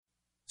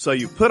So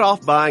you put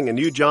off buying a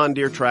new John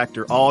Deere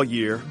tractor all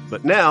year,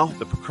 but now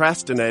the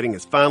procrastinating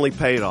has finally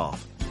paid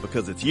off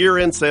because it's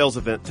year-end sales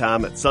event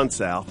time at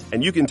SunSouth,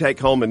 and you can take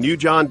home a new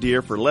John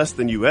Deere for less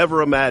than you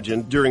ever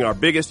imagined during our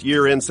biggest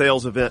year-end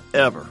sales event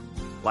ever,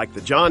 like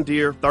the John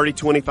Deere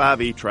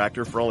 3025E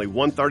tractor for only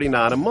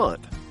 $139 a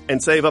month,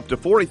 and save up to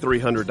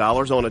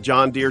 $4,300 on a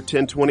John Deere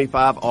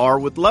 1025R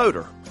with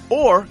loader.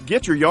 Or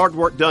get your yard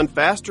work done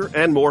faster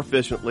and more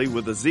efficiently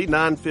with the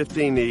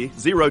Z915E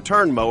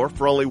zero-turn mower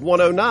for only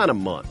 $109 a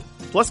month.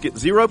 Plus get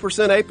 0%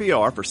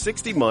 APR for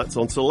 60 months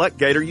on select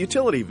Gator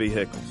utility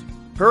vehicles.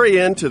 Hurry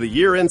in to the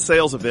year-end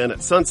sales event at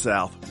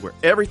SunSouth, where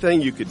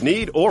everything you could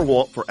need or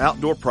want for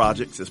outdoor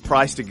projects is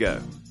priced to go.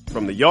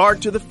 From the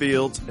yard to the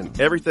fields and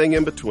everything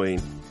in between,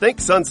 think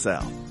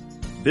SunSouth.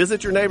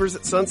 Visit your neighbors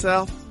at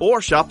SunSouth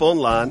or shop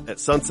online at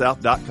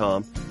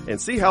sunsouth.com and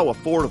see how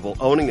affordable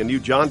owning a new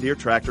John Deere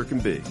tractor can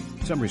be.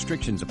 Some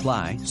restrictions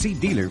apply. See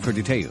dealer for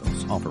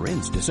details. Offer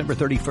ends December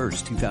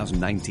 31st,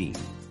 2019.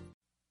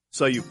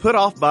 So you put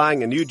off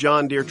buying a new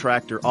John Deere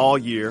tractor all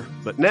year,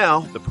 but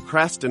now the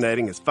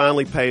procrastinating has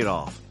finally paid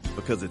off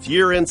because it's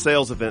year-end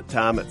sales event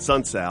time at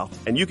SunSouth,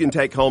 and you can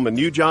take home a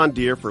new John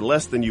Deere for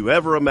less than you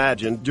ever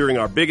imagined during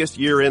our biggest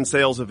year-end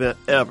sales event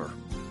ever,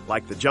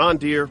 like the John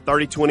Deere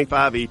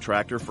 3025E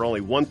tractor for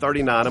only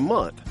 $139 a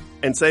month,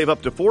 and save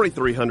up to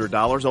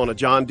 $4,300 on a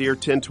John Deere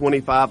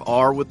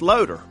 1025R with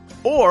loader.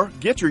 Or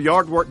get your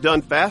yard work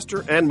done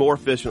faster and more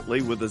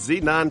efficiently with the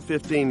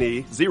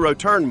Z915E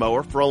zero-turn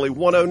mower for only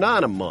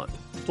 $109 a month.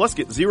 Plus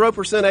get 0%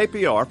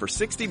 APR for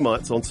 60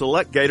 months on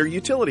select Gator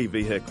utility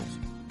vehicles.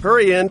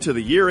 Hurry in to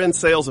the year-end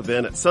sales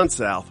event at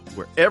SunSouth,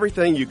 where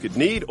everything you could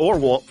need or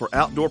want for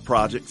outdoor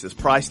projects is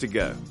priced to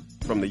go.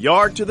 From the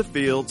yard to the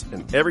fields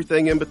and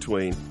everything in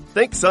between,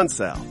 think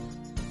SunSouth.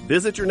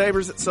 Visit your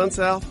neighbors at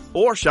SunSouth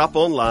or shop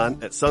online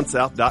at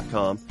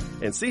sunsouth.com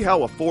and see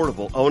how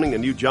affordable owning a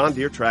new John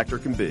Deere tractor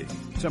can be.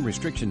 Some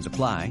restrictions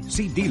apply.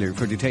 See dealer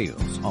for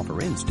details.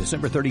 Offer ends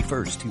December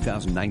 31st,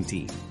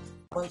 2019.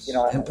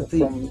 Empathy,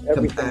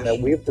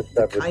 compassion,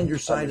 the kinder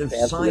side of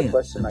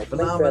science and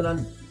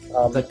phenomenon,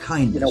 the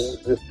kindness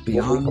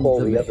beyond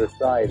the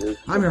veil.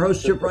 I'm your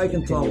host, Chip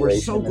Reichenthal. We're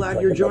so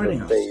glad you're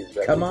joining us.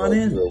 Come on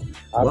in.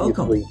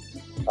 Welcome.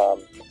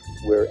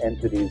 We're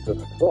entities of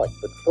thought,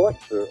 but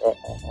thoughts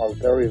are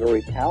very,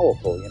 very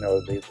powerful.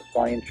 The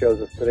science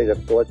shows us today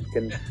that thoughts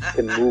can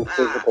move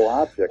physical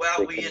objects.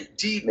 Well, we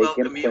indeed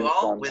welcome you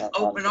all with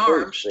open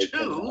arms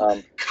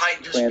to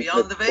Kindness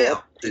Beyond the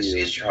Veil. This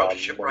is your host,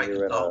 Chip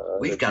Reichenthal.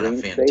 We've got a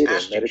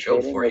fantastic show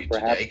for you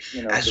today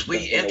as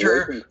we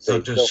enter the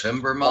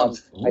December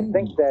month. I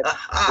think that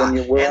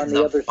when we're on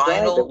the other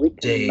side, that we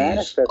can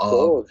manifest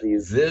all of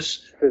these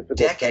this physical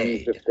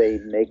decade. things if they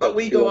make but us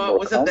we feel go out more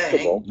with a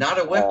bang, not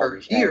a whimper,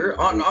 here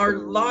on our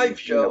live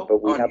show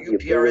on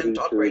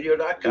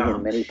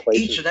uprntalkradio.com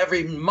each and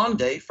every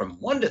Monday from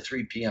 1 to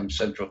 3 p.m.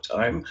 Central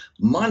Time.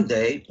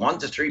 Monday, 1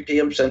 to 3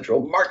 p.m.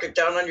 Central. Mark it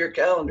down on your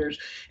calendars.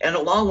 And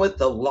along with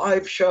the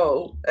live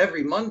show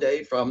every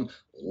Monday from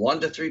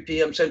 1 to 3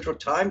 p.m. Central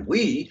Time,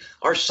 we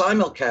are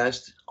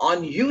simulcast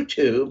on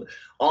YouTube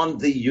on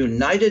the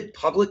United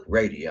Public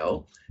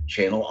Radio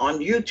channel on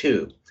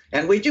YouTube.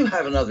 And we do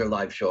have another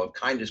live show of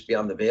Kindness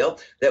Beyond the Veil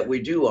that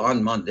we do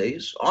on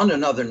Mondays on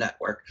another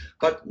network.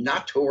 But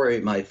not to worry,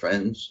 my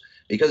friends,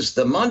 because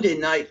the Monday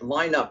night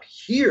lineup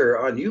here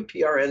on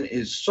UPRN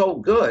is so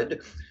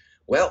good.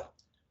 Well,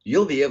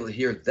 you'll be able to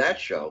hear that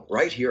show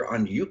right here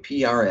on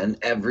UPRN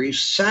every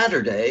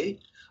Saturday,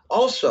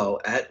 also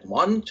at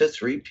 1 to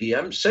 3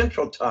 p.m.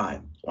 Central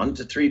Time. 1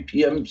 to 3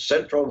 p.m.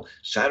 Central,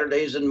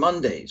 Saturdays and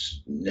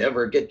Mondays.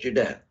 Never get you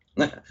down.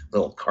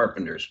 Little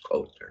Carpenter's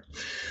quote there.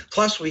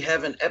 Plus, we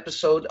have an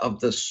episode of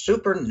the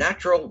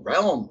Supernatural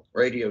Realm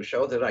radio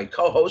show that I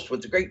co-host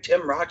with the great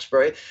Tim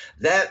Roxbury.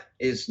 That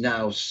is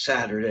now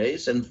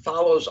Saturdays and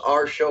follows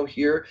our show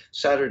here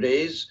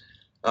Saturdays.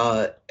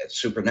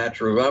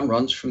 Supernatural Realm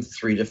runs from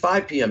 3 to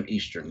 5 p.m.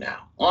 Eastern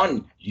now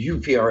on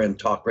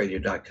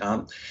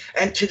uprntalkradio.com.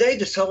 And today,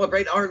 to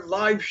celebrate our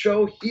live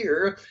show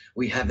here,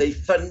 we have a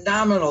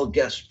phenomenal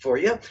guest for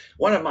you.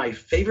 One of my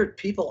favorite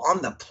people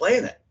on the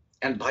planet,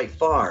 and by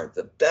far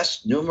the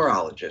best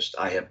numerologist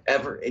I have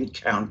ever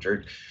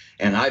encountered.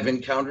 And I've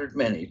encountered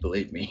many,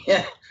 believe me.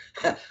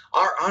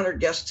 Our honored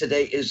guest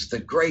today is the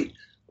great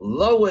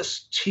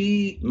LOIS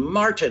T.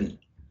 Martin,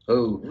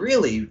 who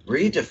really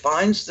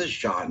redefines the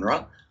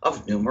genre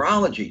of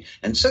numerology.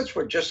 And since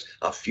we're just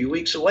a few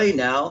weeks away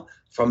now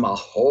from a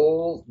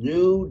whole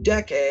new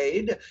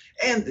decade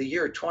and the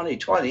year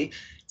 2020,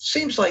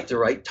 seems like the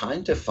right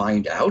time to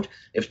find out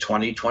if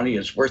 2020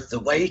 is worth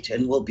the wait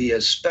and will be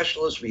as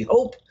special as we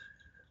hope,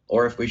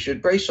 or if we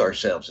should brace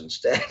ourselves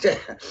instead.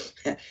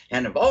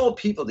 And of all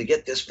people to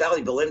get this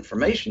valuable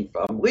information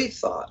from, we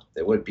thought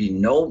there would be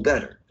no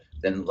better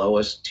than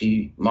LOIS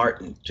T.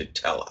 Martin to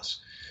tell us.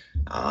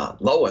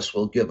 Lois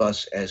will give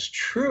us as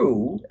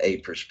true a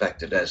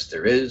perspective as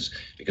there is,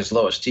 because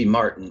LOIS T.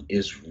 Martin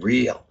is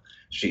real.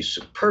 She's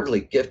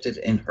superbly gifted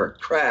in her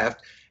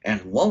craft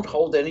and won't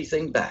hold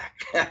anything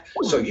back.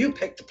 So you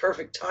picked the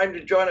perfect time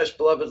to join us,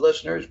 beloved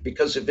listeners,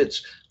 because if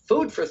it's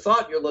food for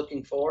thought you're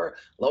looking for,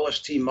 Lois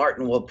T.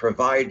 Martin will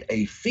provide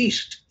a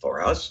feast for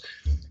us.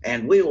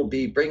 And we will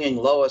be bringing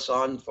Lois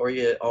on for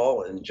you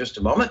all in just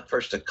a moment.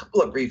 First, a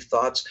couple of brief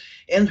thoughts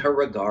in her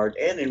regard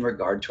and in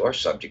regard to our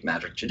subject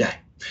matter today.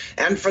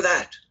 And for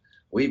that,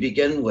 we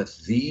begin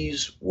with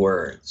these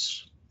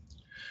words.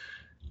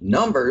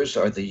 Numbers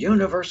are the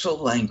universal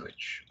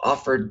language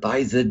offered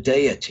by the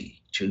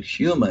deity to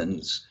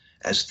humans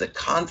as the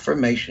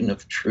confirmation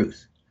of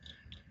truth.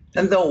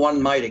 And though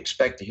one might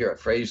expect to hear a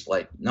phrase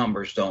like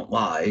numbers don't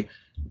lie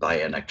by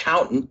an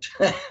accountant,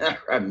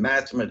 or a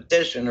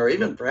mathematician, or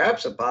even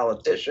perhaps a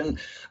politician,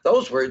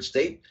 those words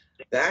date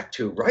back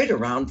to right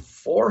around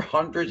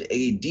 400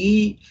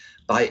 AD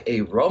by a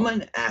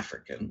Roman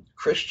African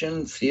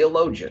Christian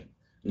theologian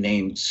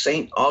named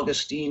St.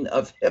 Augustine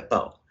of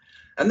Hippo.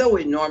 And though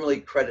we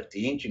normally credit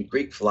the ancient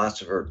Greek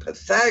philosopher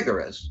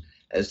Pythagoras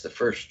as the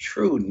first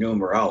true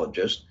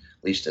numerologist,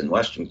 at least in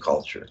Western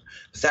culture,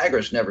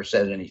 Pythagoras never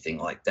said anything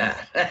like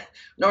that,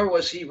 nor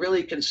was he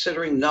really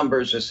considering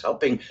numbers as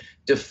helping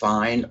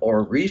define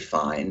or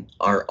refine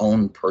our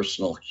own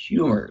personal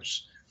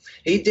humors.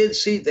 He did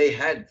see they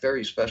had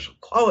very special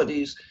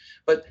qualities,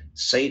 but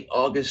St.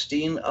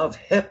 Augustine of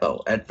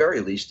Hippo, at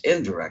very least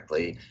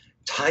indirectly,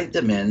 tied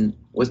them in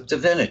with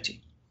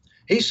divinity.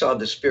 He saw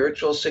the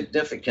spiritual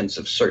significance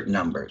of certain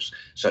numbers,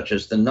 such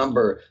as the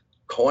number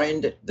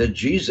coined the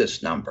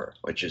Jesus number,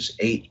 which is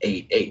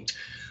 888,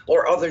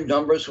 or other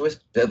numbers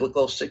with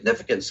biblical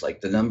significance,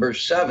 like the number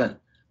 7,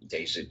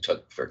 days it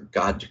took for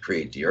God to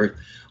create the earth,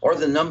 or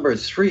the number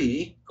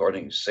 3,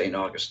 according to St.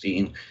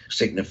 Augustine,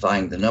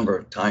 signifying the number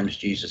of times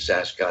Jesus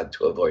asked God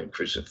to avoid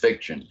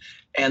crucifixion,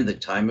 and the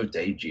time of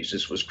day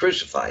Jesus was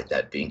crucified,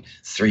 that being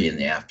 3 in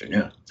the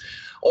afternoon.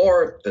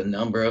 Or the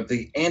number of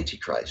the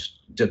Antichrist,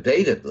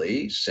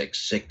 debatably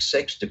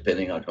 666,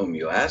 depending on whom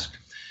you ask.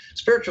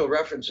 Spiritual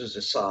references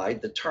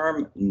aside, the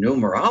term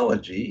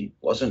numerology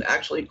wasn't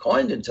actually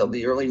coined until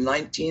the early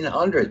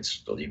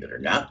 1900s, believe it or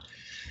not.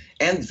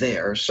 And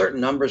there,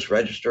 certain numbers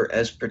register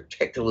as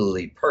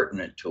particularly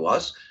pertinent to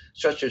us,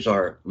 such as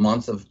our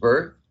month of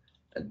birth,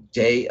 a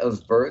day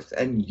of birth,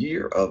 and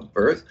year of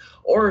birth,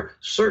 or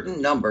certain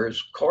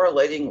numbers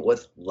correlating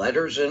with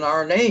letters in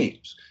our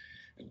names.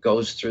 It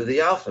goes through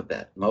the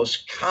alphabet.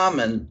 Most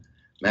common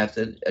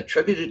method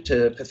attributed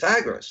to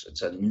Pythagoras.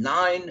 It's a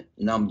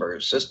 9-number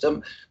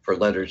system for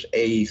letters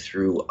A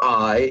through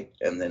I,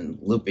 and then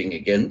looping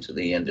again to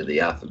the end of the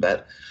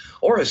alphabet,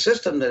 or a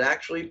system that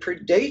actually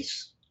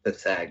predates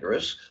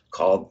Pythagoras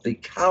called the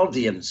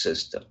Chaldean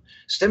system,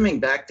 stemming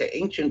back to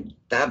ancient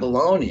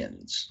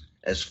Babylonians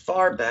as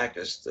far back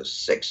as the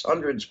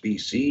 600s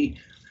BC,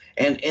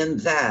 and in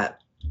that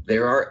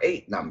there are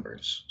 8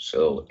 numbers,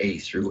 so A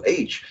through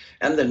H,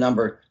 and the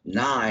number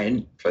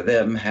 9 for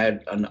them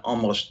had an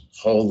almost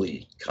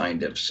holy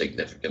kind of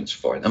significance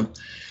for them,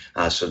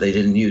 so they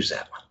didn't use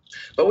that one.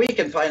 But we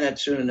can find that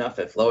soon enough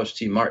if Lois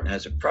T. Martin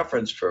has a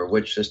preference for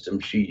which system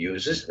she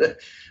uses.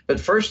 But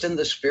first, in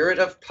the spirit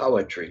of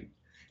poetry,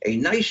 a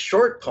nice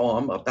short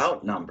poem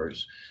about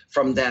numbers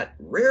from that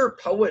rare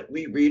poet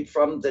we read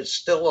from that's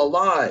still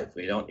alive.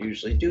 We don't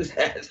usually do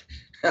that.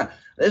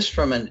 This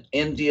from an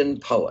Indian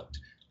poet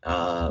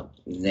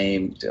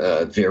named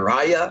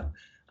Viraya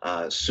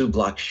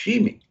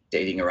Sublakshmi,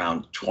 dating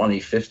around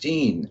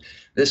 2015.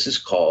 This is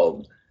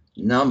called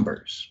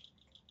Numbers.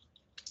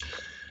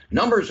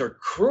 Numbers are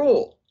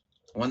cruel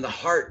when the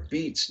heart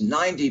beats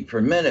 90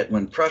 per minute,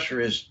 when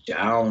pressure is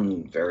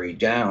down, very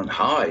down,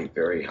 high,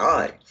 very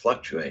high,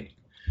 fluctuating.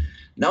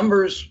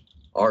 Numbers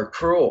are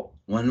cruel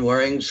when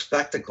wearing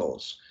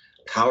spectacles.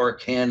 Power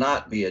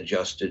cannot be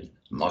adjusted,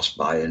 must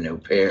buy a new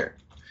pair.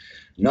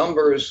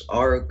 Numbers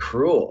are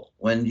cruel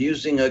when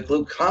using a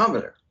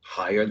glucometer.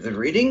 Higher the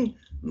reading,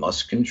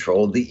 must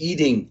control the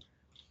eating.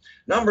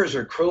 Numbers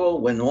are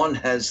cruel when one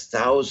has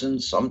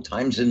thousands,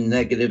 sometimes in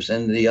negatives,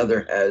 and the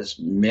other has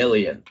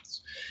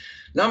millions.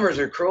 Numbers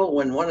are cruel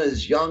when one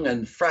is young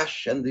and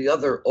fresh and the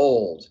other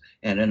old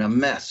and in a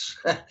mess.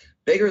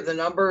 Bigger the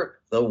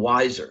number, the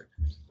wiser.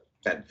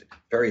 That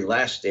very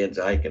last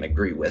stanza I can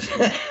agree with.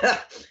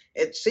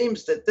 It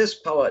seems that this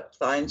poet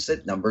finds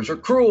that numbers are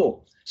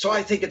cruel. So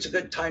I think it's a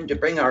good time to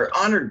bring our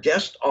honored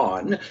guest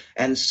on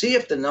and see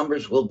if the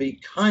numbers will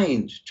be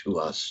kind to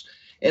us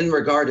in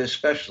regard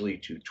especially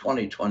to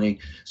 2020.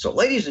 So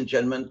ladies and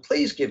gentlemen,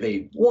 please give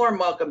a warm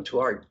welcome to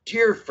our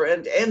dear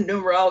friend and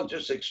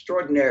numerologist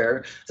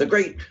extraordinaire, the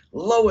great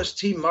Lois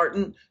T.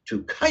 Martin,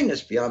 to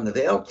Kindness Beyond the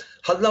Veil.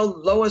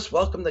 Hello, Lois.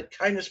 Welcome to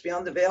Kindness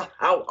Beyond the Veil.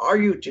 How are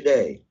you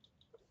today?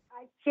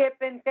 Hi, Chip,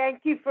 and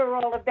thank you for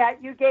all of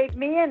that. You gave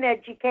me an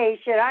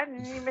education. I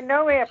didn't even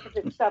know half of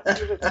the stuff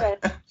you were saying.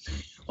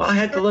 Well, I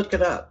had to look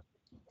it up.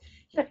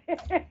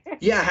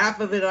 Yeah, half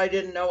of it I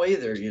didn't know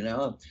either, you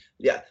know.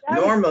 Yeah,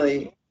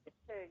 normally,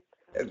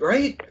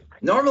 right?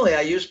 Normally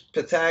I use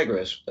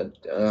Pythagoras, but,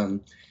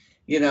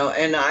 you know,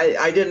 and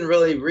I didn't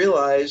really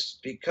realize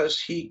because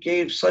he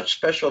gave such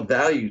special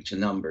value to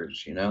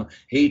numbers, you know.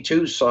 He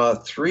too saw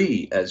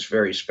 3 as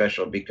very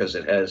special because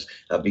it has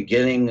a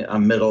beginning, a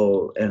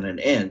middle, and an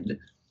end,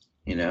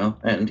 you know,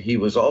 and he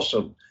was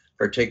also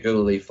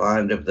particularly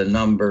fond of the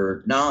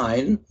number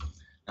 9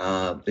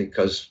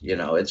 because,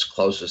 it's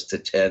closest to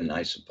 10,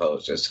 I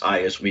suppose, as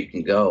high as we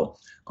can go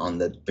on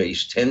the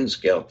base 10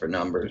 scale for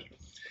numbers.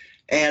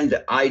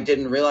 And I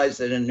didn't realize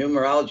that in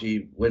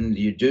numerology, when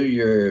you do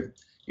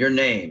your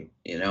name,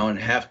 and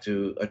have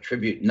to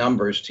attribute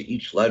numbers to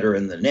each letter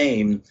in the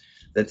name,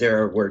 that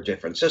there were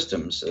different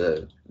systems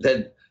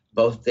that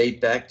both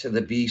date back to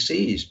the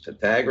BCs.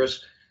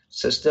 Pythagoras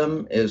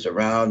system is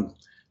around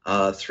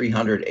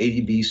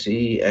 380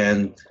 BC,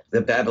 and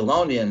the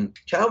Babylonian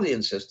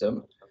Chaldean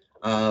system,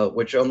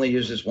 which only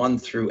uses 1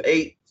 through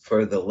 8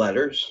 for the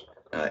letters,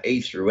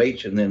 A through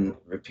H, and then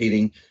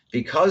repeating,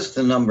 because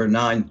the number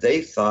 9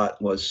 they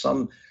thought was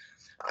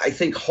I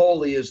think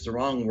holy is the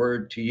wrong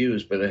word to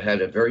use, but it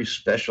had a very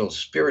special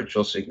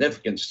spiritual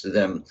significance to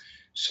them,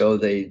 so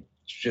they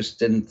just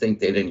didn't think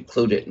they'd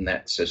include it in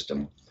that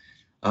system.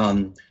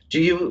 When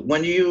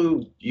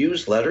you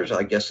use letters,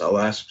 I guess I'll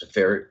ask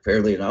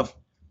fairly enough,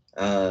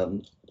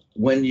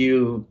 when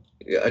you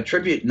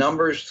attribute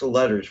numbers to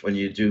letters, when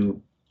you do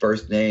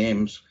birth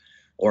names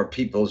or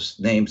people's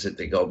names that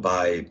they go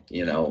by,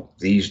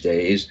 these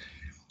days,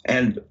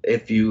 and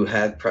if you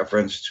had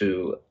preference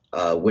to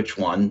which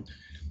one,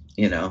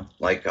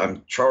 like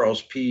I'm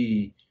Charles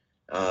P.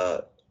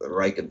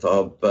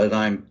 Reichenthal, but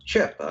I'm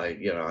Chip.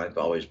 I've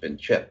always been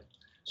Chip.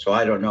 So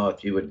I don't know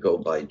if you would go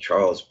by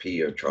Charles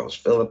P. or Charles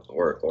Philip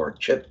or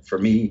Chip for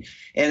me.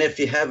 And if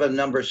you have a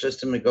number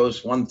system that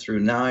goes 1 through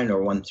 9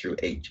 or 1 through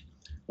 8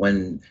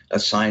 when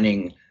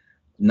assigning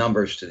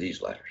numbers to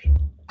these letters.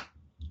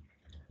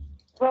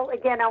 Well,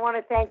 again, I want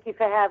to thank you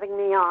for having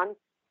me on.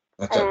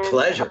 That's a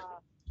pleasure.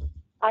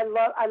 I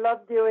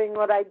love doing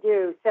what I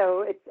do,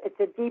 so it's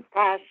a deep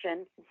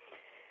passion.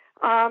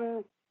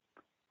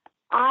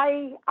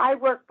 I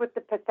work with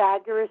the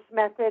Pythagoras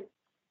method,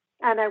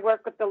 and I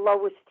work with the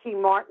LOIS T.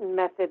 Martin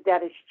method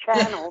that is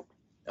channeled.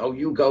 Oh,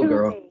 you go,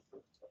 girl.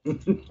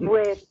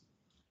 With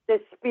the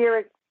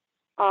spirit,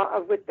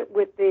 with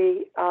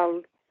the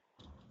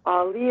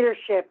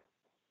leadership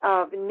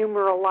of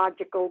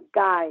numerological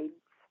guides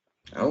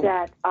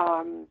that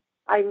I'm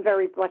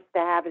very blessed to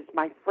have as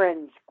my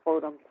friends,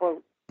 quote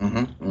unquote.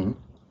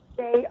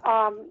 They,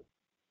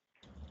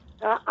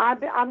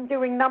 I'm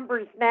doing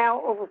numbers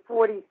now over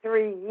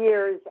 43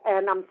 years,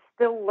 and I'm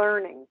still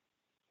learning.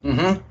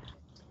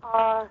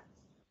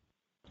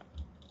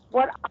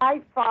 What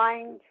I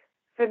find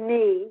for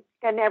me,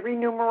 and every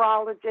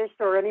numerologist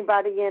or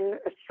anybody in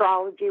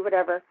astrology,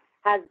 whatever,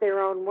 has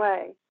their own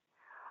way.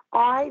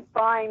 I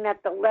find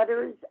that the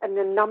letters and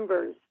the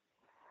numbers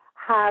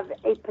have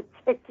a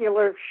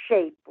particular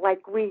shape,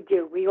 like we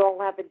do. We all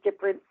have a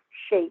different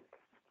shape.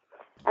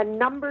 And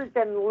numbers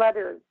and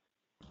letters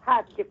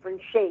have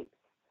different shapes,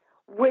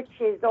 which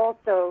is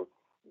also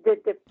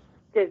the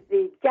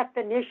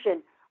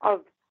definition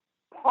of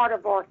part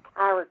of our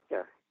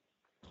character.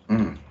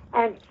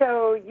 And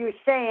so you're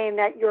saying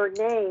that your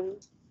name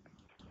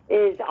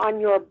is on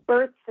your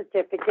birth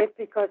certificate,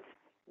 because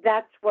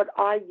that's what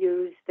I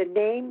use, the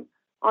name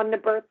on the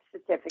birth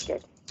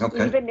certificate,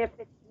 even if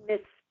it's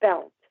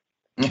misspelled.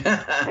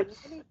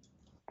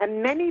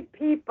 and many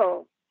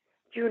people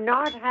do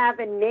not have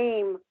a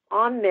name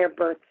on their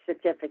birth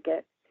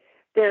certificate.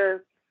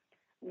 They're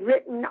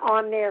written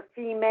on their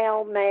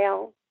female,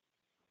 male.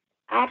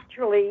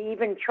 Actually,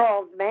 even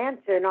Charles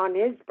Manson on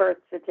his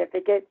birth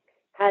certificate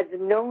has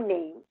no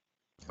name.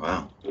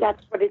 Wow.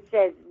 That's what it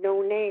says,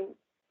 no name.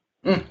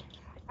 And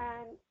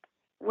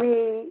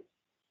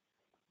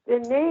the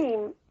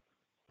name,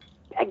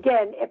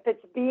 again, if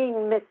it's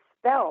being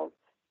misspelled,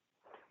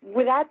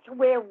 that's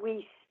where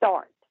we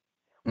start.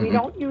 We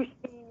don't use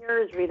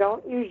seniors, we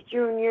don't use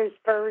juniors,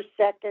 first,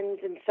 seconds,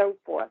 and so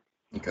forth.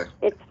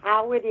 It's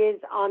how it is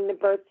on the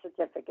birth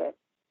certificate.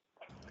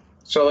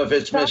 So if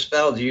it's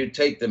misspelled, you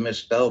take the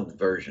misspelled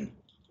version.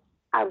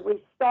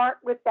 We start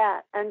with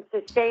that. And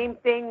it's the same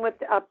thing with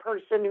a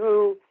person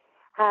who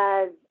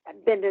has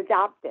been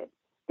adopted.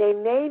 They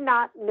may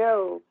not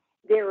know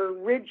their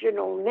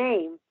original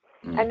name,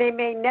 and they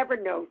may never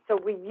know. So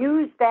we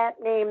use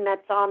that name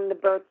that's on the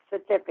birth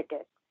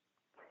certificate.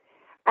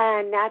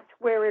 And that's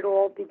where it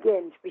all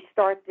begins. We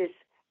start this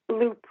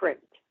blueprint.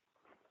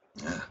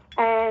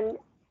 And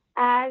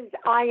as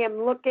I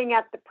am looking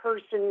at the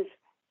person's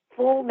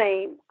full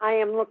name, I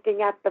am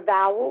looking at the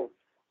vowels,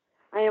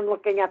 I am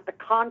looking at the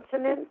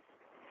consonants,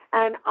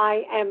 and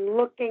I am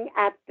looking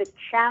at the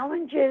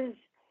challenges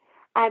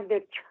and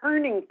the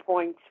turning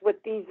points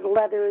with these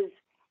letters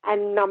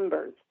and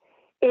numbers.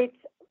 It's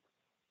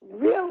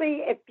really,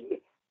 if you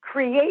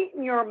create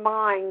in your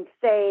mind,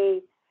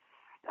 say,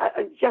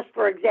 just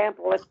for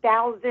example,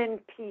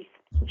 1,000-piece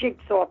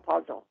jigsaw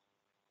puzzle.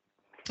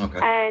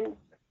 And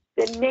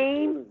the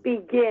name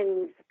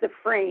begins the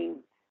frame.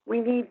 We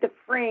need the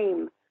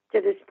frame to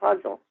this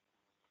puzzle.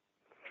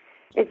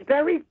 It's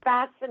very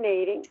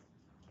fascinating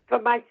for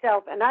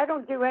myself, and I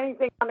don't do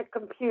anything on a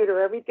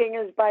computer. Everything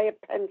is by a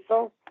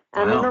pencil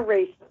and an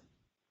eraser.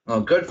 Oh,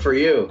 good for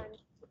you.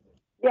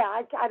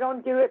 I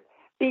don't do it,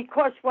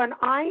 because when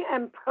I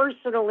am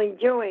personally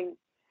doing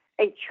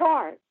a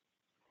chart,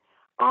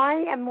 I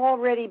am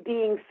already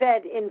being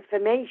fed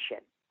information,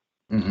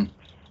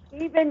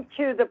 even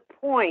to the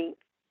point,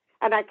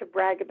 and I could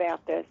brag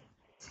about this.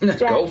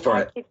 Go for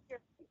it.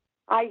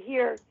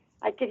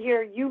 I could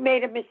hear you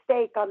made a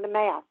mistake on the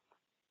math.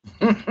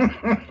 And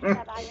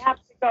I have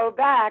to go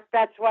back.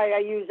 That's why I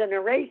use an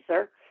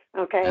eraser.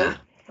 Okay.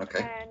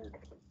 Okay.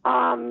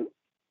 And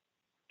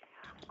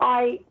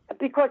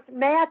because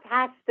math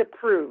has to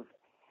prove,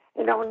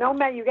 no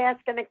matter you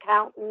ask an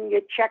accountant,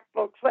 your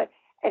checkbooks,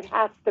 it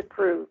has to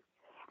prove.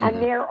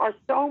 And there are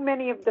so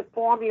many of the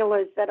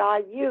formulas that I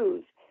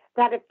use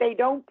that if they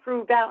don't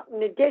prove out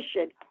in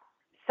addition,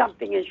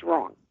 something is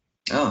wrong.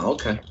 Oh,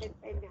 okay.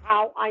 In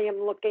how I am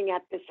looking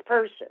at this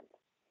person.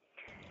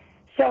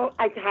 So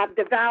I have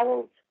the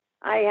vowels,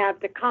 I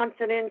have the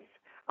consonants,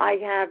 I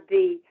have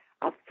the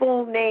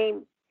full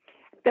name.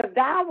 The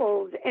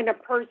vowels in a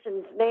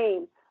person's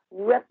name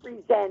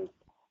represent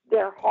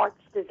their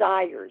heart's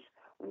desires,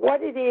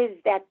 what it is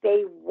that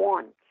they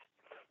want,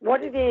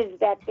 what it is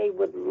that they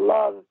would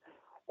love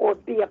or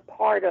be a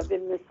part of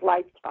in this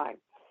lifetime.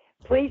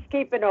 Please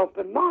keep an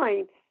open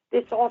mind.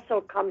 This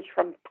also comes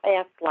from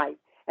past life.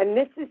 And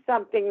this is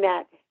something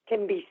that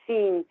can be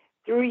seen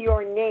through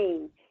your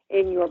name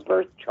in your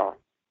birth chart.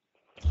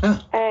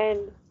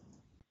 And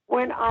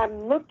when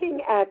I'm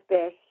looking at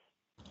this,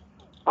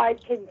 I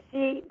can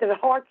see the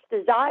heart's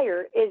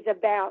desire is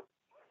about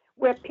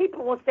where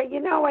people will say,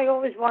 I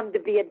always wanted to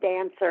be a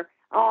dancer.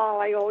 Oh,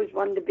 I always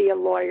wanted to be a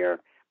lawyer,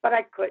 but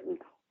I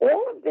couldn't.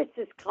 All of this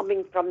is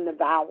coming from the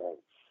vowels.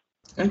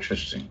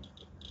 Interesting.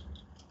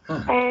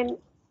 And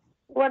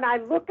when I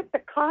look at the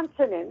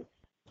consonants,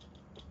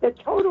 the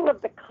total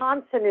of the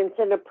consonants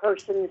in a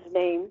person's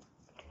name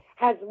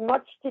has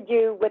much to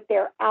do with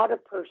their outer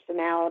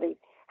personality,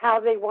 how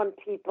they want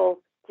people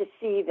to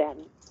see them.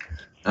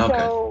 Okay.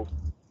 So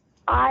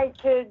I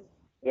could,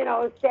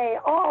 say,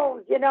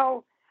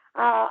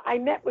 I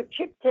met with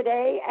Chip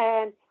today,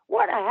 and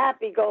what a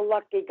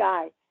happy-go-lucky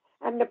guy.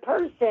 And the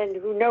person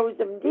who knows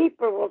him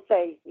deeper will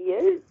say, he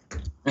is.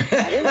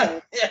 Yeah.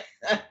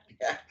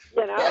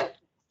 Yeah.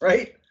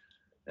 Right?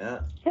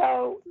 Yeah.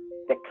 So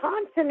the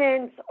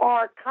consonants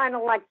are kind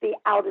of like the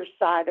outer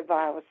side of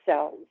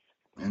ourselves.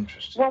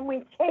 Interesting. When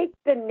we take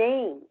the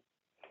name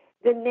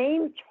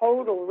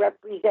total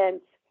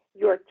represents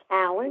your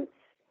talents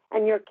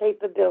and your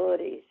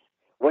capabilities.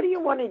 What do you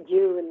want to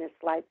do in this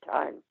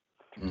lifetime?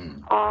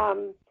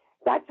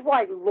 That's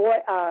why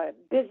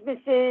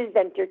businesses,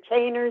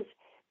 entertainers,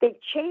 they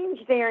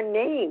change their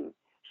name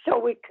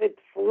so it could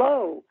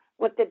flow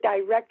with the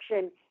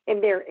direction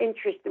in their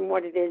interest in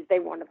what it is they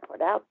want to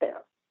put out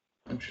there.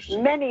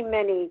 Many,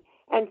 many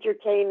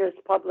entertainers,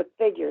 public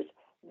figures,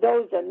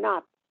 those are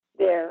not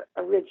their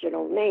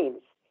original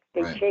names.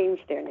 They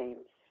changed their names.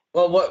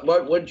 Well,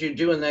 what would you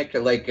do in that?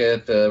 Like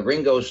if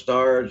Ringo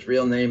Starr's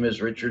real name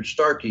is Richard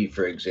Starkey,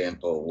 for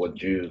example,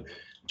 would you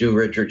do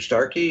Richard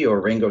Starkey or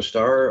Ringo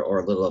Starr or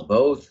a little of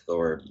both,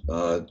 or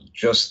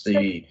just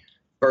the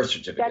birth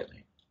certificate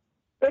name?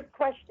 Good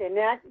question.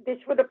 This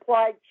would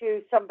apply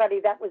to somebody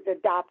that was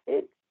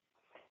adopted,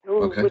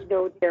 who would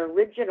know their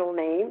original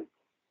name.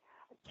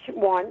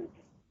 One,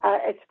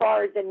 as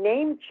far as a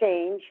name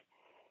change,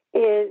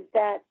 is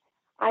that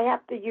I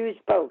have to use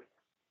both.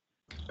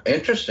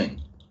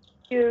 Interesting.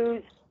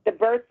 Use the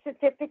birth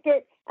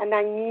certificate, and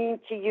I need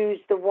to use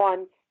the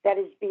one that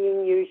is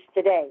being used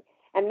today.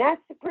 And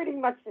that's pretty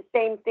much the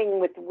same thing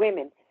with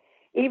women.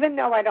 Even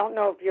though I don't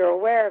know if you're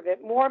aware of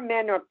it, more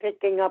men are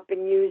picking up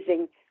and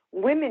using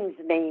women's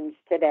names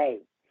today.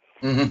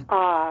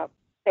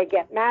 They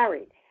get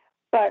married.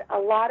 But a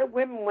lot of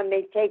women, when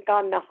they take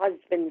on the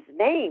husband's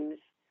names,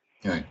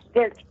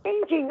 they're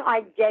changing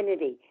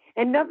identity.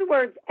 In other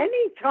words,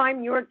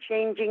 anytime you're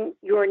changing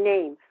your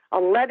name, a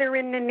letter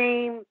in the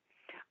name,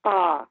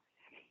 or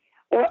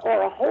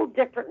a whole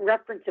different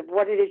reference of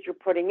what it is you're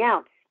putting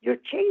out, you're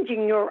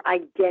changing your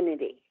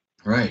identity.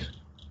 Right.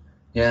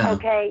 Yeah.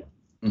 Okay?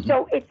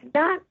 So it's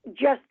not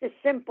just a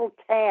simple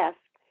task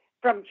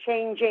from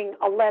changing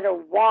a letter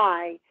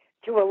Y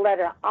to a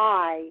letter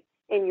I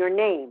in your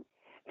name.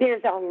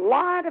 There's a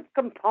lot of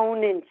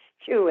components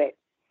to it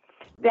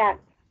that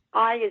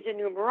I, as a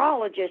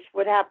numerologist,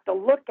 would have to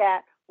look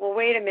at. Well,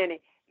 wait a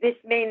minute. This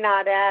may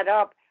not add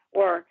up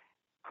or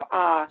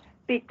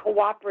be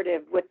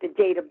cooperative with the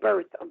date of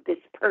birth of this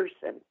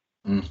person.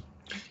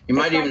 You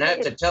might even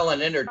have to tell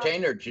an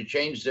entertainer to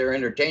change their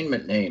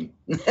entertainment name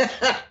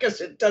because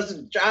it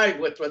doesn't jive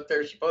with what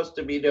they're supposed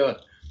to be doing.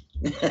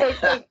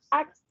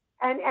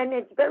 And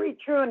it's very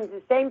true, and it's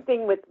the same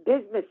thing with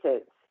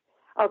businesses.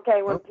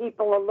 Okay, when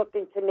people are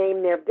looking to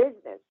name their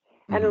business.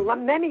 And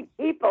many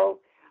people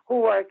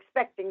who are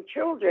expecting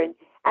children,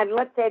 and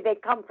let's say they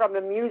come from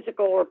a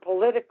musical or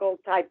political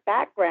type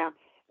background,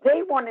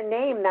 they want a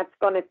name that's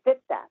going to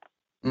fit that.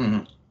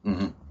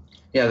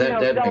 Yeah,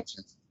 that makes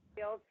sense.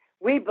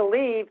 We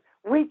believe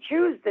we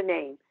choose the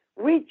name.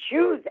 We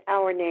choose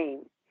our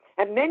name.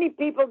 And many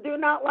people do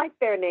not like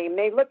their name.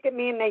 They look at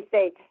me and they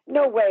say,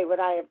 no way would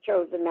I have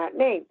chosen that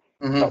name.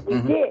 But we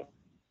did.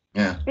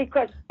 Yeah.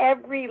 Because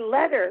every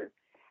letter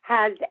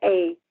has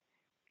a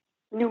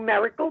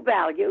numerical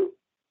value.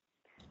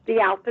 The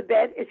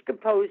alphabet is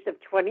composed of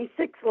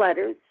 26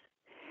 letters,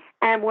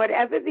 and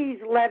whatever these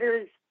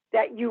letters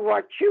that you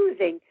are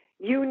choosing,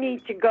 you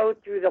need to go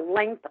through the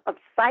length of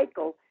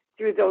cycle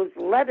through those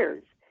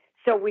letters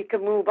so we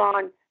can move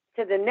on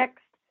to the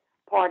next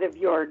part of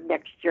your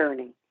next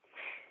journey.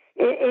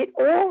 It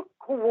all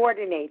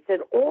coordinates,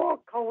 it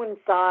all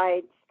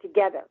coincides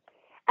together.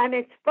 And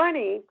it's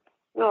funny,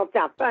 well, it's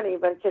not funny,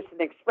 but it's just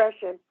an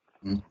expression.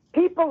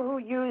 People who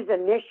use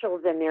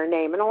initials in their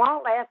name, and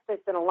I'll ask this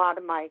in a lot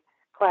of my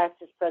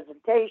classes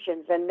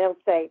presentations, and they'll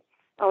say,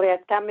 I'll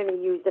ask how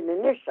many use an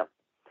initial.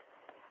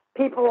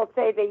 People will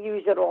say they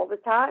use it all the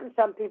time.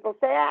 Some people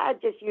say, I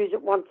just use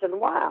it once in a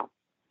while.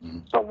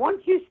 But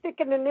once you stick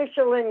an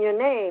initial in your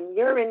name,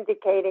 you're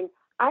indicating,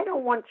 I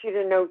don't want you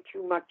to know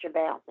too much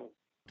about me.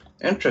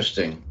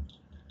 Interesting.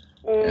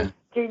 Yeah.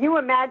 Can you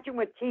imagine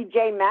what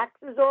TJ Maxx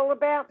is all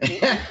about?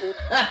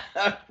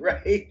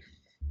 Right.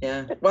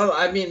 Yeah. Well,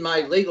 I mean,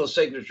 my legal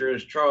signature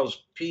is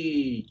Charles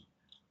P.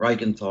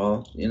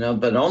 Reichenthal,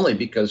 but only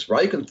because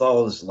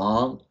Reichenthal is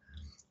long,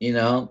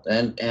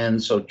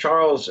 and so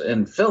Charles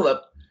and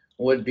Philip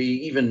would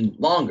be even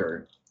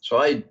longer. So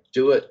I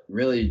do it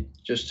really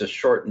just to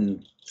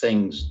shorten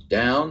things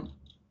down.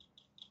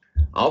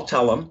 I'll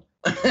tell them.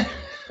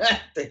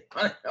 They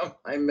want to know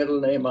my middle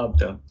name, I'll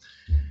tell them.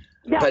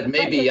 Yeah, but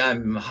maybe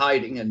I'm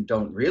hiding and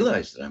don't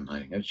realize that I'm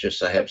hiding. It's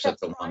just I have such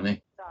a long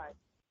name.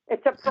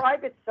 It's a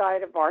private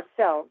side of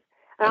ourselves.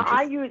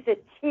 I use a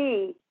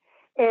T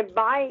in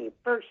my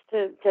first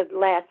to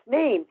last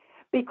name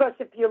because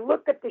if you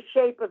look at the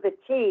shape of the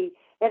T,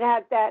 it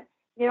has that,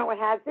 it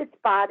has its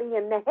body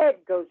and the head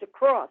goes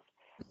across.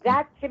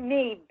 That to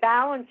me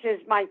balances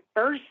my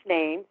first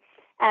name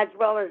as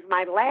well as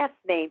my last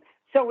name.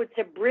 So it's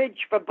a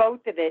bridge for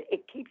both of it.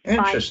 It keeps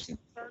Interesting.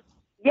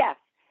 Yes.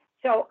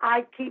 So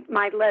I keep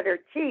my letter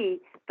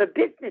T for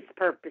business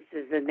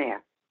purposes in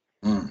there.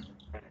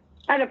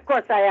 And of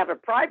course I have a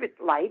private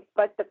life,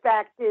 but the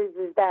fact is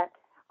that,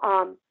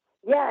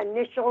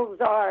 initials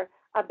are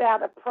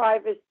about a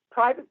private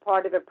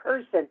part of a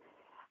person.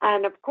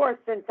 And of course,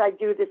 since I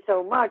do this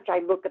so much, I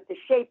look at the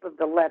shape of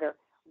the letter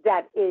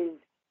that is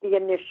the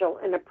initial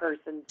in a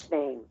person's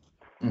name.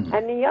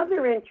 And the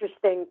other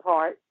interesting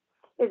part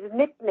is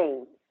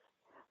nicknames.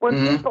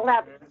 When people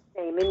have a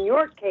nickname, in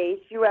your case,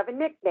 you have a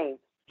nickname,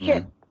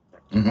 Chip,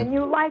 and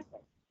you like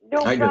it.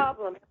 No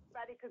problem.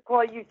 Everybody could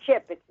call you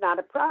Chip. It's not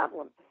a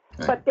problem.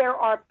 Right. But there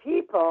are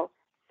people,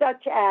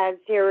 such as,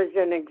 here is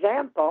an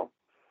example,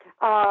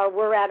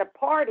 we're at a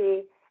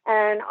party,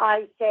 and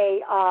I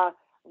say,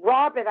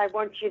 Robert, I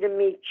want you to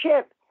meet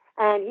Chip.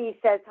 And he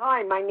says,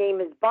 hi, my name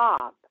is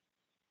Bob.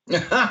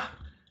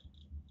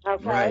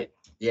 Okay? Right,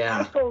 yeah.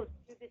 Michael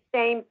do the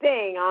same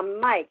thing. I'm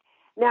Mike.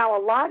 Now,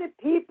 a lot of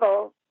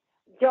people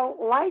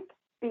don't like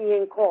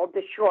being called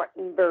the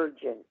shortened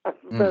version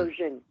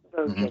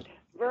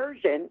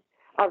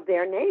of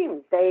their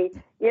names. They,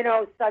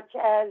 such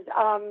as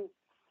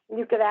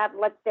you could have,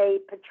 let's say,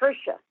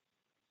 Patricia.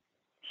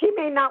 She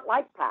may not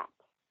like Pat.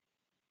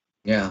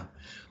 Yeah.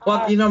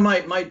 Well,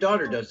 my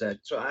daughter does that.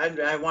 So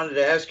I wanted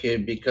to ask you,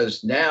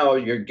 because now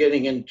you're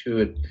getting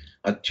into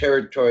a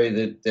territory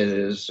that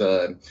is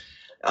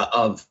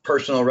of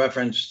personal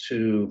reference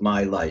to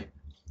my life.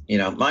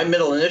 My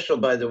middle initial,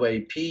 by the way,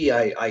 P,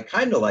 I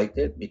kind of liked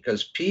it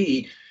because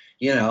P,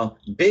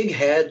 big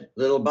head,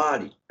 little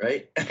body,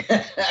 right?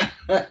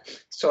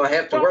 So I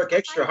have to work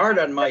extra hard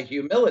on my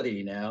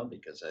humility now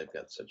because I've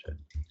got such a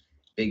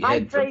big head.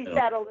 I phrase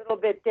that a little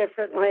bit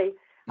differently.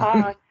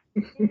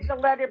 The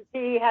letter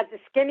P has a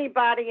skinny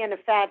body and a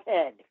fat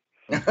head.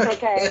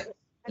 Okay?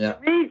 And the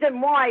reason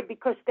why,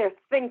 because they're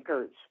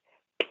thinkers.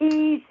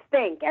 P's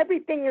think.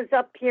 Everything is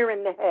up here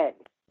in the head.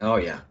 Oh,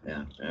 yeah.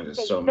 That is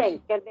they so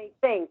think, and they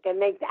think,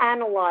 and they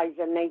analyze,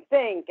 and they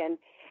think,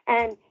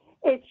 and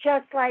it's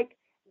just like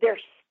they're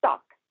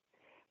stuck.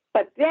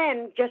 But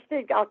then,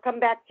 I'll come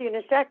back to you in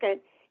a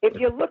second, if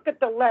you look at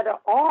the letter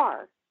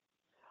R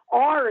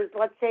is,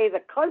 let's say, the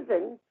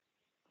cousin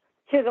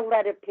to the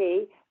letter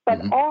P, but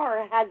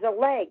R has a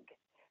leg,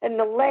 and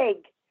the leg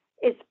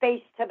is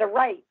faced to the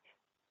right.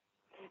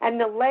 And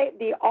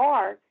the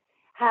R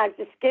has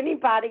a skinny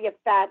body, a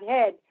fat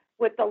head,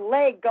 with the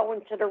leg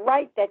going to the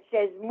right that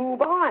says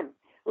move on.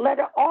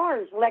 Letter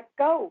R's let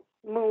go,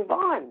 move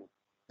on.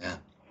 Yeah.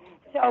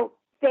 So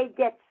they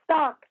get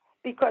stuck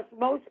because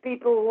most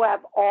people who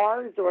have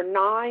R's or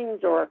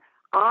 9s or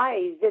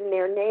I's in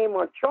their name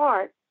or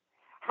chart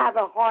have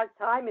a hard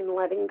time in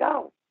letting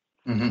go.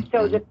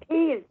 So the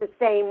P is the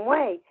same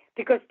way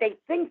because they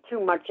think too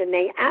much and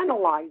they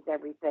analyze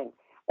everything.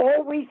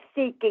 Always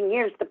seeking,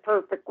 here's the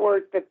perfect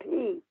word for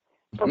P,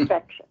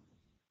 perfection.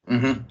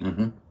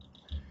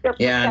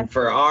 Yeah, and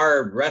for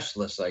R,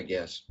 restless, I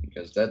guess,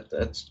 because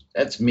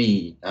that's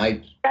me.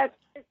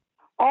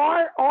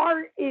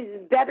 R is a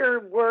better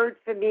word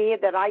for me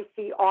that I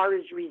see R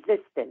is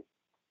resistant.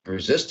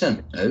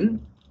 Resistant?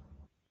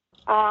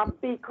 Oh.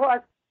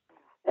 Because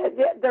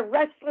the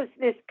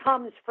restlessness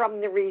comes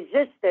from the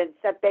resistance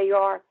that they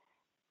are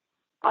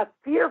are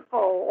fearful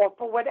or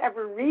for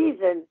whatever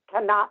reason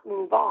cannot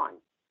move on.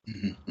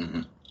 Mm-hmm.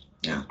 Mm-hmm.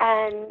 Yeah.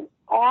 And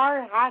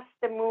R has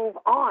to move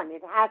on.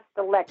 It has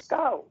to let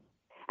go.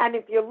 And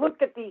if you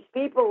look at these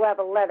people who have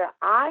a letter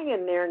I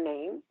in their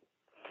name,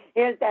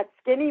 here's that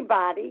skinny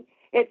body.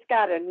 It's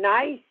got a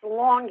nice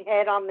long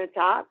head on the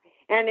top,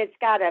 and it's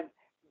got a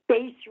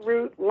base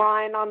root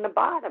line on the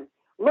bottom.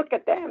 Look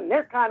at them.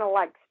 They're kind of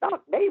like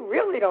stuck. They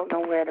really don't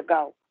know where to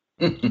go.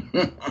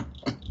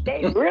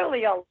 They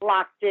really are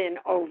locked in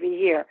over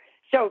here.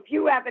 So if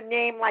you have a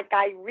name like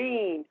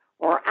Irene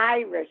or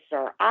Iris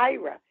or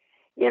Ira,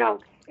 you know,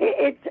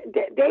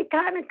 they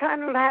kind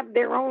of have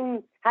their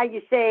own, how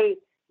you say,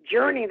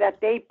 journey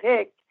that they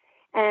picked.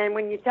 And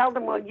when you tell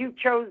them, well, you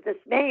chose this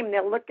name,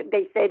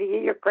 they say to you,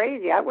 you're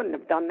crazy. I wouldn't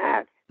have done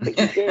that, but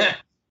you did.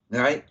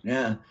 Right?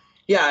 Yeah.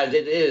 Yeah,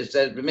 it is.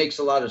 That makes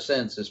a lot of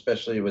sense,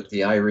 especially with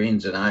the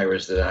Irenes and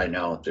Iris that I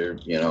know. They're,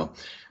 you know,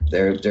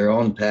 their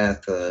own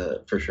path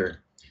for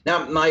sure.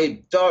 Now,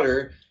 my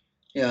daughter,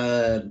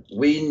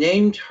 we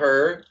named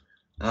her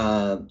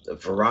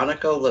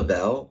Veronica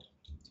Lavelle.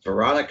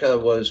 Veronica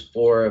was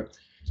for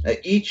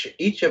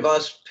each of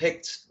us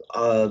picked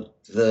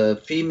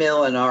the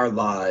female in our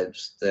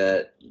lives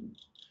that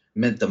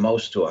meant the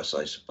most to us,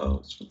 I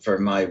suppose. For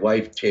my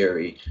wife,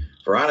 Terry,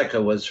 Veronica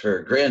was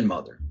her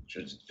grandmother. She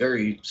was a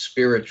very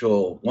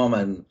spiritual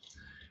woman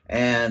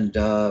and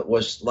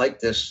was like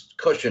this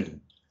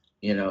cushion,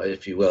 you know,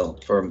 if you will,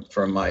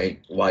 for my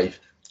wife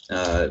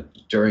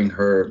during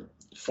her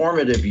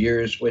formative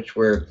years, which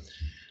were,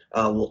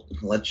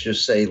 let's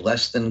just say,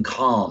 less than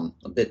calm,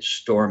 a bit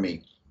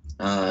stormy.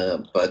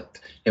 But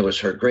it was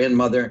her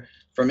grandmother.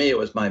 For me, it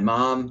was my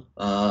mom.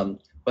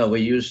 Well, we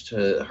used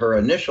her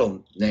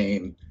initial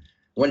name.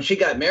 When she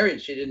got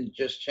married, she didn't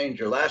just change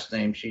her last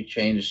name. She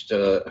changed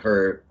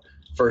her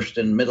first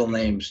and middle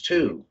names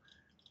too,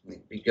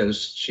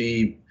 because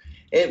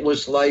it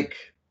was like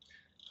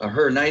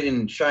her knight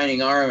in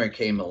shining armor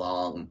came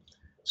along.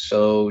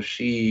 So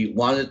she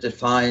wanted to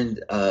find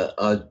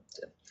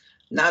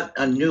not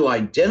a new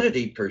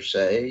identity per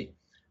se,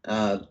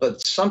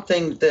 but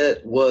something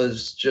that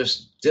was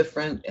just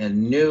different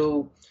and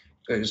new,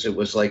 because it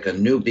was like a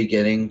new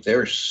beginning.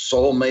 They're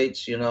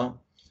soulmates, you know.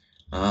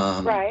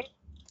 Right.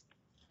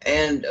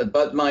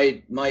 But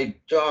my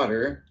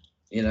daughter,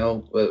 you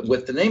know,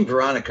 with the name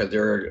Veronica,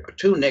 there are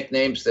two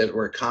nicknames that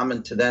were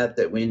common to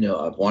that we knew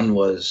of. One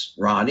was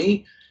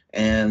Ronnie,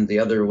 and the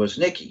other was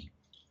Nikki.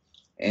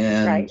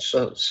 And right.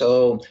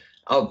 So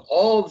of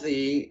all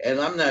and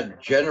I'm not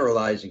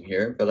generalizing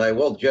here, but I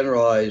will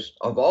generalize,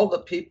 of all the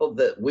people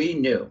that we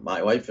knew,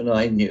 my wife and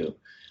I knew,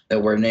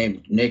 that were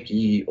named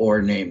Nikki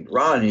or named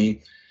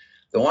Ronnie,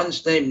 the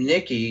ones named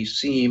Nikki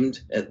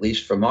seemed, at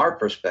least from our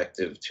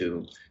perspective,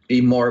 to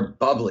be more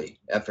bubbly,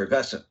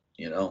 effervescent,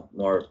 you know,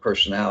 more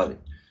personality.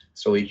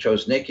 So we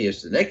chose Nikki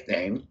as the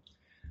nickname.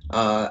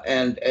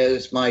 And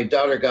as my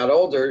daughter got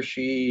older,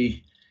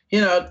 she,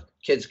 you know,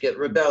 kids get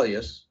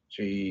rebellious.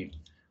 She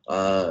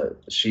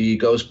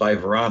goes by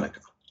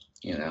Veronica,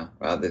 you know,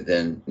 rather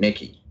than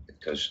Nikki,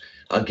 because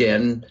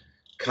again,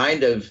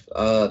 kind of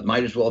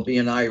might as well be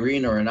an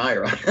Irene or an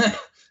Ira.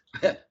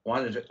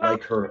 Wanted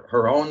like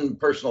her own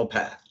personal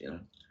path, you know.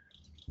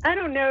 I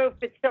don't know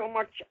if it's so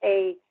much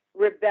a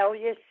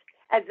rebellious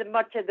as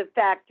much as the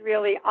fact,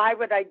 really, I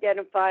would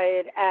identify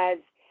it as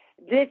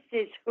this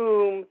is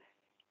whom,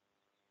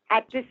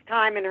 at this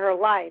time in her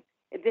life,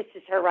 this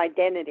is her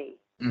identity.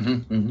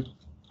 Mm-hmm, mm-hmm.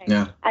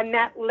 Yeah. And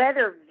that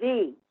letter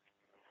V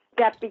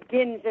that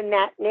begins in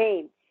that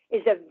name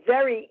is a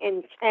very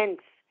intense,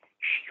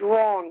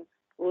 strong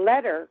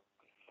letter.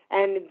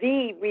 And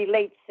V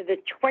relates to the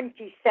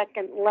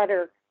 22nd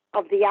letter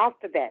of the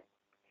alphabet.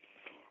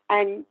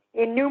 And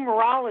in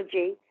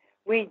numerology,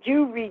 we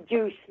do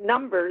reduce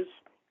numbers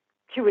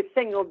to a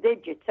single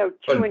digit. So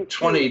 2 and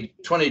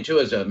 22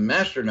 is a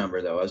master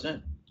number, though, isn't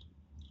it?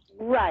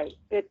 Right.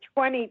 The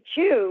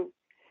 22,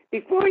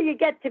 before you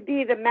get to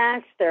be the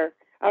master,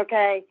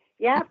 okay,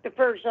 you have to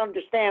first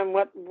understand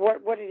what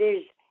it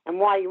is and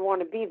why you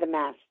want to be the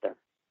master.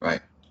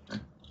 Right.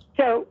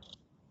 So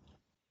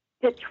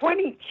the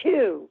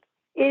 22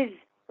 is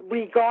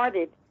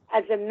regarded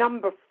as a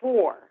number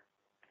 4.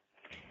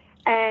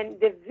 And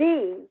the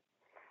V,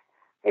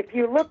 if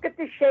you look at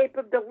the shape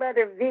of the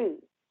letter V,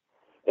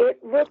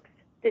 it looks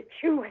the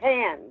two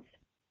hands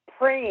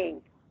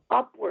praying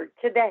upward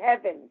to the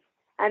heavens,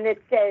 and it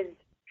says,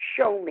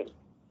 show me.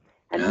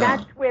 And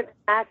that's where the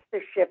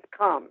mastership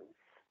comes.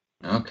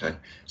 Okay.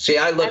 See,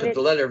 I look at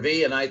the letter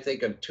V and I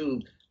think of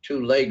two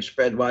legs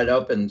spread wide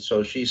open.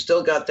 So she's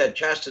still got that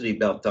chastity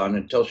belt on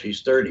until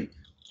she's 30.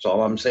 That's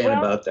all I'm saying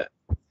about that.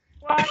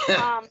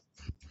 Well,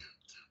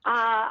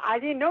 I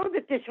didn't know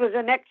that this was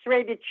an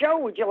X-rated show.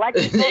 Would you like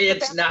to talk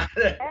It's not.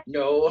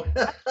 No.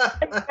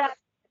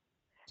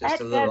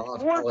 Just a little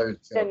off-color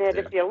in it,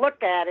 if you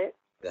look at it.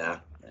 Yeah.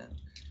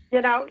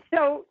 You know,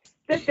 so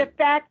the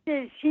fact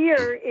is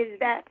here is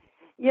that,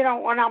 you know,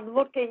 when I'm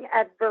looking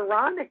at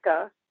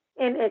Veronica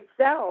in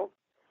itself,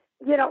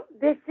 you know,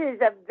 this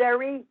is a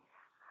very,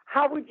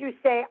 how would you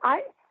say,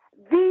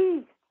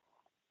 these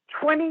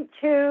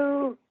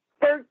 22,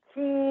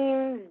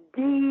 13s,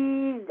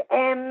 Ds,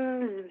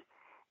 Ms,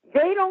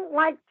 they don't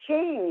like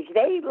change.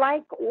 They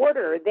like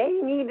order. They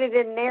need it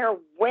in their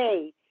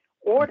way,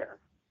 order.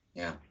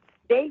 Yeah.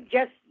 They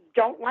just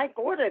don't like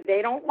order.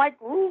 They don't like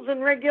rules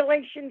and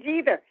regulations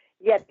either,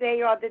 yet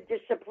they are the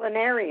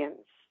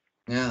disciplinarians.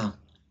 Yeah.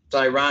 It's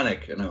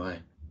ironic in a way.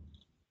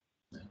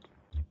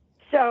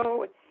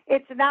 So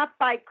it's not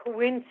by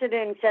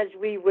coincidence, as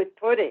we would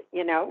put it,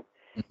 you know.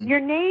 Mm-hmm. Your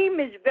name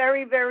is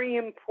very, very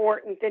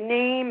important. The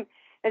name,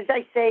 as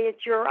I say,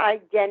 it's your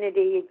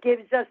identity. It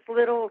gives us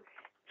little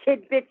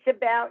tidbits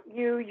about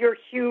you, your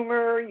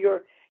humor,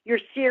 your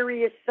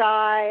serious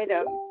side,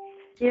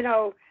 you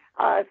know,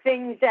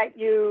 things that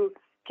you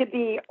could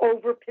be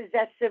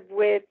over-possessive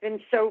with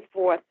and so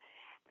forth.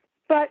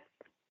 But,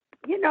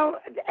 you know,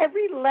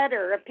 every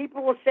letter,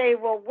 people will say,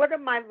 well, what are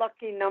my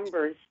lucky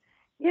numbers?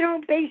 You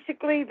know,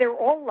 basically, they're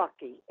all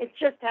lucky. It's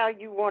just how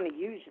you want to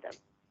use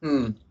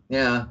them.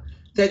 Yeah.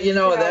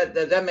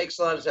 That makes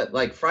a lot of sense.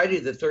 Like Friday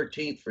the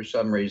 13th, for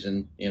some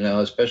reason, you know,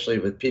 especially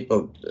with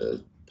people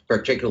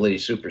particularly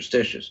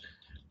superstitious,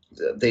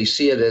 they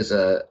see it as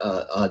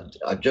a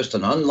just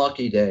an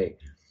unlucky day,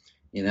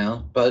 you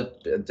know.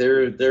 But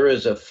there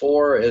is a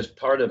 4 as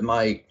part of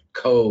my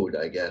code,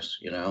 I guess,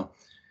 you know.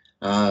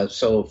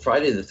 So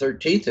Friday the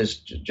 13th has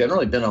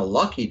generally been a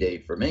lucky day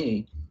for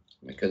me,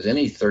 because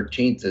any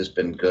 13th has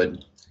been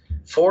good.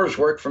 4s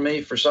work for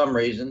me for some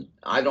reason.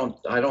 I don't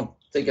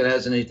think it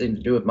has anything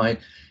to do with my,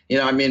 you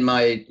know, I mean,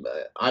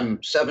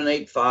 I'm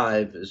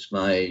 785 is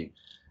my,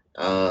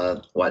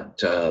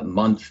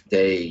 month,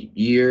 day,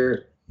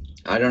 year.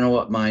 I don't know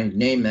what my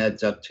name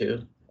adds up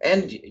to.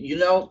 And, you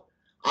know,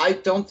 I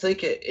don't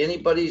think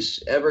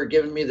anybody's ever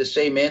given me the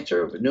same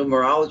answer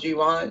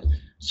numerology-wise.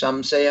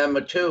 Some say I'm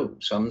a 2.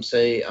 Some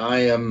say I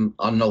am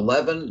an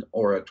 11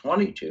 or a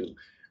 22,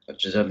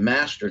 which is a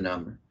master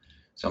number.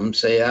 Some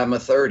say I'm a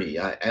 30,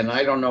 and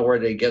I don't know where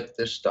they get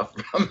this stuff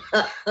from.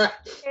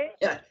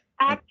 Yeah.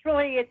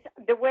 Actually, it's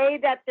the way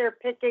that they're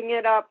picking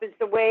it up is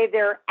the way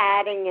they're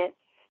adding it.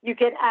 You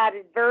can add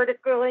it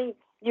vertically,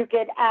 you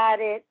can add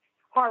it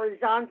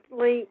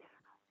horizontally,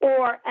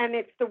 and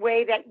it's the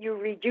way that you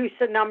reduce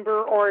a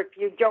number or if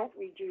you don't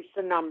reduce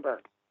a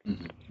number.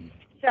 Mm-hmm.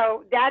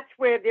 So that's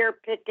where they're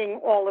picking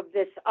all of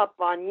this up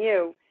on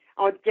you,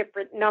 on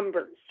different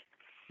numbers.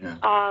 Yeah.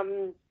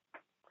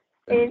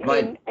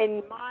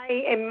 In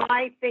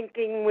my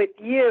thinking with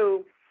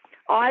you,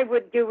 I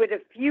would do it a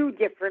few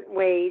different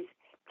ways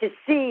to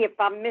see if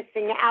I'm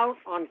missing out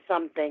on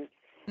something.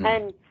 Mm.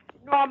 And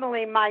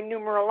normally my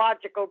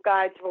numerological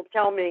guides will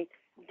tell me,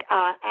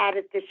 add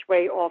it this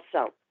way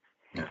also.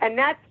 Yeah. And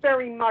that's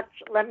very much,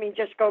 let me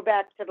just go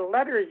back to the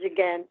letters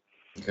again.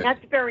 Okay.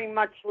 That's very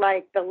much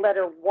like the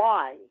letter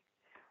Y.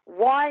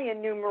 Y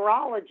in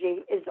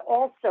numerology is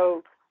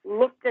also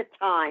looked at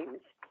times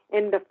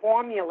in the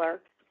formula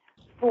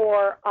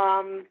for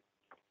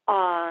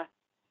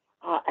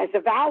as a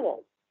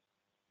vowel.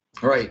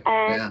 Right.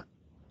 And yeah.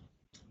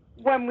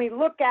 When we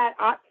look at,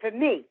 for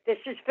me, this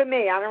is for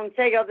me, I don't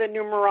say other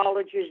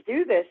numerologists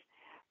do this,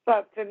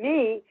 but for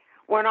me,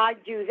 when I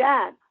do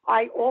that,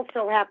 I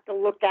also have to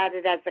look at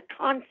it as a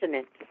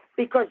consonant,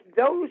 because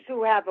those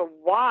who have a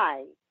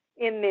Y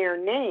in their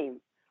name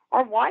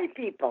are Y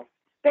people.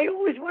 They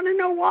always want to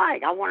know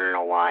why. I want to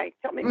know why.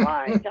 Tell me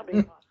why. Tell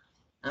me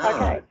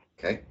why.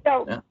 Okay.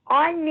 So yeah.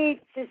 I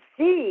need to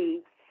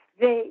see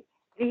the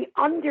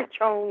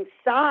undertone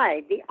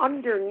side, the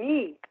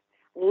underneath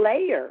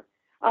layer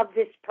of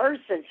this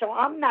person. So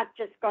I'm not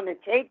just going to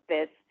take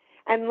this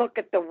and look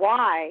at the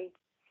Y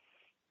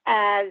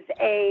as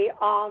a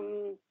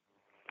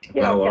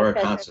or a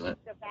consonant.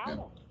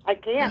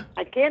 Yeah.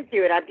 I can't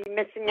do it. I'd be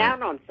missing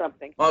out on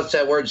something. Well, it's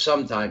that word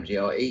sometimes, you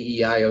know,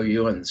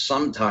 A-E-I-O-U and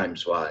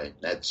sometimes Y.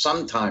 That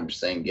sometimes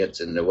thing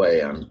gets in the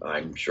way,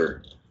 I'm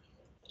sure.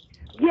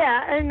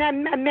 Yeah, and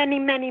then many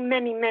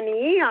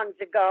eons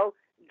ago,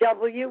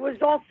 W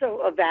was also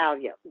a vowel.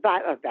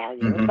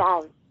 Mm-hmm.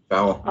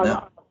 Vowel.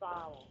 Yeah.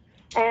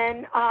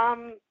 And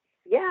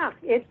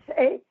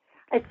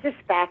it's just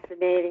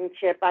fascinating,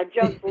 Chip. I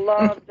just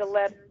love the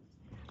letters.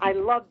 I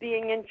love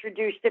being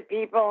introduced to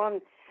people,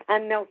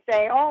 and they'll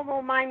say, "Oh,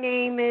 well, my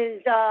name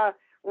is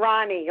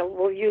Ronnie."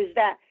 We'll use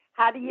that.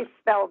 How do you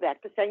spell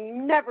that? Because I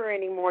never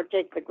anymore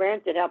take for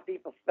granted how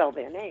people spell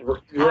their name.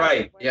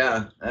 Right,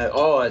 yeah.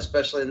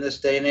 Especially in this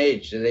day and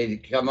age, they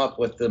come up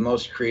with the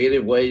most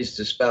creative ways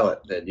to spell it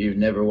that you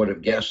never would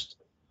have guessed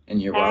in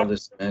your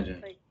wildest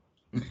imagination.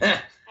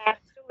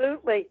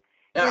 Absolutely.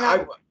 Now,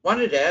 I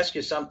wanted to ask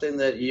you something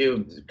that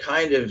you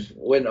kind of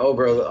went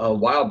over a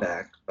while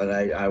back, but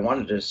I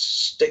wanted to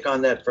stick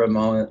on that for a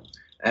moment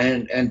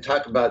and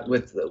talk about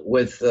with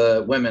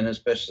women,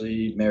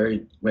 especially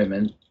married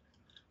women,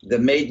 the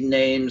maiden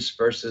names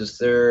versus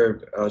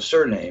their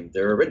surname,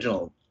 their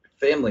original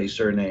family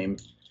surname.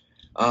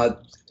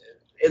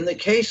 In the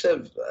case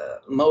of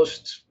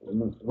most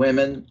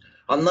women,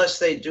 unless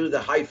they do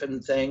the hyphen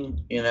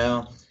thing, you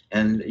know,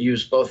 and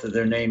use both of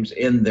their names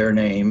in their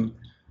name,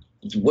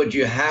 would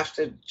you have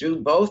to do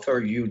both, or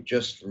are you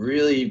just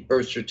really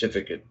birth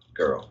certificate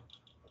girl?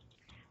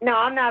 No,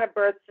 I'm not a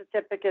birth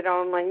certificate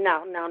only.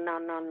 No.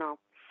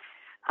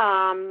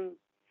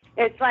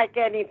 It's like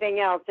anything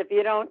else. If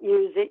you don't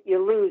use it,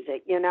 you lose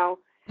it, you know?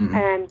 Mm-hmm.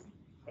 And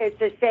it's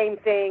the same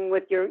thing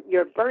with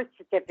your birth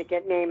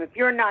certificate name. If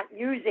you're not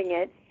using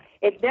it,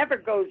 it never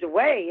goes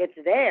away. It's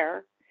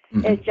there.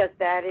 Mm-hmm. It's just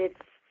that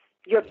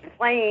you're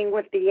playing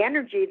with the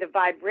energy, the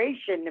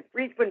vibration, the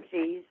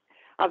frequencies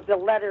of the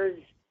letters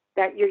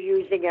that you're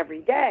using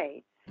every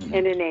day mm-hmm.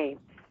 in a name.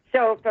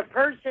 So if a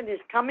person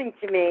is coming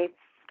to me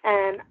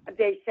and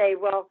they say,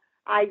 well,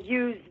 I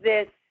use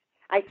this,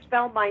 I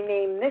spell my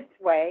name this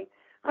way,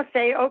 I'll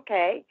say,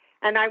 okay,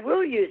 and I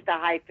will use the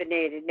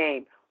hyphenated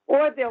name.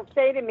 Or they'll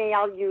say to me,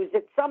 I'll use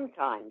it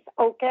sometimes.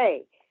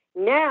 Okay,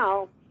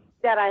 now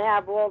that I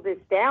have all this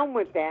down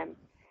with them,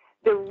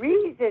 the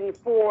reason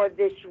for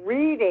this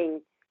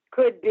reading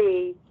could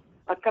be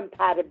a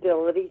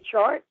compatibility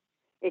chart.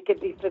 It could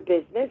be for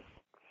business.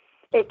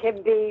 It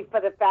can be for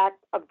the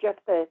fact of just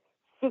the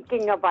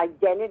seeking of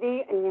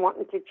identity and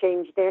wanting to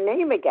change their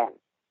name again.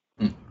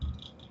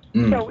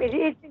 Mm. So it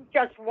isn't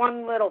just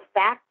one little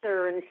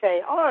factor and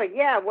say, oh,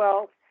 yeah,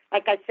 well,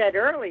 like I said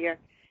earlier,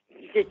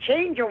 to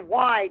change a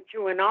Y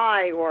to an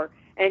I or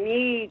an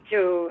E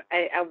to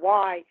a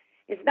Y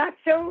is not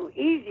so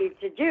easy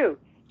to do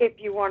if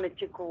you wanted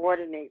to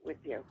coordinate with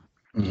you.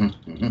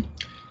 Mm-hmm, mm-hmm.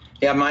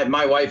 Yeah,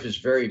 my wife is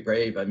very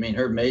brave. I mean,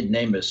 her maiden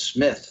name is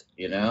Smith,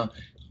 you know,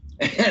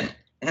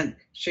 and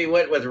she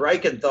went with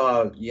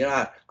Reichenthal. You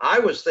know, I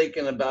was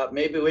thinking about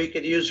maybe we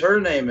could use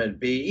her name. It'd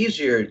be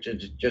easier to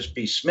just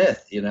be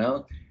Smith, you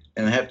know,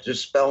 and I have to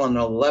just spell an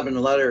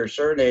 11-letter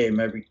surname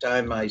every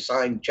time I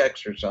sign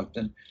checks or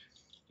something,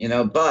 you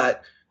know.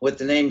 But with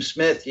the name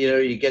Smith, you know,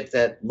 you get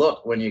that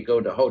look when you go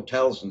to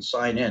hotels and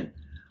sign in.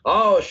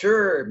 Oh,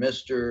 sure,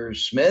 Mr.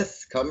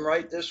 Smith, come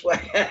right this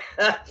way.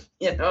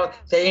 You know,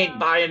 they ain't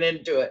buying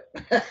into it.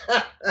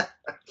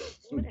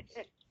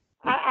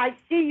 I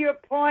see your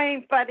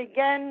point, but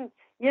again,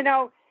 you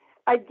know,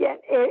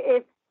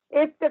 if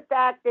the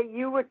fact that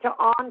you were to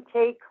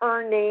take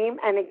her name,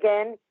 and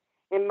again,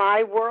 in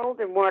my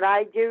world and what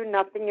I do,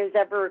 nothing is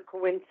ever a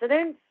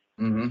coincidence,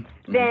 mm-hmm.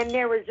 Mm-hmm. Then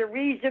there was a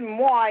reason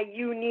why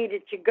you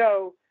needed to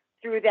go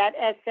through that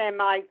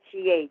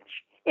SMITH,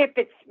 if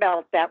it's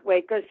spelled that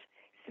way, because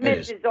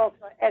Smith is also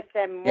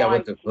SMY. Yeah,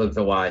 with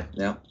the Y.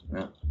 Yeah.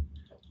 No,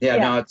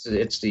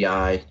 it's the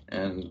I,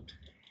 and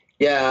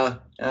yeah.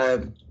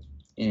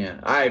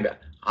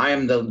 I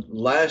am the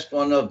last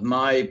one of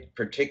my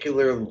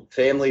particular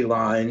family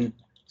line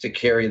to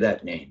carry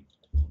that name.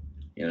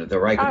 You know, the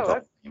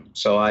Reichenthal name.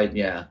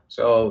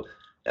 So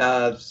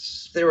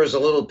there was a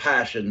little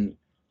passion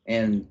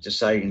in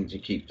deciding to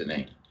keep the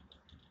name.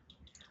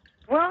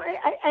 Well,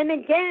 and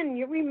again,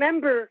 you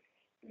remember,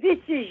 this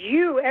is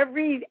you.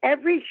 Every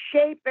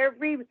shape,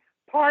 every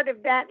part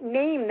of that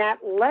name, that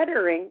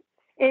lettering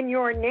in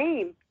your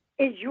name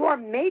is your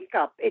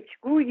makeup. It's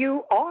who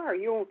you are.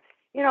 You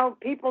know,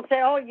 people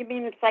say, oh, you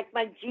mean it's like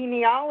my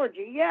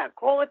genealogy? Yeah,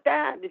 call it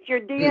that. It's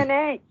your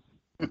DNA.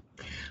 All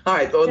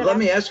right. Well, let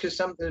me ask you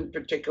something in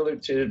particular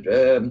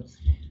to,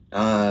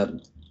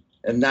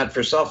 and not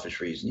for selfish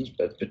reasons,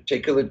 but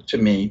particular to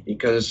me,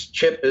 because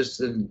Chip is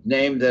the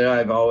name that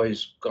I've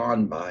always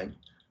gone by.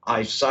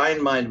 I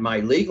signed my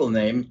legal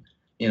name,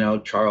 you know,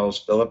 Charles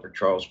Phillip or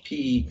Charles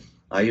P.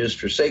 I used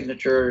for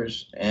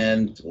signatures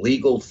and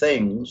legal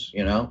things,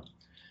 you know,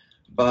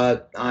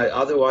 but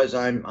otherwise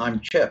I'm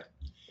Chip.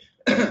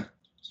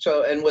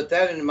 So, and with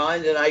that in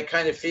mind, and I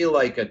kind of feel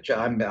like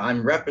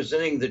I'm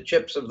representing the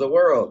Chips of the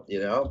world, you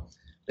know.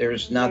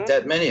 There's mm-hmm. not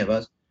that many of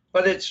us,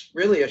 but it's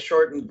really a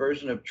shortened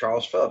version of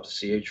Charles Phillip,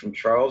 CH from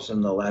Charles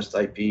and the last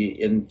IP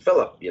in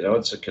Phillip, you know.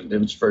 It's a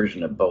condensed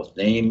version of both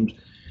names,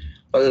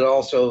 but it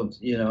also,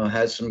 you know,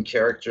 has some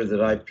character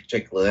that I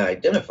particularly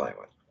identify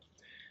with.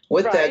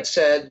 With right. That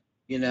said,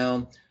 you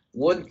know,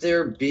 would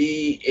there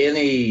be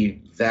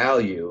any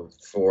value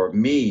for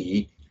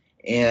me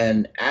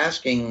in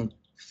asking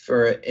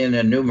for, in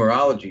a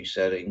numerology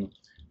setting,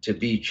 to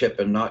be Chip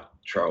and not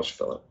Charles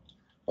Phillip?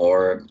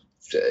 Or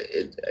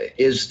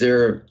is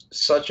there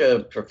such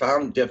a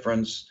profound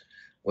difference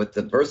with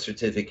the birth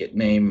certificate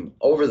name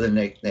over the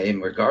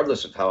nickname,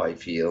 regardless of how I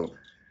feel,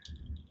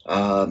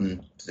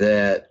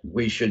 that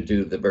we should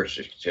do the birth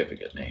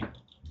certificate name?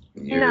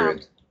 No.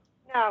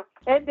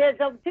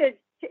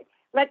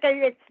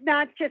 It's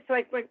not just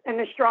like with an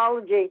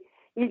astrology.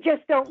 You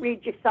just don't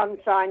read your sun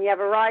sign. You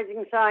have a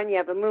rising sign, you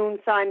have a moon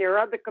sign. There are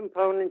other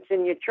components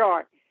in your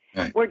chart.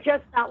 Right. We're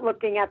just not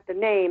looking at the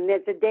name.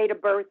 There's a date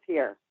of birth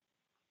here.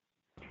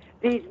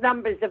 These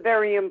numbers are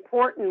very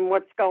important,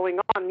 what's going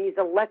on. These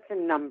are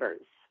lesson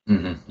numbers.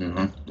 Mm-hmm,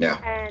 mm-hmm,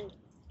 yeah. And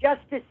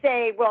just to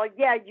say, well,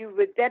 yeah, you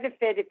would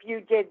benefit if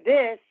you did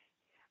this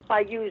by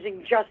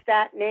using just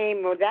that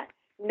name or that.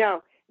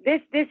 No,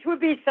 this would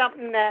be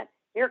something that,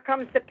 here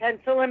comes the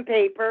pencil and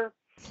paper,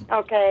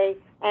 okay,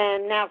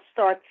 and now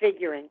start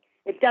figuring.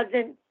 It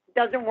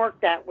doesn't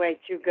work that way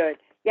too good.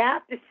 You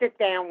have to sit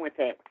down with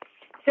it.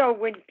 So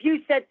when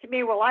you said to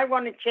me, well, I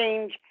want to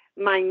change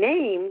my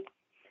name,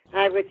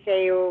 I would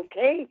say,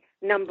 okay,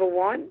 number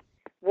one,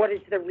 what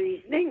is the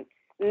reasoning?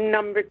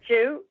 Number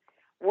 2,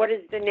 what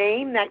is the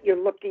name that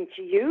you're looking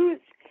to use?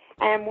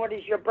 And what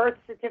is your birth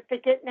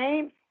certificate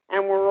name?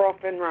 And we're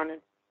off and running.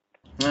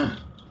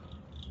 Ah,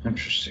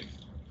 interesting.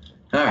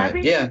 All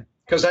right, yeah,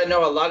 because I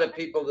know a lot of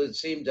people that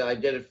seem to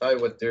identify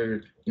with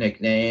their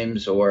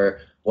nicknames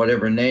or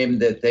whatever name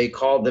that they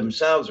call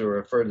themselves or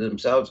refer to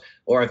themselves,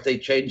 or if they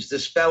change the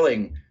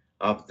spelling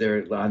of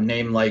their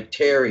name, like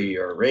Terry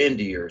or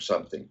Randy or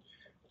something,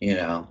 you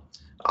know,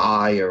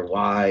 I or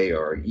Y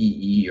or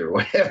EE or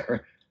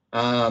whatever.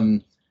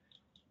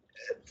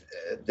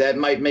 That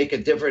might make a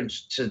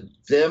difference to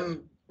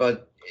them,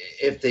 but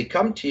if they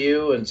come to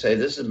you and say,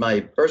 this is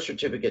my birth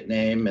certificate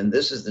name and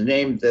this is the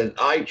name that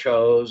I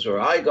chose or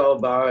I go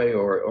by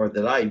or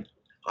that I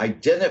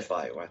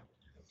identify with,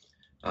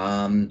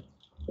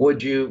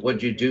 would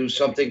you do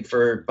something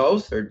for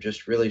both, or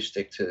just really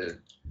stick to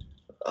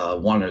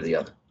one or the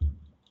other?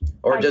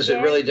 Or does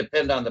it really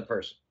depend on the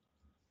person?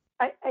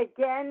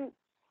 Again,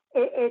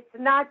 it's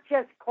not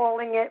just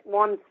calling it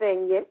one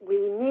thing. We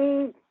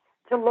need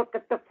to look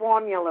at the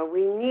formula.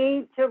 We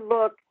need to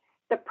look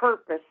the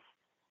purpose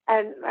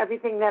and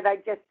everything that I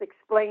just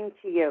explained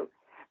to you,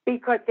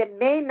 because it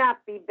may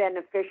not be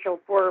beneficial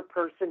for a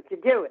person to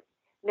do it.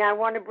 Now, I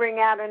want to bring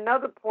out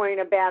another point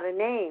about a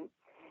name.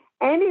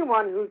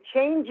 Anyone who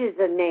changes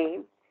a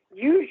name,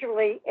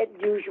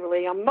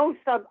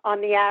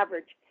 on the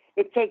average,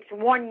 it takes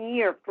 1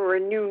 year for a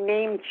new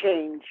name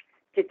change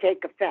to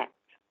take effect.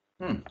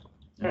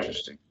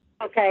 Interesting.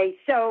 Okay,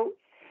 so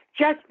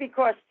just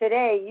because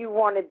today you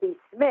want to be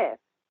Smith,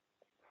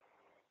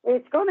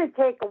 it's going to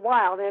take a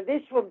while. Now,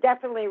 this will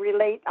definitely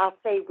relate, I'll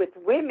say, with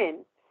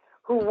women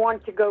who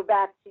want to go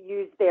back to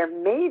use their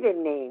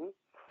maiden name,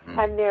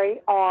 and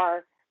they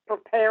are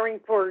preparing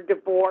for a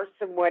divorce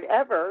and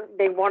whatever.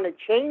 They want to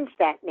change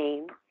that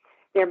name,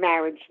 their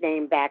marriage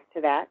name, back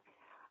to that.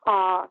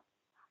 I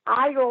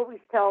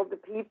always tell the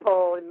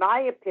people, in my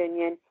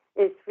opinion,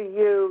 is for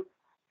you,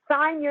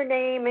 sign your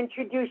name,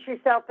 introduce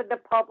yourself in the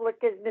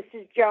public as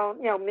Mrs. Jones,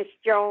 Miss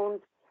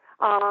Jones,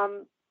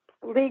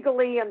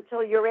 legally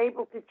until you're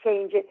able to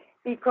change it.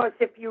 Because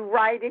if you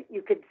write it,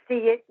 you could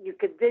see it, you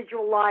could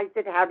visualize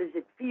it. How does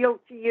it feel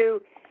to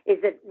you? Is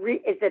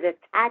it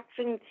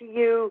attaching to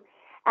you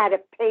at a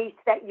pace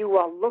that you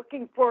are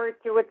looking for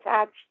it to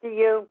attach to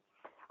you?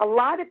 A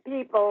lot of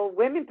people,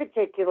 women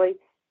particularly,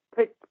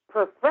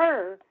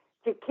 prefer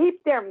to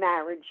keep their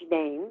marriage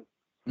name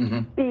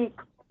because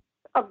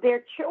of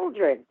their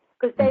children,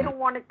 because they don't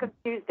want to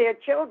confuse their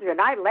children.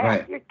 I laugh.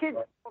 Right. Your kids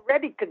are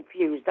already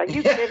confused. Are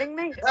you kidding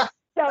me?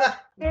 So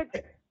it's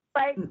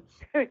like,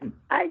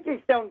 I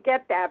just don't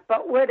get that.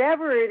 But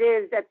whatever it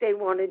is that they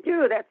want to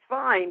do, that's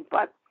fine.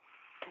 But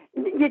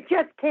you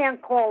just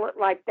can't call it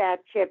like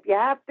that, Chip. You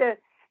have to.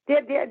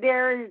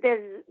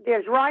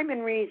 There's rhyme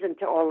and reason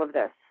to all of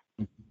this.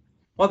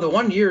 Well, the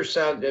 1 year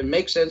it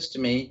makes sense to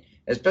me,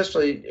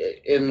 especially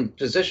in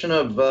position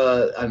of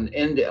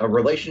a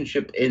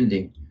relationship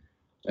ending,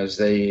 as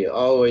they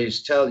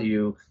always tell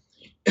you.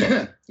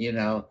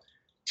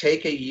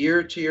 Take a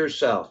year to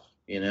yourself.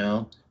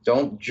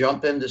 Don't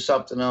jump into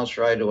something else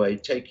right away.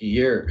 Take a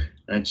year,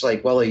 and it's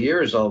like, well, a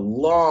year is a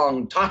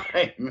long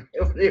time.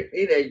 What do you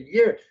mean a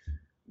year?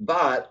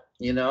 But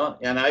and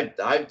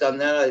I've done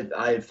that.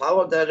 I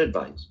followed that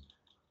advice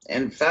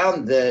and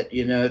found that,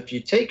 if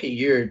you take a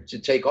year to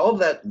take all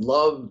that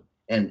love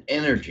and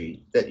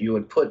energy that you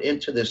would put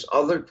into this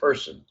other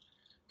person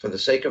for the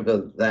sake of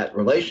that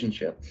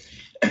relationship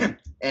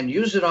and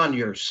use it on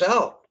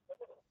yourself,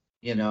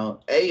 A,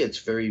 it's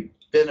very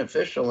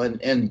beneficial,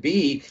 and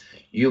B,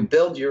 you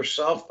build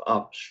yourself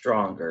up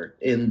stronger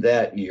in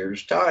that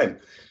year's time.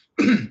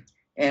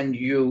 And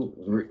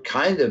you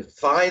kind of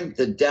find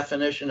the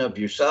definition of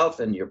yourself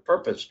and your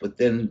purpose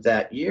within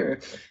that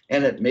year,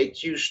 and it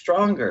makes you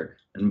stronger.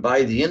 And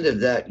by the end of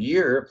that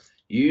year,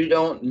 you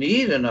don't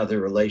need another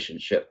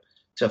relationship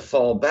to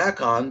fall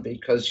back on,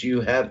 because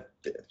you have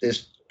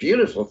this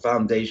beautiful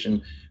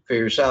foundation for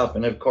yourself.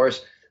 And of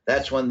course,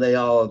 that's when they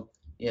all,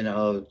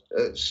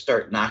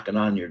 start knocking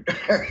on your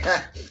door.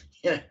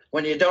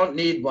 When you don't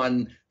need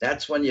one,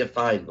 that's when you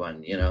find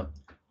one.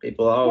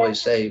 People always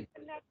say.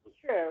 That's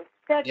true.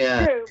 That's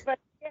true. But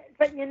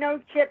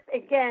Chip,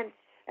 again,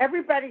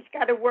 everybody's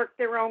got to work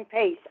their own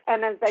pace.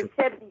 And as I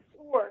said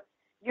before,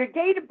 your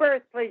date of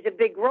birth plays a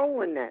big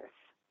role in this.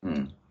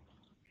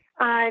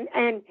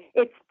 And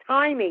it's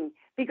timing,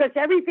 because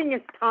everything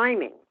is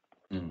timing.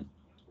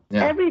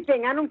 Yeah.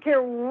 Everything. I don't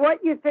care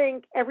what you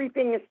think.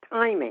 Everything is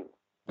timing.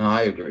 No,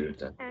 I agree with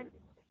that.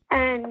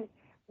 And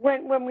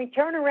when we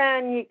turn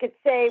around, you could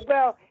say,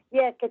 well,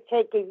 yeah, it could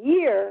take a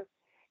year.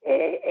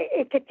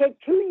 It could take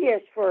 2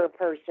 years for a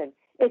person.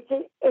 It's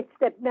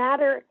the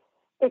matter.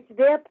 It's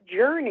their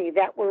journey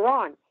that we're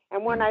on.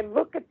 And when I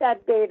look at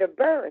that date of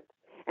birth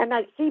and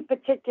I see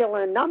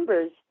particular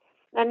numbers,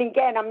 and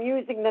again, I'm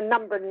using the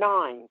number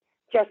 9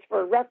 just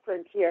for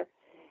reference here,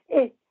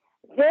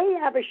 they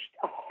have a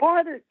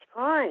harder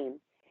time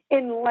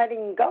in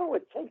letting go.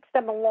 It takes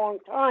them a long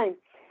time.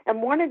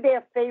 And one of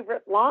their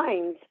favorite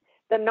lines,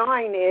 the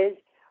 9, is,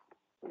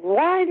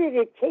 why did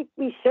it take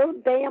me so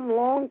damn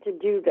long to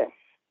do this?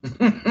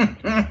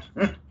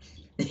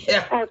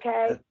 Yeah.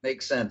 Okay. That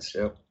makes sense.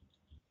 Yeah.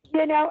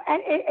 You know,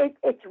 and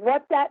it's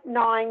what that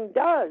 9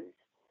 does.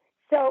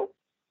 So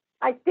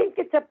I think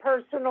it's a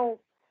personal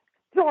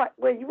thought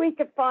where we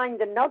could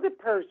find another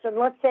person.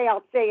 Let's say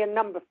I'll say a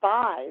number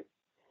 5,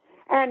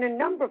 and a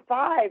number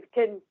 5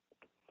 can,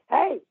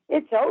 hey,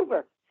 it's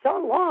over. So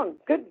long.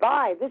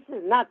 Goodbye. This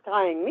is not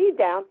tying me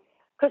down,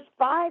 because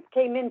 5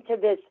 came into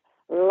this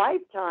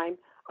lifetime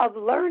of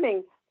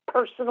learning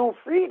personal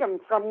freedom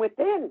from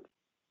within.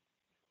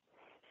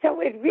 So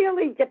it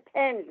really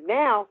depends.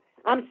 Now,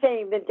 I'm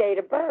saying the date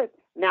of birth.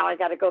 Now I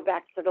got to go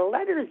back to the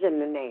letters in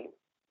the name.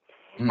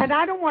 And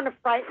I don't want to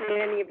frighten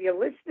any of your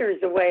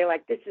listeners away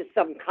like this is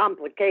some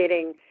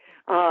complicating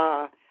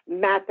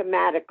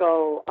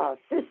mathematical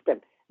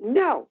system.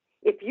 No.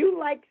 If you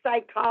like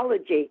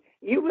psychology,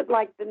 you would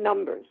like the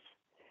numbers,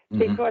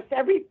 because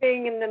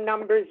everything in the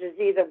numbers is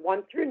either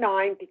 1 through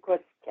 9,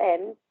 because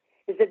 10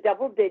 is a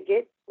double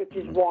digit, which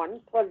is 1,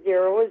 plus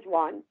 0 is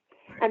 1.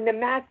 And the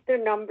master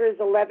numbers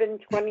 11,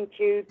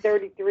 22,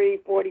 33,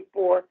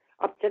 44,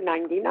 up to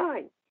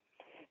 99.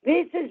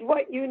 This is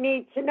what you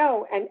need to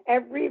know. And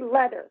every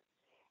letter,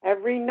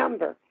 every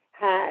number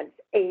has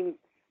a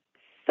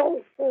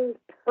soulful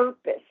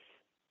purpose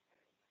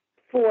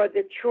for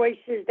the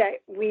choices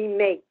that we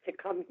make to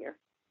come here.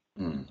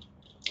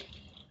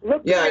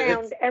 Look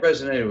around. It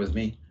resonated with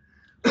me.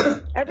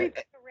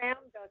 Everything around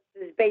us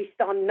is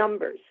based on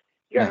numbers.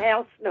 Your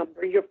house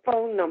number, your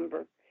phone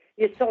number,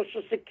 your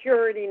social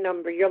security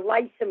number, your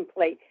license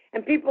plate.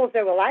 And people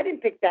say, well, I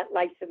didn't pick that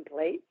license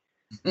plate.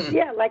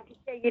 Yeah, like you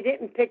say, you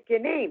didn't pick your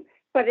name.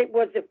 But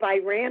was it by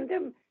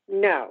random?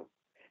 No.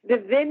 The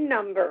VIN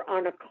number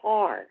on a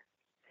car,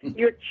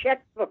 your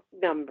checkbook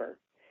number,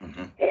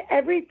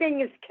 everything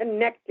is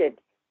connected.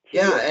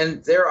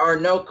 And there are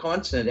no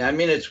constant. I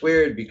mean, it's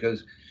weird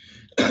because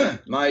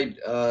my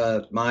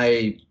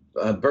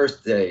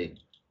birthday,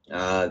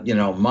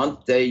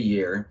 month, day,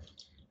 year,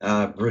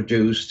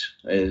 reduced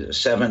is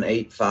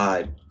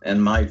 785,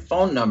 and my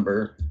phone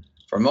number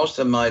for most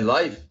of my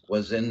life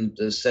was in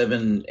the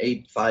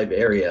 785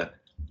 area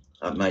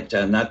of my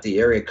town, not the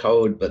area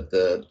code, but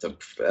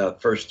the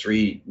first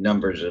 3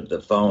 numbers of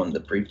the phone, the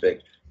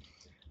prefix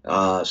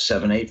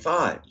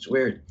 785. It's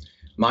weird.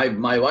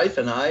 My wife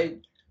and I,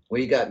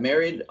 we got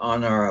married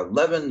on our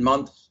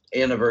 11-month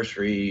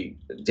anniversary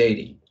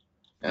dating.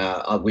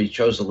 We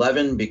chose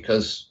 11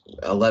 because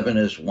 11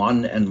 is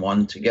 1 and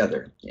 1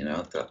 together. I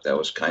thought that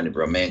was kind of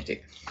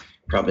romantic.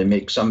 Probably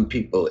make some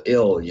people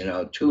ill,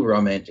 too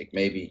romantic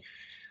maybe.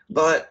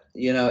 But,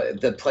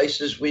 the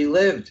places we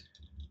lived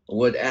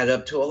would add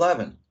up to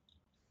 11,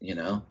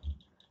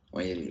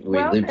 We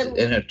lived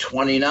in a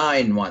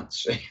 29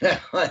 once.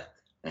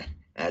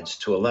 Adds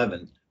to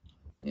 11.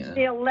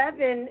 The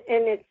 11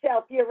 in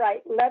itself, you're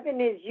right. 11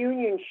 is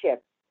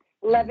unionship.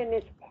 11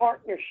 is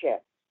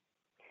partnership.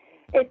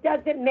 It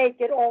doesn't make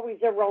it always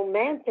a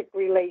romantic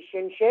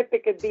relationship.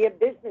 It could be a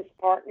business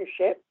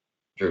partnership.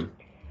 True.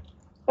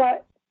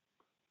 But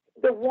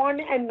the 1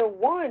 and the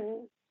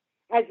 1,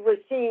 as we're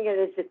seeing it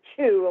as a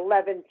 2,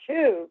 11,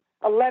 2.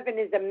 11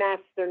 is a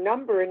master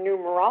number in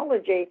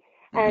numerology,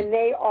 and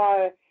they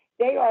are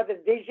the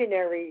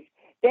visionaries.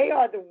 They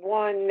are the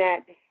one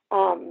that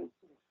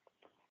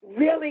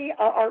really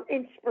are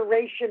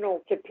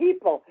inspirational to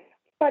people.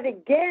 But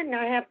again,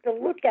 I have to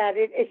look at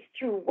it as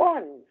 2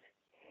 1s.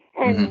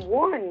 And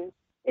 1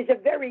 is a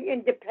very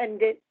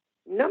independent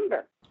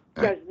number,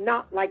 does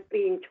not like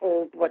being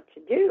told what to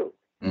do.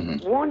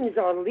 1s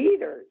are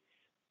leaders.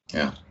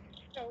 Yeah.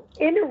 So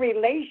in a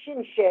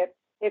relationship,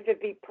 if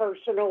it be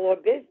personal or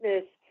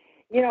business,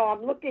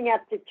 I'm looking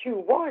at the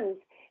 2 1s.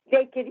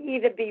 They could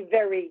either be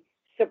very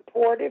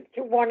supportive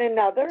to one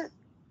another,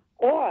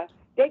 or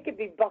they could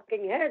be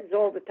bucking heads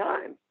all the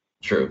time.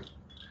 True.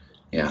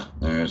 Yeah,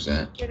 there's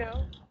that.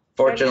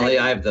 Fortunately,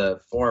 I have the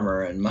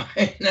former in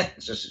mind.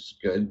 That's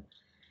just good.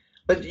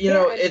 But,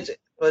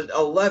 but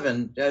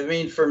 11, I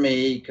mean, for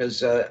me,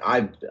 because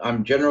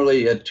I'm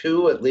generally a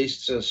 2, at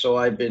least, so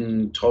I've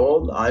been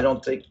told. I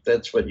don't think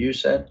that's what you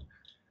said.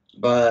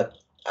 But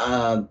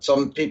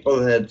some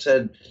people had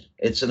said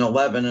it's an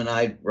 11, and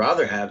I'd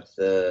rather have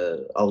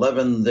the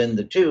 11 than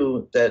the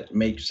 2. That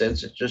makes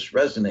sense. It just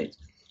resonates.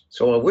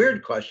 So a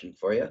weird question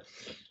for you.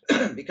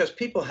 Because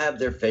people have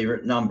their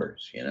favorite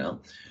numbers,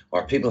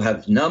 or people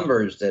have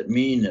numbers that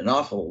mean an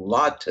awful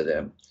lot to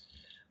them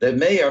that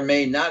may or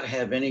may not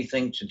have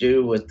anything to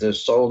do with the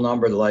soul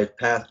number, the life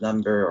path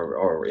number,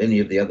 or any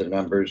of the other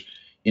numbers.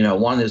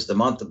 One is the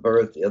month of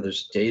birth, the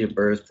other's date of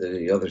birth,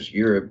 the other's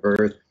year of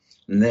birth,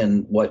 and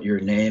then what your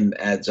name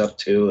adds up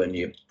to, and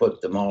you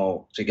put them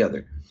all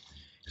together.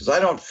 Because I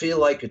don't feel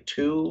like a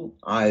 2.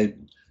 I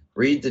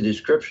read the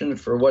description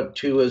for what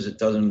 2 is. It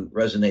doesn't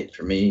resonate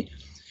for me.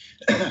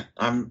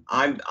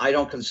 I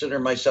don't consider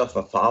myself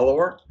a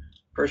follower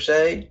per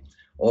se,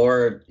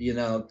 or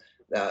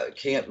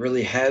can't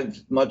really have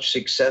much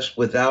success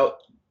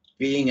without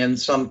being in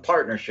some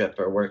partnership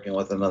or working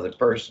with another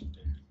person.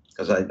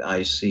 Because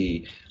I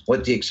see,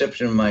 with the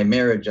exception of my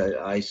marriage,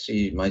 I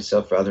see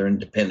myself rather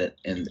independent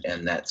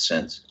in that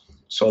sense.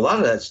 So a lot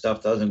of that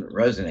stuff doesn't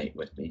resonate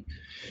with me.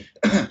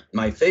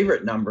 My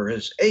favorite number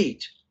is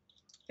 8,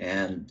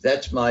 and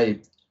that's my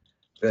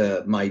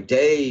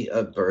day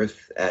of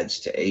birth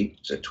adds to 8.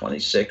 It's a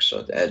 26,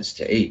 so it adds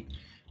to 8.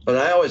 But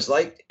I always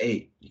liked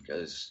 8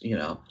 because, you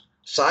know,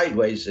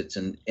 sideways it's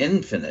an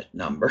infinite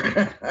number,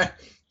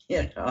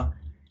 you know,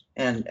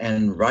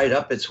 and right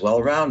up it's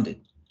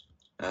well-rounded.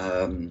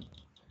 But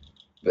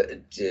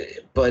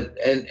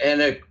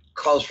it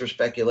calls for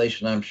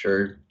speculation, I'm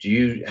sure.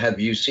 Have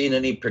you seen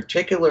any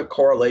particular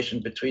correlation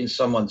between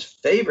someone's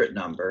favorite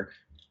number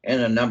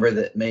and a number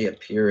that may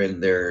appear in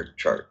their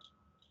chart?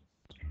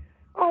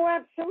 Oh,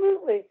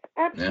 absolutely.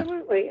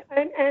 Absolutely.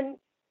 Yeah. And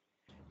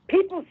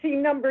people see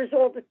numbers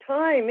all the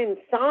time in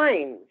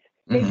signs.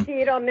 They see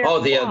it on their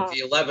clock. The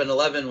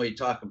 1111 we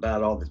talk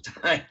about all the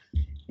time.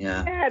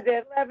 Yeah. Yeah,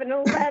 the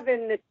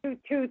 1111, the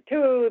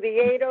 222, the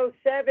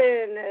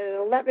 807,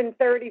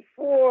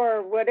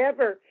 1134,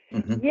 whatever.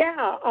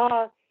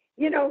 Yeah,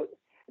 you know,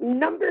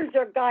 numbers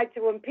are guides.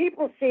 So when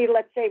people see,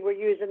 let's say we're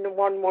using the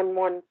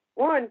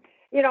 1111,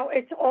 you know,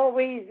 it's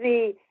always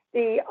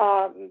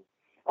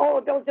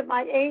oh, those are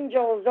my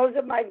angels, those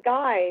are my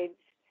guides.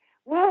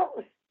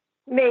 Well,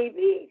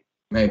 maybe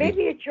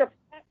it's your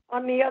pet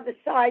on the other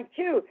side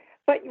too.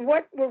 But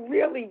what we're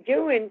really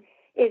doing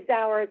is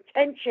our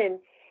attention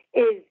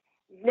is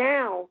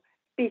now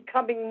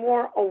becoming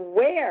more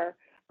aware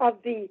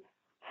of the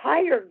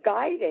higher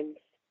guidance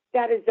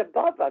that is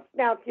above us.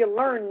 Now, if you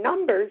learn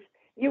numbers,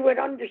 you would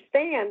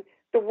understand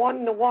the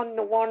 1, the 1,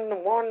 the 1, the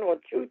 1, or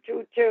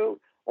 222,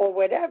 or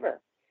whatever.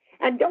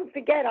 And don't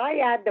forget, I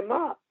add them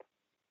up.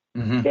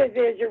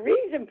 There's a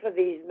reason for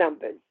these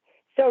numbers.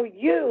 So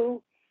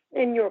you,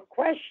 in your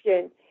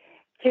question,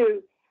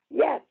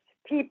 yes,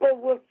 people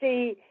will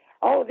see,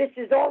 oh, this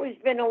has always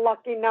been a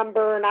lucky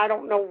number, and I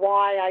don't know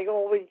why. I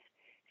always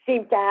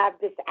seem to have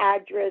this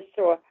address,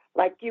 or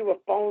like you, a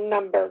phone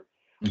number.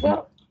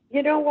 Well,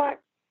 you know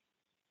what?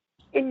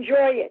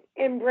 Enjoy it.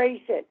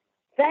 Embrace it.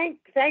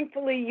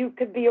 Thankfully, you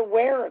could be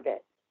aware of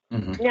it.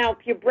 Now,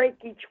 if you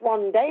break each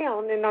one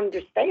down and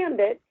understand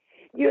it,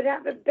 you'd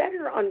have a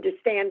better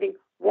understanding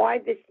why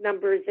this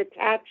number is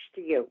attached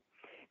to you.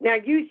 Now,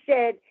 you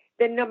said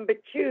the number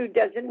 2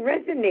 doesn't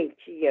resonate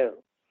to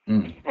you.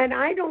 And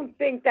I don't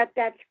think that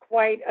that's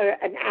quite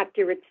an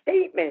accurate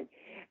statement,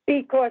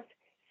 because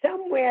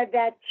somewhere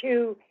that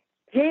 2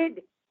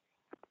 did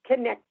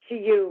connect to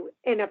you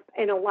in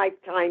a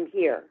lifetime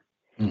here,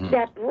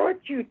 that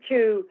brought you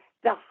to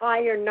the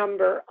higher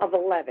number of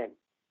 11,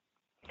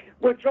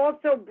 which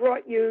also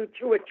brought you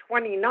to a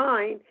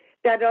 29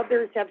 that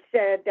others have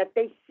said that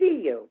they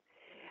see you.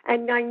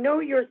 And I know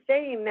you're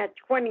saying that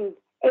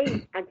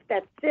 28,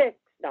 that 6,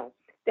 no,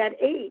 that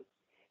 8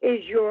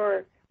 is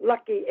your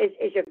lucky,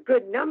 is a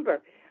good number.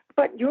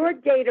 But your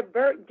day of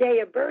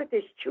birth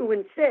is 2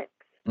 and 6.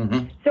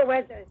 So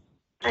as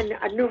a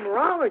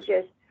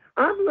numerologist,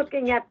 I'm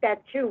looking at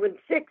that 2 and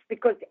 6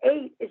 because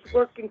 8 is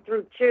working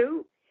through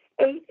 2,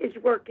 8 is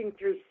working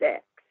through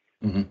 6.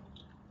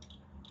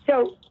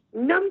 So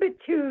number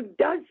 2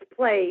 does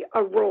play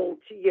a role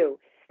to you.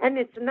 And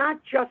it's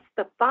not just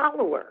the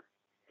follower,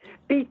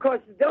 because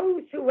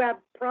those who have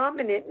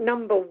prominent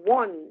number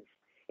 1s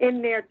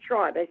in their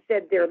chart, I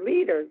said they're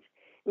leaders,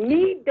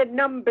 need the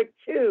number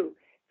 2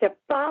 to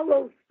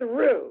follow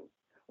through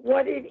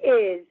what it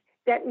is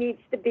that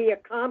needs to be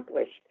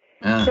accomplished.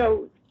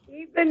 So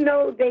even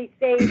though they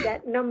say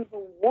that number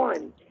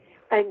 1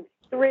 and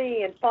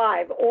 3 and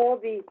 5, all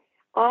the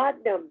odd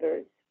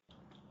numbers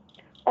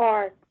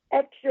are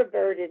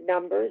extroverted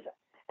numbers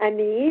and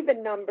the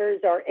even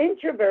numbers are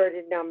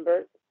introverted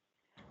numbers,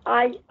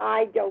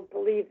 I don't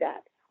believe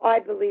that. I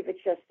believe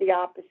it's just the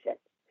opposite,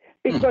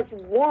 because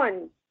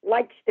 1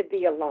 likes to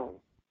be alone.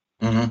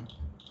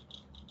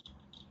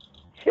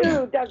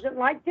 2 doesn't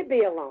like to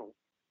be alone.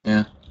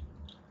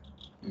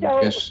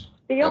 So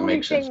the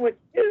only thing with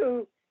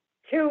 2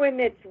 in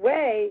its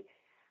way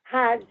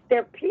has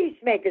their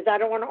peacemakers. I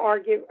don't want to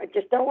argue. I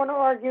just don't want to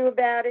argue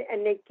about it,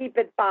 and they keep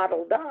it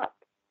bottled up.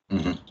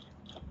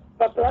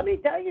 But let me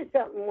tell you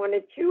something. When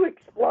a 2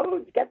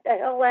 explodes, get the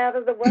hell out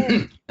of the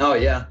way. Oh,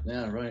 yeah,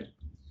 right.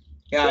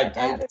 Yeah,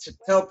 I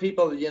tell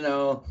people, you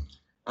know,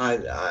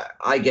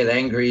 I get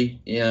angry,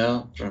 you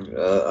know, from,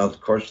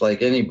 of course,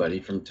 like anybody,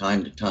 from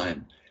time to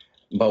time.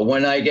 But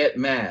when I get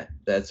mad,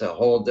 that's a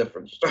whole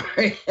different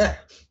story.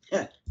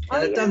 And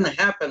it doesn't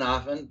happen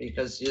often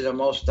because, you know,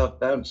 most stuff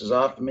bounces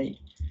off of me.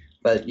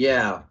 But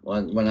yeah,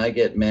 when I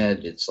get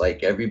mad, it's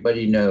like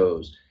everybody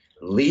knows,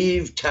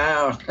 leave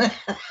town.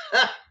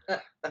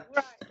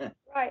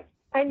 Right.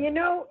 And you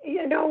know,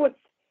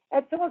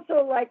 it's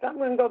also like, I'm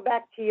going to go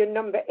back to your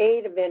number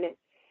 8 a minute.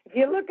 If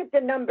you look at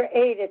the number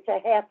 8, it's a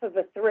half of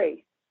a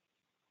 3.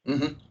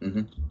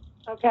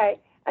 Okay.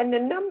 And the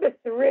number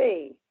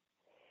 3,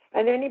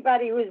 and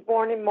anybody who's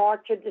born in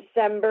March or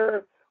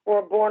December,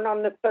 or born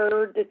on the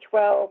 3rd, the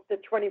 12th, the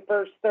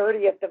 21st,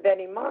 30th of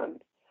any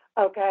month,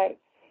 okay?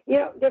 You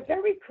know, they're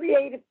very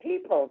creative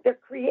people. They're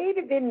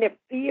creative in the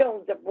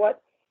fields of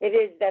what it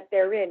is that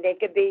they're in. They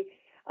could be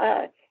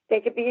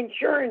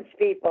insurance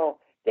people.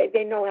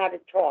 They know how to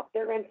talk.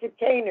 They're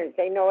entertainers.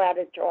 They know how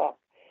to talk.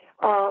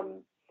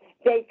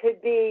 They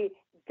could be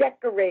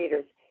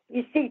decorators.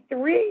 You see,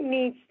 3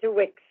 needs to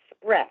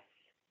express.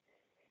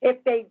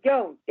 If they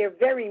don't, they're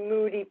very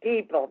moody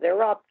people.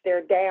 They're up,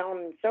 they're down,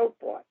 and so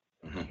forth.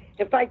 Mm-hmm.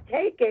 If I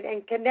take it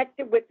and connect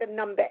it with the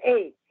number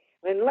 8,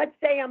 and let's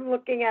say I'm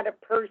looking at a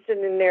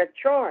person in their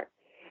chart,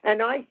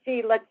 and I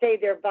see, let's say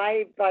they're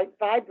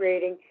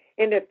vibrating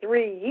in a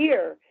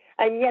 3-year,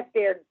 and yet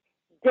their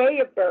day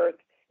of birth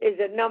is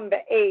a number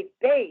 8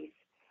 base,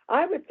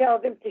 I would tell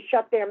them to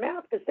shut their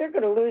mouth because they're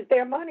going to lose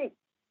their money.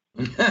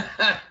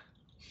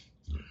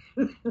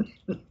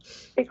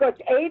 Because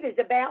 8 is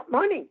about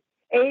money.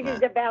 8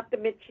 is about the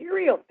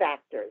material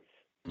factors.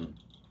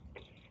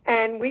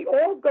 And we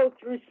all go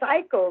through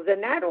cycles,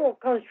 and that all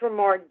comes from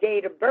our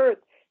date of birth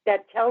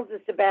that tells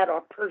us about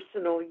our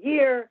personal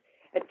year.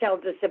 It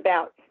tells us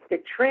about the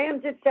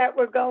transits that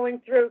we're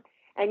going through.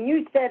 And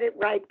you said it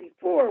right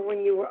before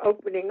when you were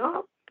opening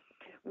up.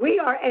 We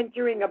are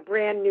entering a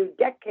brand new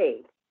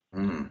decade.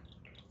 Mm.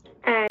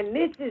 And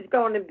this is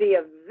going to be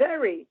a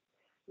very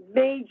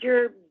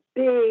major,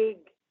 big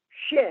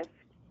shift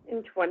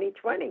in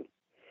 2020.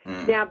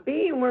 Mm. Now,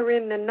 being we're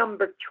in the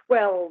number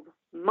 12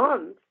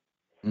 month,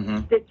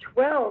 mm-hmm. the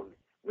 12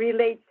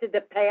 relates to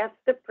the past,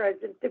 the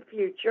present, the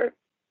future.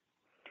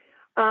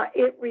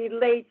 It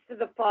relates to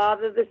the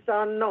Father, the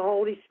Son, the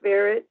Holy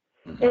Spirit.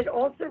 Mm-hmm. It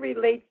also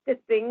relates to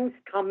things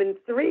come in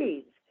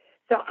 3s.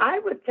 So I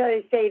would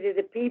say to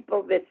the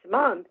people this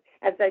month,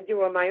 as I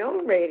do on my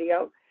own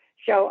radio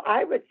show,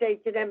 I would say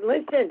to them,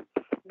 listen,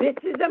 this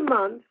is a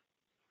month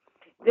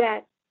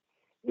that,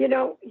 you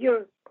know,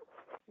 you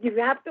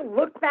have to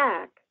look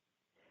back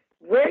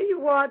where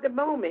you are at the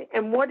moment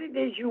and what it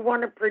is you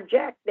want to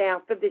project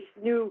now for this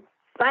new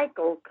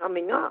cycle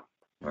coming up.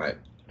 Right.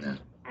 Yeah.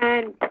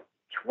 And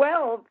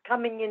 12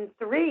 coming in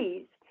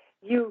 3s,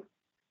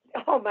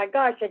 oh my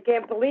gosh, I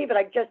can't believe it.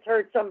 I just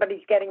heard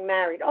somebody's getting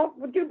married. Oh,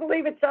 would you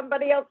believe it?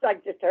 Somebody else I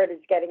just heard is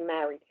getting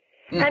married.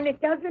 Mm. And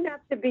it doesn't have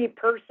to be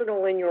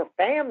personal in your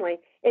family.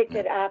 It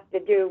could have to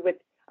do with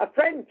a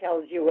friend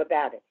tells you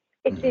about it.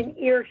 It's in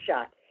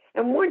earshot.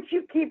 And once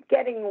you keep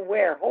getting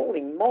aware,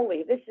 holy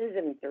moly, this is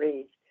in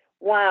 3s.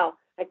 Wow,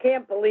 I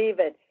can't believe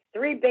it.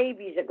 3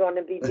 babies are going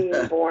to be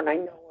being born, I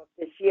know of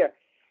this year.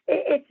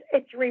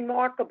 It's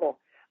remarkable.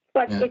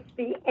 But it's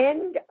the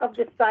end of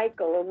the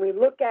cycle, and we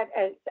look at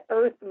as the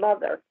Earth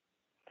Mother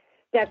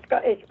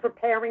is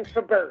preparing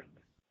for birth.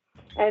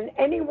 And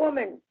any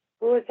woman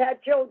who has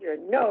had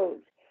children knows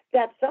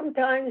that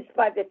sometimes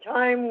by the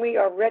time we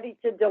are ready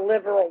to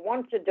deliver or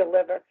want to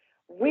deliver,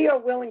 we are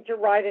willing to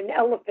ride an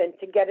elephant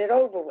to get it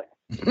over with.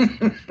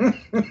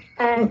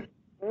 And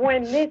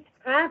when this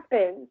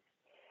happens,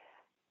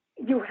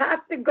 you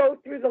have to go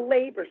through the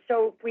labor.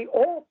 So if we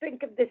all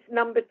think of this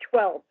number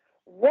 12,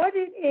 what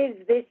it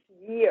is this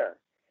year,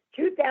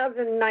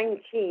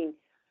 2019,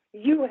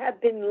 you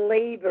have been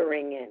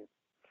laboring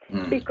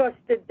in, because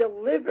the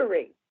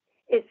delivery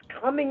is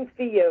coming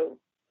for you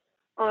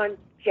on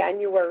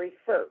January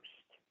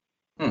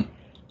 1st.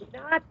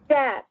 Not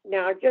that.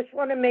 Now, I just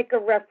want to make a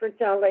reference,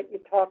 and I'll let you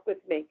talk with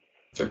me.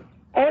 Sure.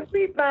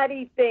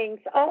 Everybody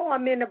thinks, oh,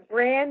 I'm in a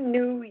brand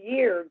new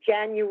year,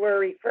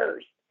 January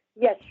 1st.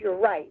 Yes, you're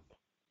right.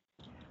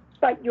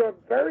 But your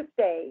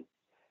birthday,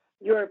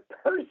 your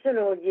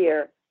personal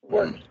year,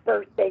 works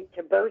birthday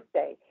to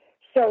birthday.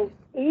 So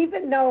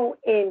even though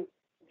in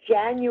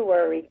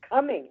January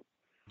coming,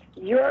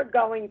 you're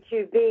going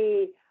to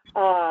be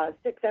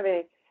 6,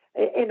 7,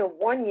 8, in a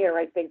 1 year,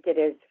 I think it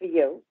is for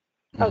you,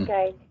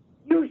 okay,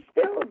 you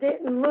still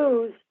didn't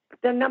lose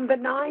the number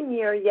 9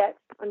 year yet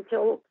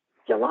until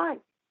July.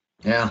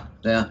 Yeah.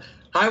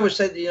 I always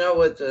said, you know,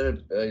 with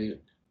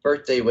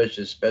birthday wish,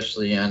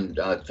 especially on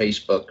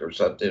Facebook or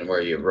something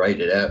where you write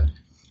it out,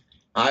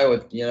 I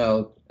would, you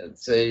know,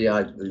 say,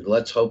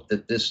 let's hope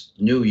that this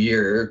new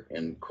year,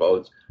 in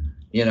quotes,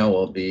 you know,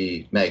 will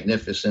be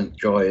magnificent,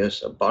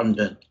 joyous,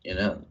 abundant, you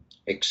know,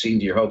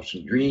 exceed your hopes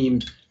and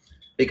dreams.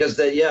 Because,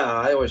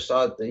 I always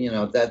thought that, you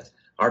know, that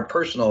our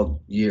personal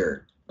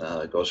year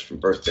goes from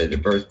birthday to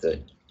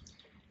birthday.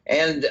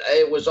 And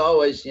it was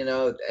always, you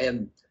know,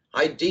 and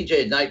I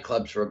DJed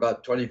nightclubs for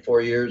about 24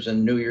 years,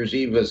 and New Year's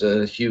Eve was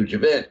a huge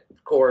event.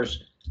 Of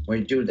course,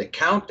 we do the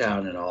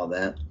countdown and all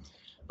that.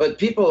 But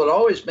people would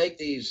always make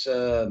these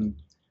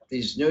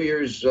New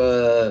Year's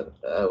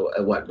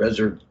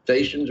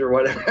reservations or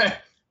whatever,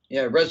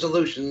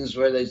 resolutions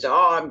where they say,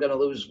 oh, I'm going to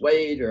lose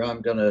weight, or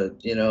I'm going to,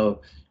 you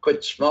know,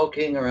 quit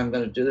smoking, or I'm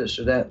going to do this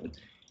or that,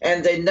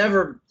 and they'd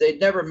never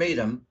meet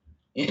them,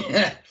 you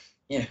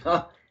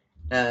know.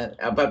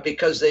 But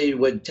because they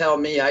would tell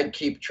me, I'd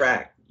keep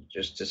track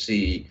just to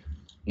see,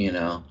 you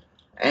know.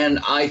 And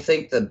I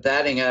think the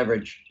batting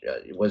average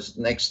was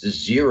next to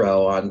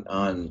 0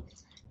 on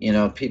you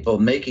know, people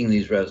making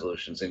these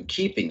resolutions and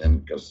keeping them,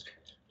 because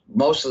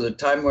most of the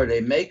time where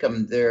they make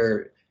them,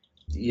 they're,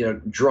 you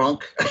know,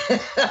 drunk.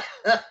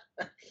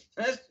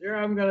 This year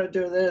I'm going to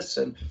do this.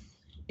 And,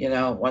 you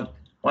know,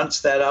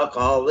 once that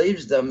alcohol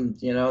leaves them,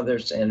 you know, they're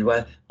saying,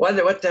 what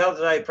the hell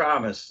did I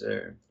promise?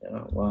 Or, you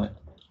know, what?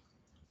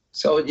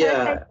 So,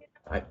 yeah,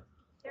 I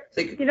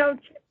think,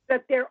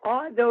 that there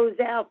are those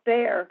out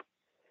there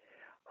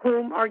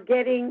whom are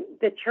getting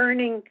the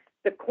turning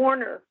the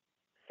corner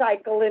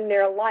cycle in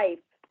their life,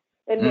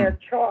 in their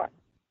chart,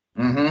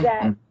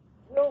 that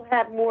will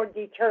have more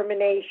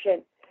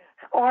determination,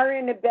 are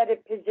in a better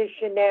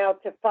position now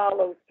to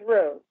follow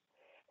through.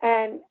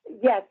 And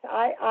yes,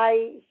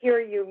 I hear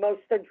you.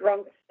 Most are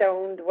drunk,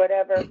 stoned,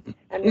 whatever,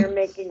 and they're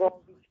making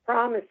all these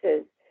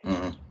promises.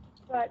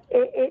 But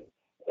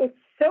it's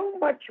so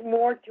much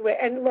more to it.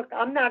 And look,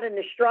 I'm not an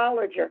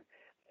astrologer,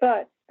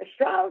 but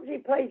astrology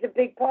plays a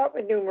big part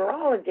with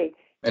numerology.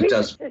 It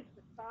does. We were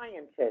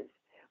sciences.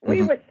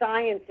 We were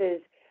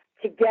sciences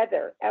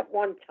together at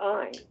one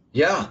time.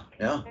 Yeah,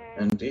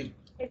 indeed.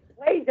 It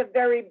plays a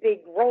very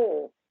big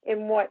role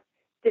in what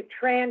the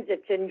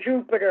transits in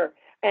Jupiter.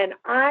 And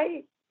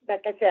like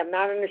I said, I'm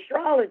not an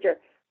astrologer,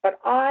 but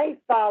I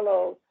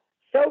follow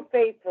so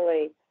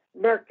faithfully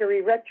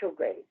Mercury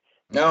retrogrades.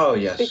 Oh,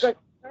 yes. Because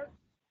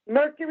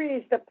Mercury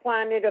is the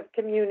planet of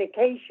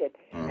communication,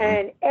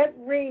 and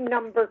every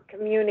number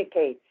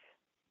communicates.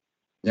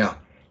 Yeah.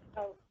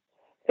 So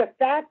the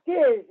fact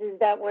is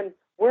that when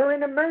we're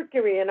in a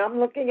Mercury and I'm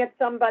looking at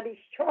somebody's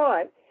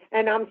chart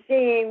and I'm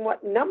seeing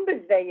what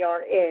numbers they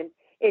are in,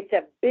 it's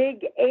a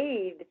big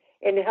aid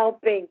in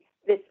helping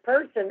this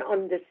person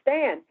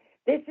understand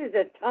this is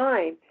a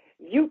time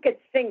you could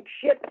sink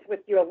ships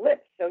with your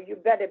lips, so you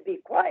better be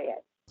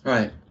quiet.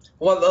 Right.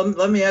 Well,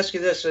 let me ask you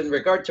this in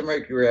regard to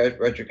Mercury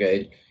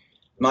retrograde.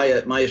 My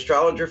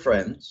astrologer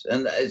friends,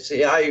 and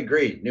see, I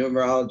agree,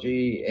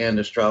 numerology and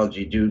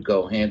astrology do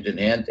go hand in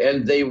hand,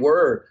 and they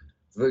were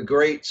the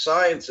great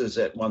sciences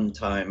at one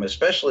time,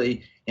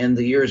 especially in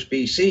the years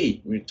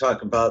BC. We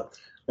talk about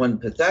when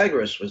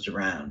Pythagoras was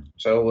around,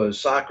 so was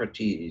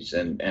Socrates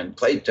and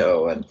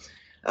Plato and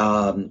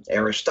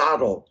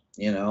Aristotle,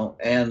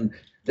 and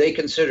they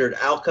considered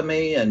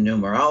alchemy and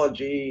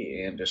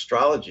numerology and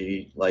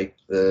astrology like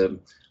the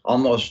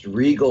almost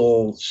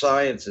regal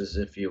sciences,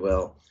 if you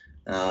will.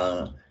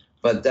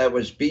 But that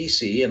was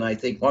BC, and I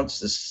think once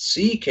the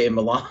C came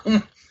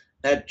along,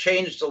 that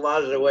changed a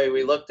lot of the way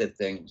we looked at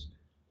things.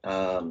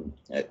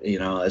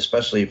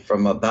 Especially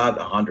from about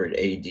 100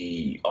 AD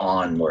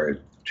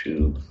onward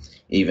to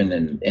even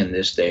in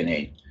this day and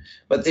age.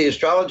 But the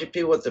astrology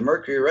people with the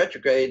Mercury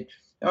retrograde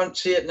don't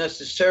see it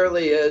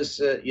necessarily as,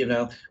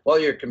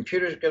 your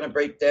computer's going to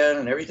break down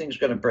and everything's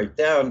going to break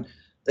down.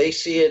 They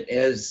see it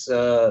as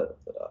the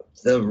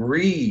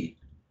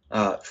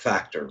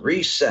factor,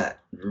 reset,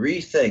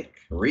 rethink,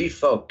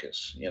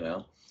 refocus,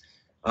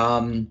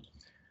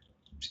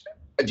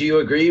 Do you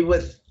agree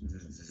with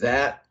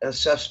that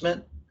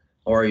assessment?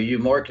 Or are you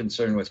more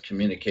concerned with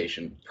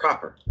communication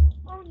proper?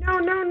 Oh, no.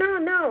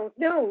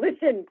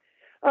 Listen,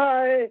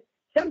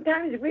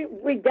 sometimes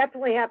we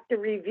definitely have to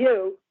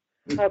review,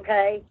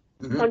 okay,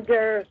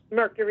 under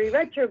Mercury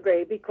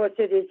retrograde, because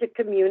it is a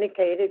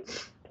communicated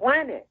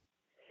planet.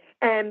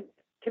 And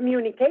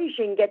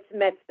communication gets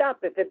messed up,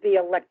 if it be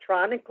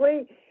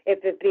electronically,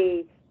 if it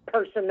be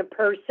person to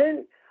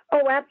person.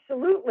 Oh,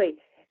 absolutely.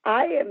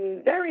 I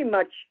am very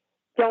much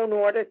don't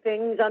order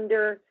things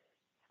under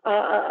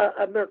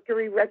a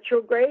Mercury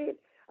retrograde.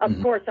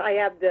 Of course, I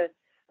have the,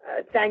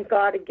 thank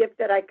God, a gift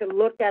that I can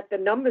look at the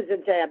numbers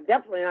and say, I'm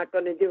definitely not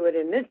going to do it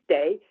in this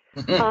day.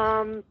 Would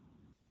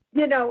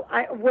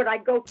I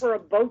go for a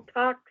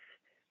Botox?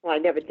 Well, I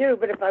never do,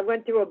 but if I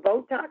went to a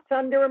Botox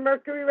under a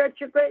Mercury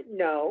retrograde,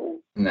 no.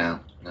 No.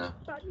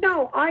 But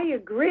no, I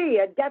agree.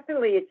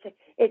 Definitely,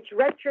 it's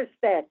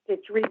retrospect,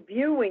 it's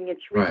reviewing,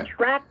 it's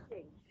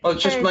retracting. Well,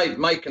 it's just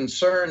my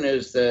concern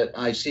is that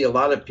I see a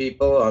lot of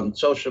people on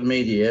social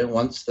media,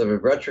 once the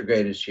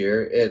retrograde is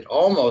here, it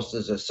almost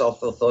is a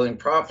self-fulfilling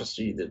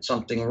prophecy that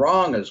something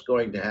wrong is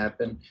going to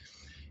happen.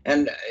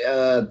 And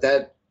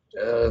I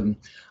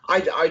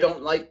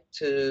don't like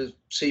to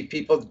see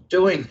people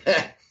doing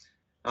that.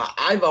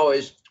 I've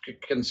always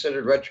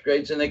considered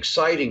retrogrades an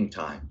exciting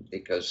time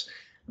because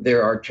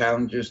there are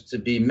challenges to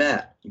be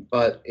met,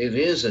 but it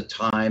is a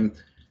time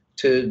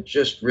to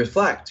just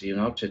reflect,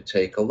 to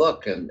take a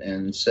look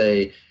and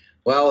say,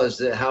 well,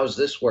 how's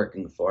this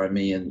working for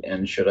me,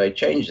 and should I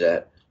change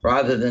that?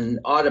 Rather than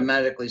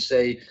automatically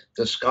say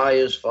the sky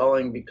is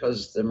falling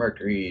because the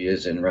Mercury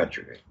is in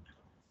retrograde.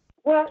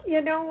 Well, you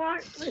know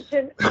what?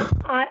 Listen,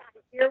 I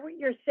hear what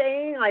you're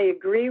saying. I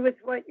agree with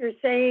what you're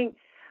saying,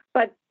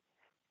 but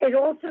it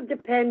also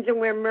depends on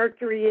where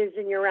Mercury is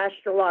in your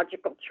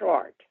astrological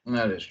chart.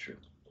 That is true.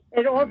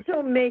 It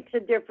also makes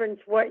a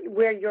difference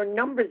where your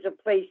numbers are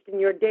placed in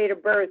your date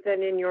of birth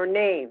and in your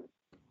name.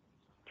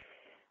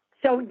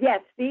 So,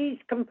 yes, these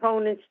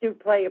components do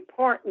play a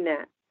part in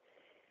that.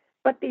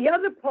 But the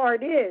other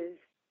part is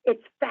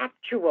it's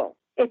factual.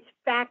 It's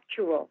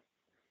factual.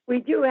 We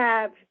do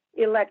have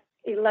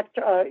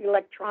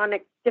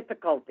electronic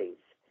difficulties.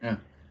 Yeah.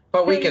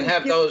 But we can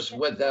have those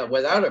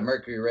without a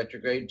Mercury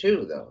retrograde,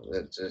 too, though.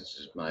 That's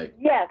just my...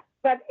 Yes,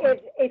 but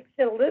it's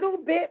a little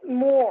bit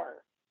more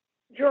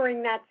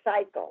during that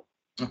cycle.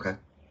 Okay.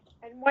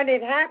 And when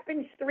it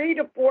happens 3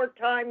 to 4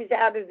 times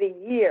out of the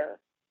year,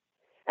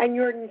 and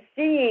you're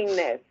seeing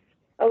this,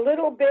 a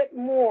little bit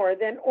more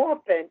than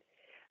often.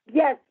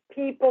 Yes,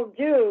 people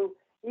do.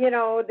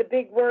 The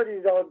big word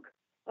is ugh.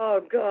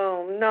 Ugh,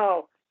 oh,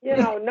 no.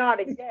 Not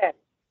again.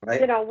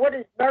 Right. What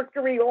is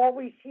Mercury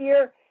always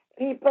here?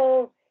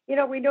 People,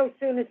 we no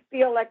sooner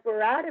feel like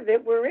we're out of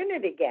it, we're in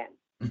it again.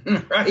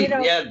 Right.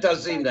 Yeah, it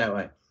does seem that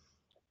way.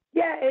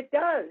 Yeah, it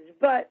does.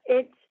 But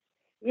it's,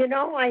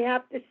 I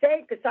have to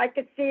say, because I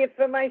could see it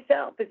for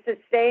myself, it's the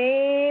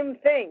same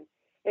thing.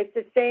 It's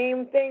the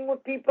same thing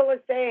what people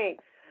are saying.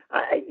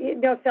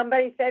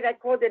 Somebody said, I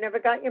called, they never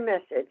got your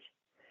message.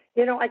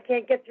 I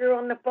can't get through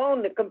on the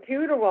phone. The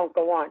computer won't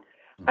go on.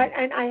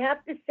 And I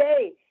have to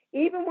say,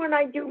 even when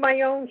I do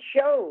my own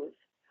shows,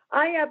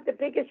 I have the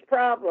biggest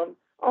problem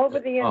over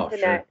the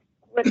internet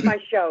with my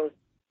shows.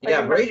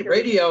 Yeah,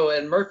 radio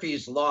and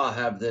Murphy's Law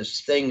have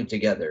this thing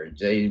together.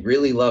 They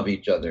really love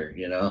each other,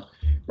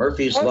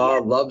 Murphy's Law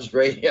loves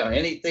radio.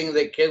 Anything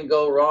that can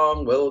go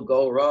wrong will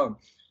go wrong,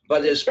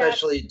 but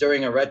especially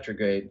during a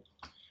retrograde.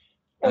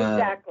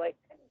 Exactly.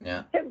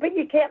 Yeah. But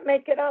you can't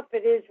make it up.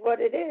 It is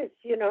what it is,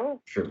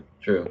 True.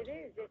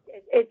 It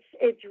is.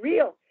 It's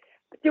real.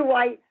 Do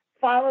I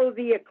follow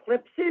the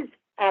eclipses?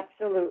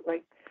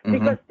 Absolutely. Mm-hmm.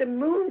 Because the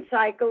moon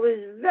cycle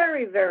is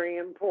very, very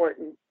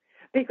important.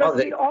 Because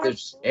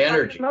there's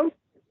energy.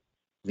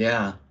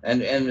 Yeah,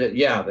 and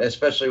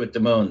especially with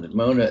the moon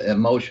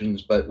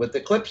emotions, but with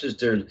eclipses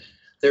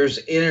there's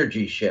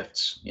energy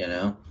shifts,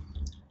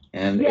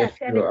 and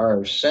if you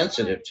are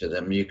sensitive to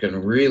them, you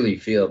can really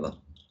feel them.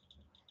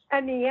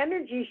 And the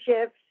energy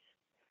shifts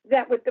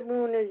that what the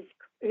moon is,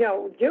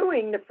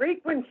 doing, the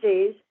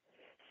frequencies,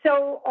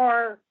 so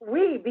are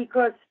we,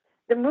 because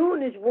the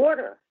moon is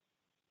water,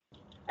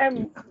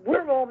 and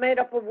we're all made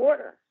up of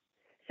water.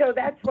 So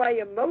that's why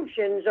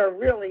emotions are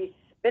really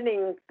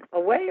spinning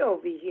away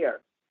over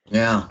here.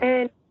 Yeah.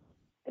 And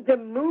the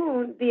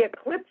moon, the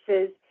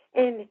eclipses,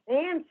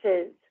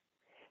 enhances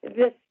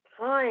this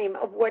time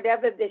of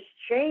whatever this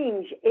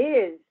change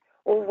is,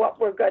 or what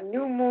we're got,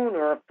 new moon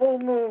or a full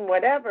moon,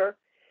 whatever,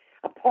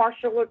 a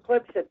partial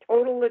eclipse, a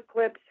total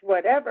eclipse,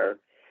 whatever.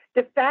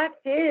 The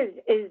fact is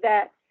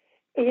that,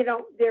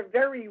 they're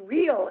very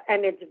real,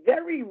 and it's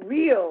very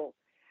real,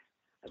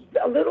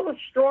 a little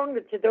stronger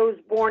to those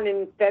born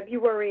in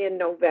February and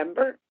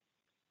November,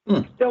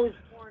 those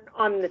born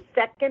on the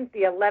 2nd,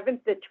 the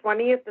 11th, the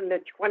 20th, and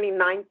the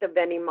 29th of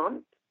any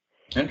month.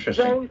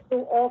 Interesting. Those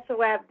who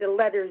also have the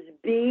letters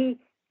B,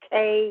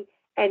 K,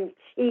 and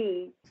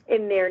T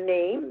in their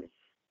names.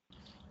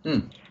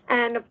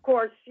 And, of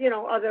course,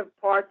 other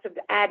parts of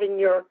adding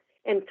your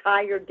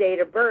entire date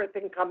of birth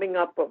and coming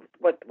up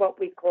with what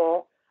we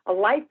call a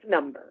life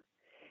number.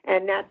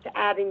 And that's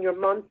adding your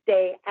month,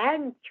 day,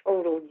 and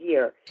total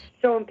year.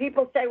 So when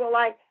people say, well,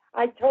 I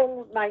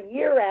totaled my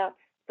year out,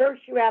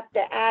 first you have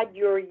to add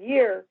your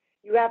year.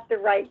 You have to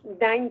write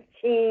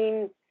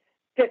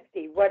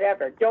 1950,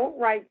 whatever. Don't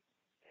write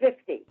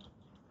 50.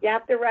 You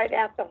have to write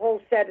out the whole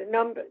set of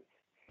numbers.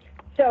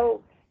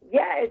 So,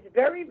 yeah, it's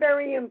very,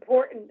 very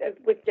important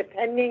with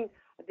depending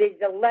these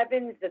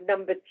 11s, the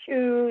number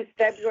 2s,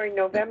 February,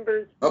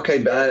 November's. Okay,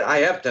 but I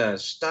have to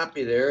stop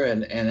you there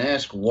and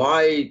ask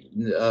why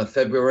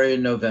February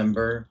and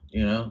November,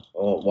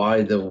 or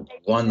why the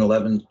 1,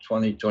 11,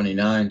 20,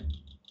 29?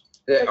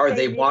 Are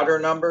they water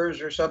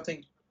numbers or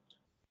something?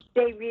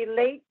 They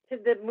relate to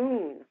the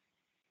moon.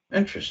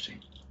 Interesting.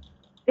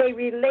 They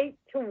relate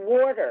to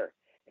water.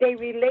 They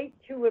relate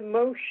to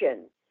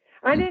emotion.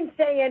 I didn't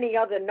say any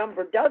other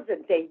number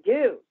doesn't. They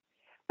do.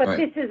 But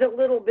this is a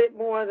little bit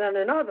more than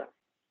another.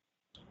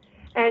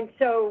 And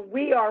so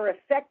we are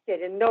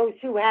affected. And those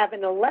who have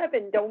an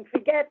 11, don't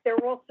forget,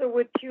 they're also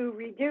a 2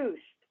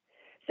 reduced.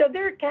 So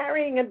they're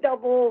carrying a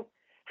double,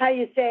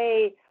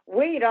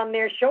 weight on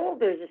their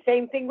shoulders. The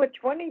same thing with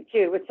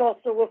 22. It's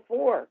also a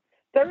 4.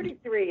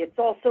 33, it's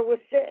also a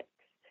 6.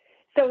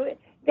 So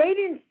they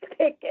didn't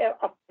pick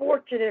a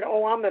fortunate,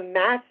 I'm a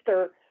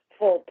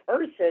masterful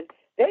person.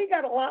 They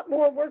got a lot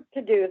more work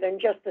to do than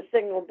just a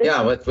single digit.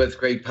 Yeah, with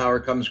great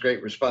power comes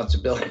great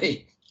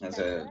responsibility as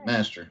a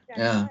master.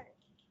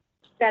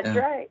 That's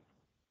right.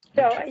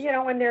 So,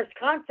 and there's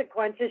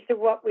consequences to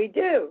what we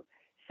do.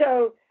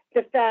 So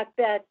the fact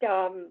that,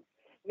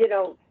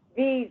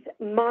 these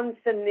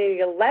months in the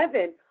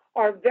 11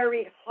 are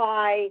very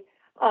high,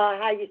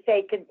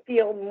 can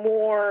feel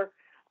more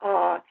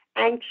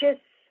anxious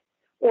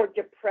or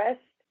depressed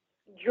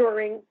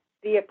during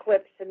the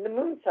eclipse and the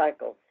moon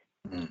cycles.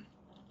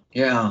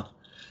 Yeah.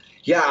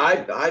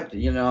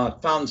 I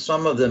found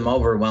some of them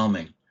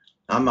overwhelming.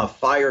 I'm a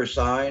fire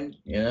sign,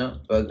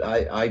 but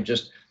I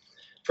just,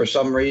 for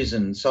some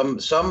reason,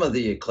 some of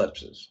the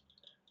eclipses,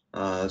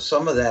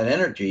 some of that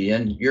energy,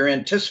 and you're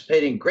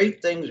anticipating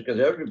great things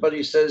because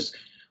everybody says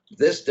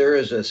there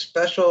is a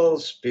special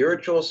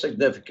spiritual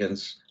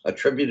significance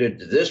attributed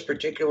to this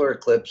particular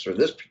eclipse or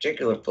this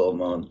particular full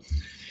moon.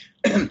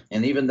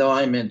 And even though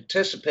I'm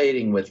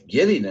anticipating with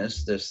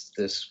giddiness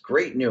this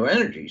great new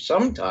energy,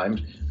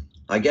 sometimes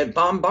I get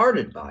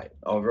bombarded by it,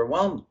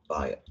 overwhelmed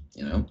by it,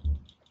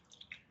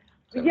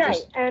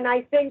 And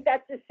I think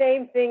that's the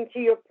same thing to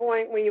your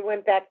point when you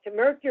went back to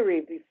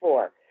Mercury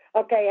before.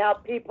 Okay, how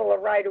people are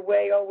right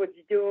away, oh, it's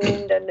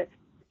doomed and the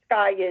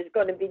sky is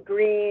going to be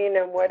green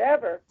and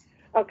whatever.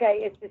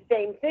 Okay, it's the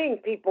same thing.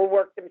 People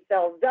work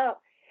themselves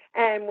up.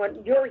 And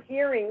when you're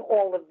hearing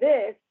all of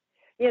this,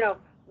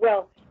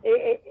 well,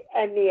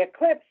 and the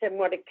eclipse and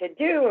what it could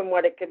do and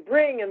what it could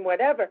bring and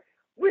whatever,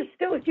 we're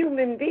still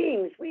human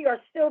beings. We are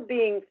still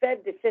being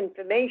fed this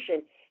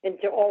information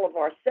into all of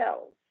our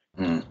cells.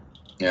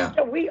 Yeah.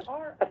 So we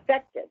are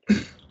affected.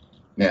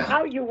 Yeah.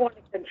 How you want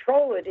to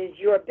control it is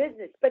your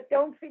business. But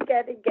don't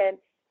forget, again,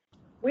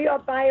 we are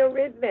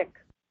biorhythmic.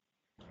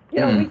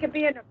 We could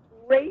be in a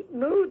great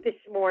mood this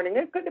morning.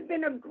 It could have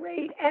been a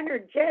great,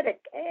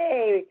 energetic,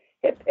 hey,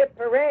 hip, hip,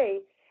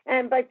 hooray.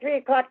 And by 3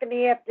 o'clock in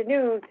the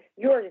afternoon,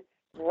 you're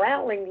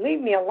growling, leave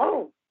me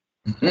alone.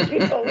 And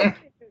people are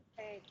listening to you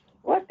saying,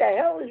 what the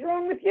hell is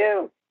wrong with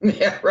you?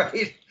 Yeah,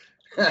 right.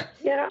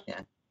 Yeah.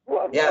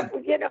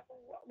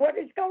 What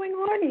is going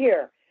on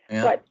here?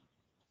 Yeah. But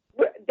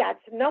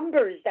that's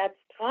numbers, that's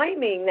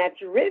timing,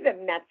 that's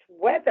rhythm, that's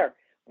weather,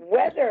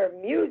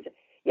 music.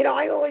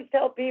 I always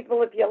tell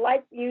people, if you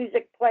like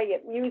music, play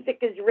it. Music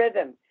is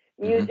rhythm.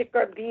 Music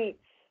are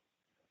beats.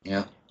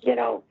 Yeah.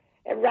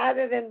 And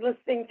rather than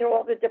listening to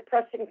all the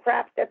depressing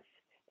crap that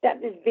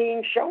is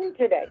being shown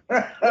today.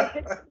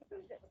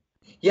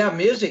 Yeah,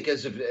 music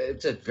it's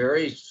a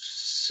very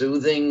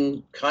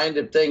soothing kind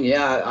of thing.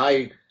 Yeah,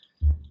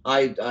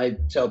 I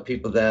tell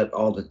people that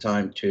all the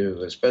time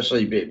too,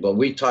 especially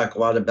we talk a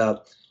lot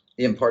about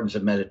the importance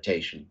of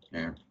meditation,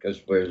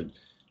 because we're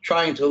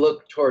trying to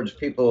look towards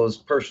people's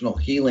personal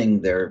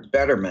healing, their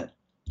betterment.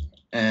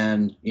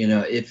 And,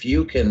 if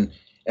you can,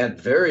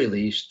 at very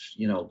least,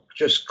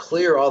 just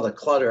clear all the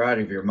clutter out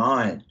of your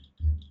mind,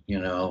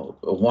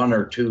 1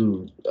 or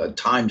 2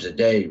 times a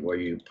day where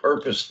you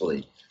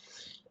purposefully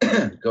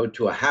go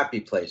to a happy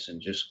place and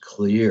just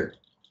clear,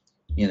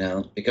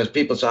 because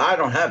people say, I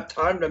don't have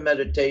time to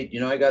meditate.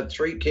 I got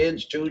 3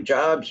 kids, 2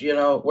 jobs,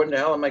 when the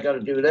hell am I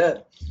going to do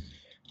that?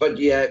 But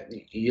yet,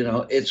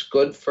 it's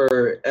good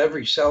for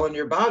every cell in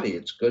your body.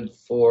 It's good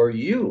for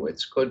you.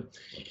 It's good.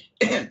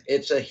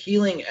 It's a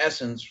healing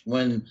essence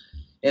when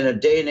in a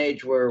day and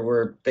age where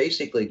we're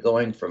basically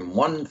going from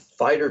one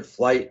fight or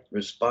flight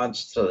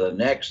response to the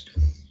next,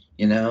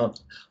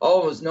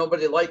 was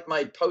nobody liked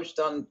my post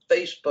on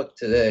Facebook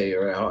today,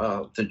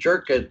 or the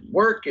jerk at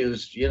work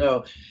is,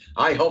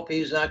 I hope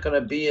he's not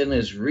going to be in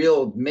his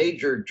real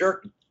major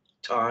jerk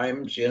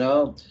times,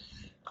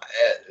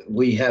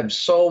 We have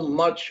so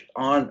much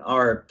on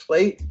our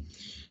plate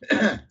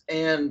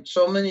and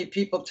so many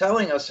people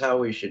telling us how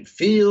we should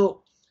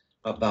feel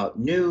about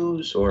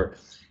news, or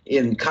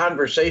in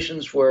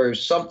conversations where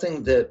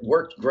something that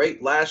worked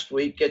great last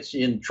week gets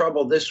you in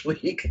trouble this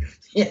week.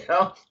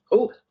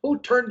 Who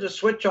turned the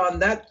switch on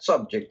that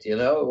subject,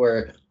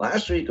 where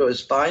last week it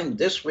was fine,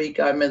 this week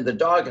I'm in the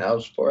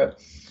doghouse for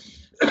it.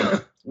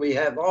 We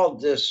have all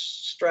this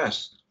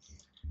stress.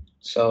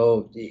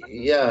 So,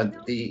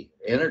 the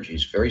energy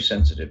is very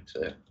sensitive to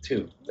that,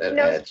 too.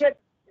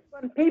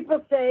 When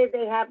people say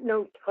they have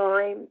no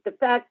time, the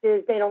fact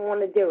is they don't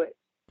want to do it.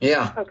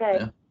 Yeah. Okay.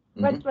 Yeah.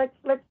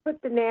 Let's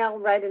put the nail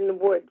right in the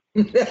wood.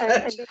 and they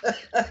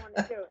don't want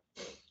to do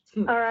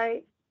it. All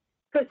right?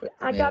 Because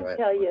I got to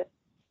tell you,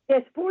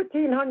 there's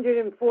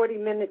 1,440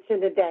 minutes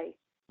in a day.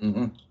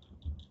 Mm-hmm.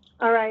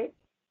 All right?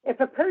 If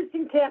a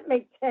person can't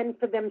make 10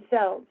 for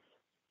themselves,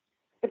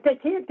 if they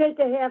can't take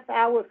a half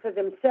hour for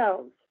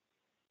themselves,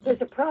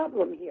 there's a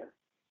problem here.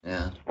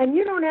 Yeah. And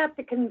you don't have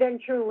to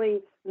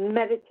conventionally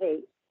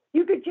meditate.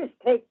 You could just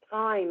take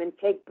time and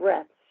take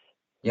breaths.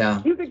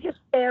 Yeah. You could just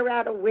stare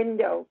out a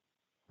window.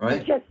 Right.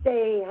 And just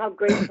say how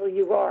grateful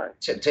you are.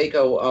 To take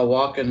a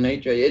walk in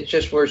nature. It's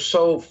just we're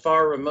so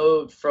far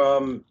removed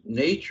from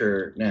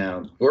nature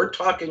now. We're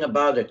talking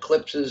about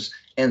eclipses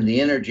and the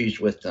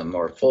energies with them,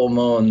 or full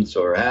moons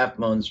or half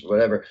moons,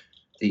 whatever.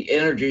 The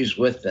energies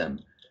with them.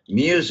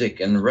 Music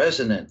and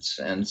resonance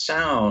and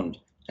sound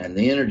and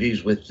the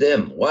energies with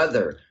them.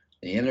 Weather,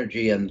 the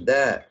energy and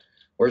that.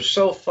 We're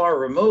so far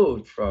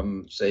removed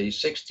from, say,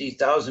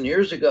 60,000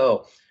 years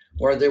ago,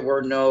 where there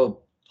were no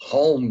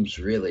homes,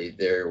 really.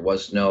 There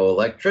was no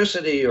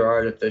electricity or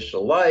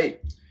artificial light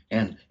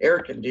and air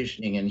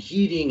conditioning and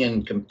heating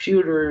and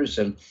computers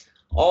and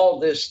all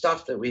this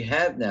stuff that we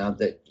have now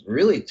that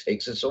really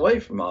takes us away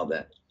from all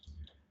that.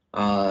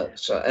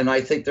 And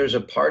I think there's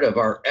a part of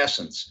our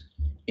essence,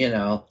 I'm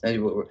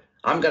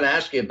going to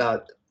ask you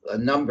about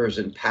numbers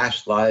in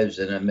past lives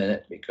in a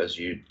minute, because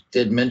you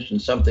did mention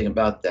something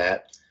about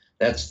that.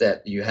 That's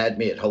that you had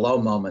me at hello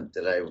moment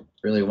that I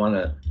really want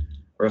to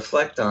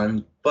reflect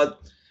on. But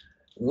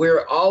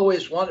we're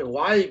always wondering,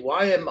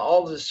 why am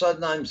all of a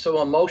sudden I'm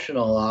so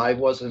emotional? I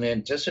wasn't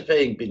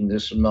anticipating being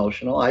this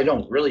emotional. I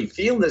don't really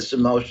feel this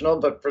emotional,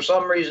 but for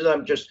some reason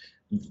I'm just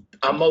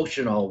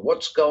emotional.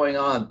 What's going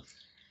on?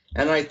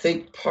 And I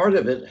think part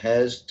of it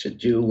has to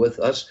do with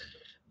us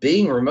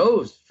being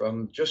removed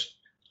from just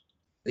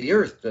the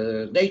earth,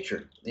 the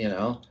nature,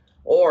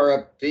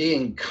 or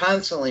being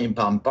constantly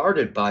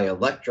bombarded by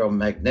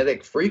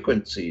electromagnetic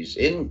frequencies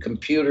in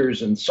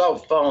computers and cell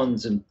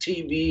phones and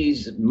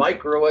TVs and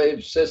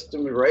microwave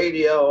systems,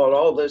 radio, and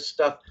all this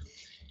stuff.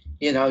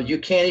 You know, you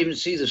can't even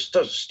see the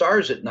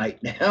stars at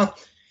night now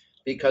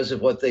because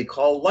of what they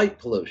call light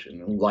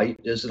pollution. And light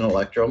is an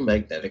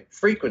electromagnetic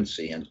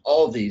frequency, and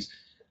all these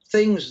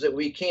things that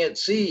we can't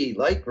see,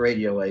 like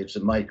radio waves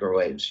and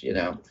microwaves, you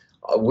know,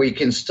 we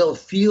can still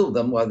feel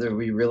them whether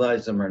we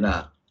realize them or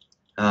not.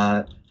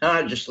 And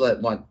I just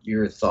want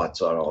your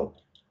thoughts on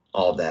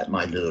all that,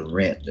 my little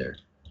rant there.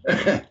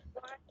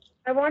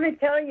 I want to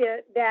tell you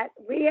that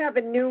we have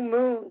a new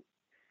moon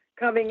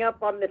coming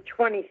up on the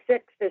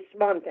 26th this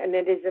month, and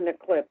it is an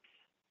eclipse.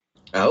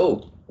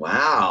 Oh,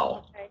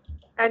 wow. Okay.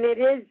 And it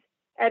is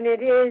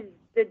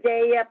the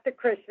day after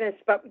Christmas,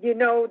 but you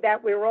know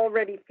that we're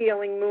already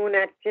feeling moon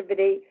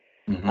activity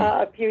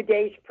a few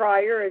days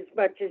prior, as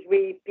much as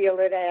we feel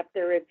it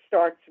after it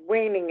starts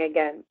waning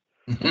again.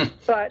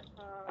 But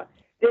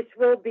this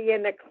will be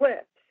an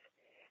eclipse,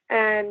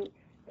 and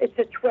it's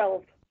a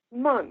 12th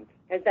month.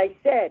 As I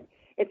said,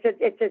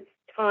 it's a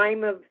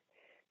time of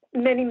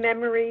many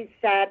memories,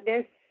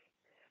 sadness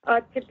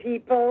to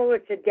people.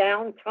 It's a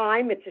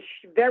downtime. It's a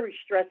very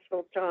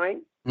stressful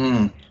time.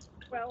 12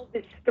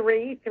 is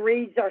 3.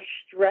 3s are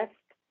stressed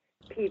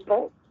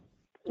people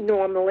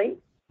normally.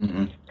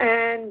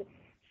 And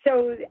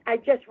so I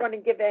just want to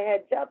give a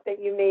heads up that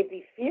you may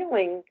be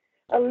feeling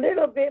a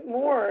little bit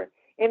more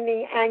in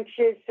the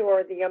anxious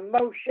or the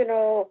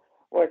emotional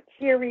or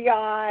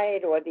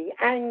teary-eyed or the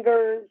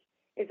angers.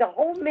 It's a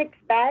whole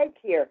mixed bag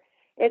here.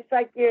 It's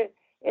like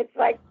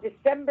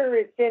December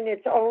is in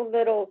its own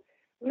little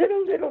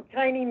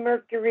tiny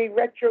Mercury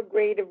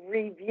retrograde of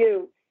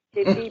review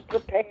to be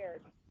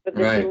prepared for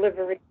the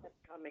delivery that's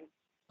coming.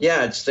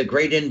 Yeah, it's the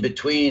great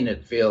in-between,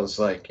 it feels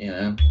like, you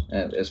know,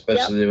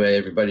 especially the way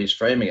everybody's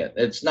framing it.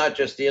 It's not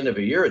just the end of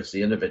a year, it's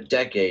the end of a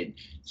decade.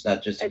 It's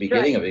not just the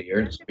beginning of a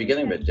year, it's the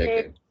beginning of a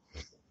decade.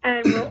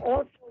 And we're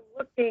also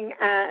looking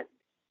at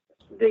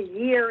the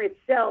year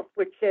itself,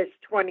 which says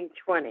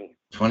 2020.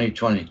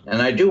 2020.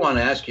 And I do want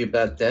to ask you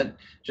about that.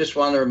 Just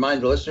want to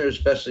remind the listeners,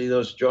 especially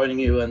those joining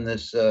you in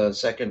this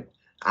second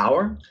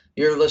hour,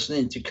 you're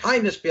listening to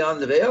Kindness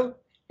Beyond the Veil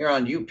here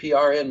on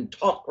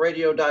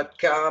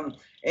uprntalkradio.com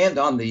and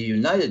on the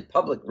United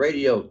Public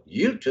Radio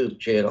YouTube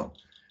channel,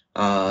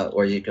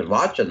 where you can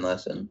watch and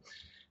listen.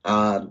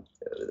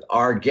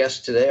 Our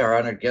guest today, our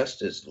honored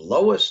guest, is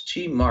LOIS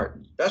T.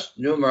 Martin, best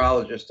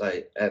numerologist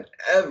I have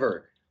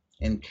ever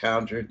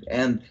encountered.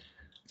 And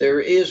there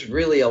is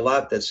really a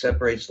lot that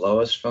separates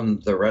Lois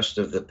from the rest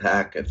of the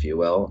pack, if you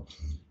will.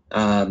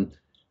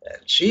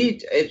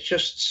 It's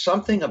just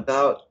something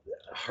about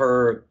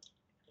her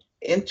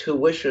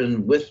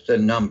intuition with the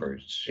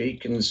numbers. She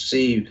can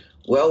see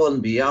well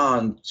and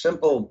beyond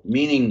simple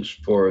meanings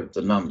for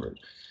the numbers.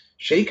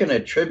 She can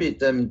attribute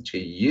them to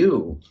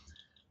you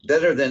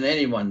better than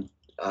anyone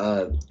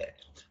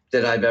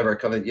that I've ever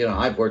come in. You know,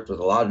 I've worked with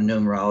a lot of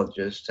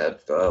numerologists,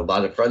 have a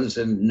lot of friends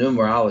in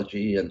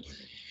numerology, and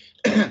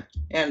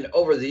and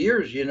over the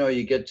years, you know,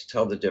 you get to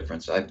tell the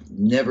difference. I've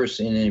never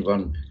seen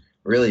anyone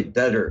really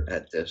better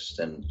at this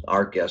than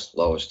our guest,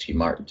 LOIS T.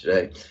 Martin,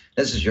 today.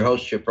 This is your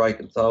host, Chip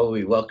Reichenthal.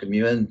 We welcome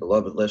you in,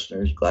 beloved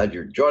listeners. Glad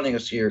you're joining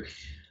us here,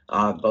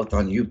 both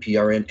on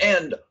UPRN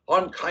and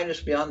on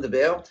Kindness Beyond the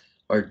Veil.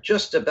 We're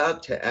just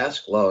about to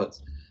ask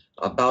Lois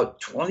about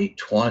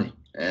 2020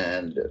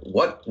 and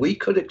what we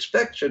could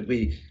expect. Should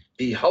we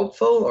be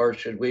hopeful or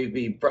should we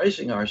be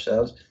bracing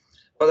ourselves?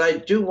 But I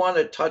do want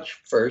to touch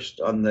first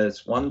on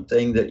this one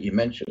thing that you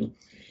mentioned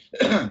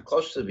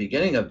close to the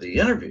beginning of the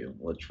interview,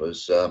 which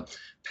was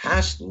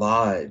past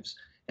lives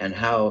and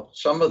how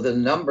some of the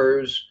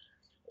numbers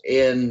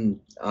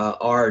in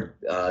our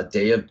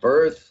day of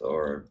birth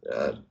or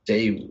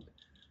day,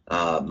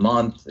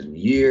 month, and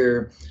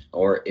year,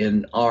 or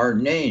in our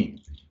name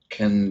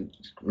can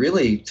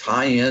really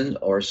tie in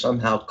or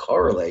somehow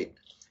correlate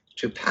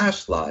to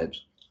past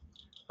lives.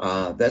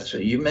 That's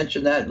you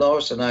mentioned that,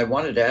 Lois, and I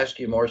wanted to ask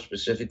you more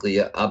specifically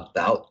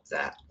about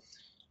that,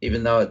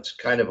 even though it's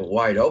kind of a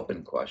wide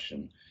open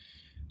question,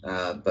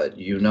 but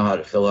you know how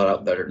to fill it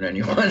out better than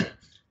anyone.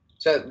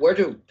 So where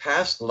do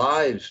past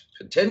lives,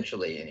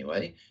 potentially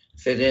anyway,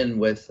 fit in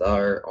with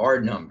our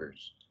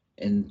numbers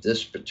in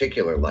this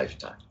particular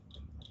lifetime?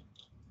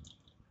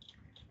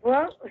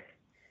 Well,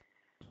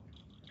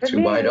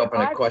 too wide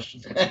open a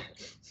question.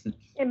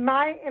 in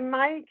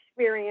my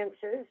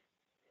experiences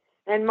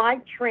and my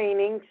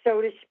training,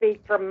 so to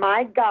speak, from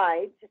my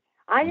guides,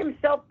 I am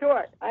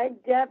self-taught. I've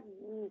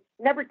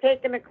never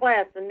taken a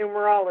class in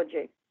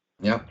numerology.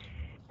 Yep.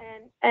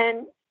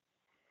 And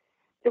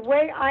the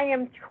way I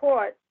am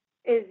taught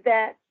is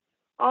that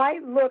I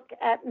look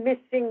at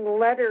missing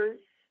letters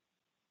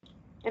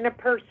in a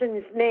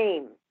person's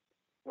name,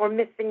 or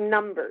missing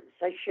numbers,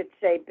 I should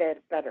say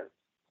better.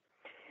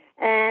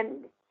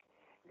 And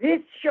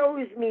this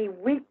shows me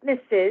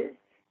weaknesses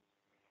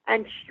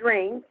and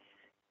strengths,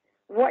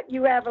 what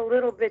you have a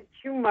little bit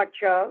too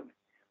much of,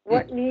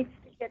 what needs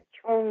to get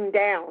toned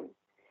down.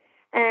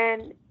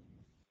 And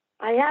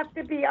I have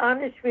to be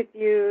honest with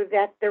you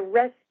that the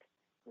rest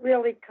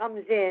really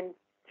comes in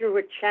through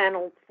a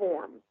channeled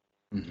form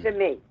to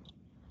me.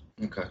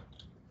 Okay.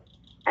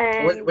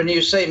 And when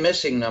you say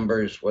missing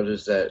numbers, what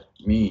does that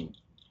mean?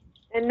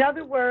 In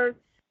other words,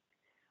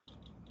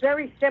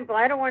 very simple.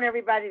 I don't want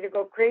everybody to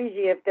go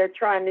crazy if they're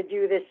trying to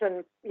do this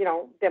and,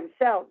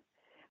 themselves.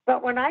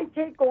 But when I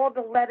take all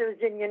the letters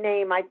in your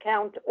name, I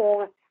count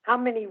how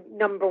many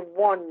number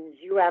ones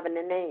you have in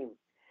a name,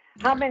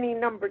 how many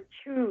number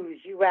twos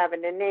you have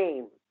in a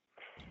name,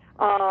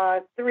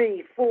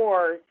 3,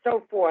 4,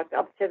 so forth,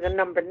 up to the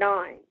number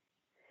 9.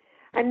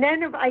 And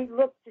then if I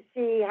look to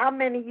see how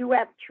many you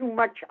have too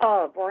much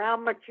of, or how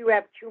much you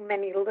have too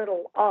many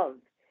little of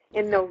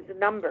in those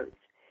numbers,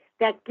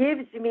 that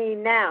gives me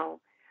now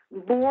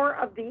more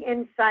of the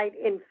insight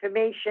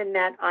information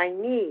that I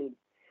need,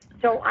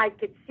 so I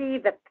could see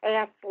the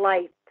past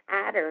life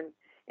pattern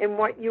in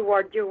what you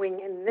are doing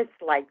in this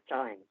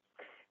lifetime,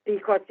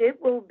 because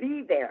it will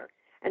be there.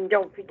 And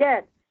don't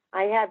forget,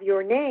 I have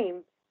your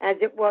name as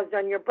it was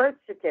on your birth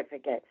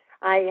certificate.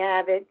 I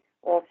have it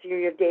also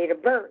your date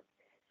of birth.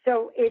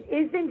 So it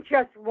isn't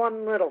just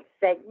one little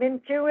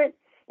segment to it.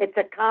 It's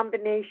a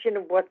combination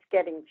of what's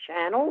getting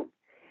channeled,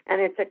 and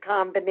it's a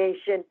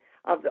combination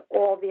of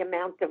all the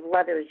amount of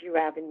letters you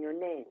have in your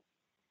name.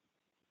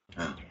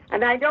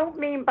 And I don't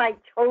mean by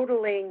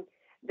totaling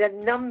the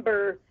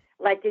number,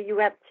 like you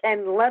have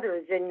 10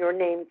 letters in your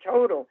name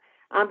total.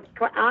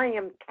 I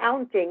am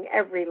counting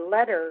every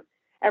letter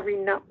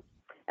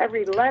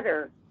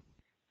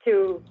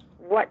to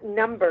what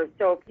number.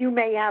 So if you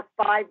may have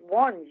 5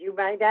 ones, you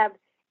might have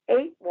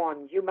 8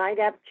 ones, you might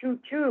have 2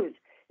 twos.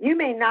 You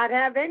may not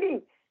have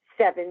any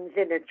 7s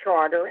in a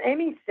chart or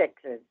any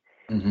 6s.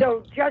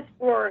 So just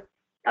for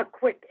a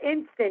quick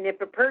instant, if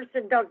a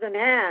person doesn't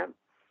have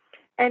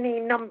any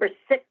number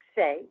 6,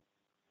 say,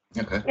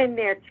 in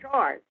their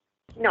chart,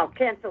 no,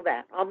 cancel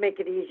that. I'll make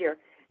it easier.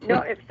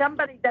 No, if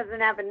somebody doesn't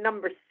have a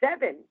number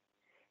 7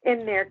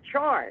 in their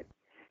chart,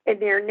 in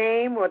their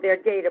name or their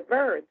date of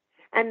birth,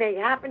 and they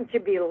happen to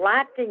be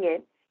lacking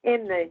it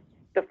in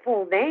the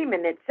full name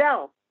in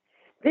itself,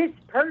 this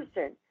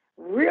person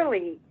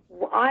really,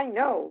 I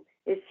know,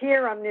 is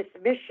here on this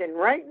mission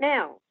right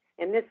now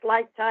in this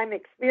lifetime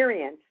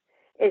experience,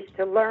 is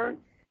to learn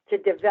to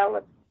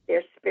develop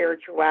their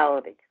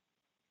spirituality.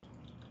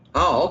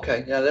 Oh,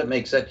 okay. Yeah, that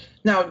makes sense.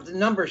 Now, the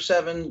number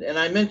 7, and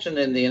I mentioned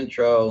in the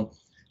intro,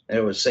 it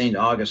was St.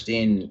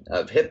 Augustine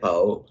of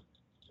Hippo.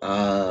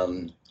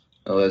 It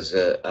was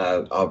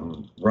a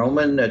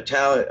Roman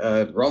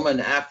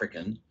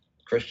African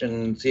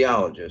Christian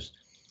theologist.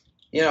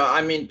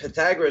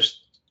 Pythagoras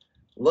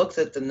looked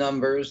at the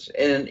numbers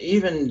and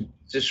even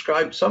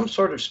described some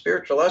sort of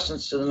spiritual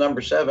essence to the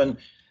number 7.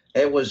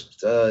 It was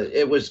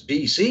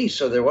BC,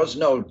 so there was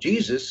no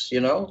Jesus,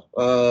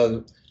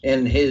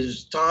 in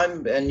his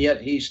time, and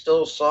yet he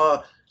still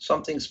saw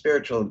something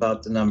spiritual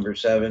about the number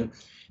 7.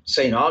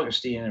 St.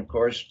 Augustine, of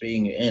course,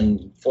 being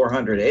in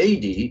 400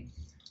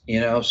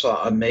 AD,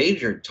 saw a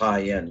major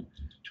tie-in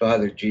to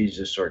either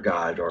Jesus or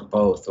God or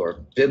both,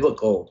 or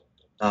biblical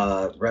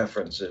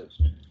references.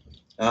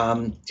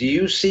 Do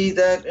you see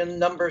that in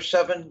number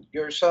 7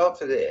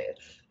 yourself?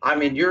 I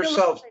mean, you're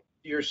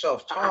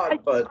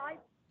self-taught, but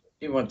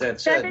you want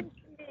that said. 7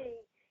 to me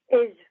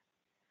is,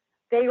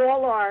 they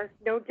all are,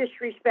 no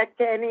disrespect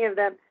to any of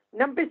them.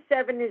 Number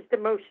 7 is the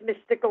most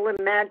mystical and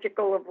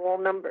magical of all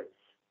numbers.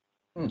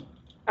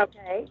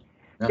 Okay?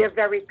 No. They're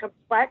very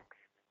complex.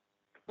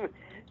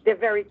 They're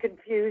very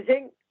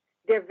confusing.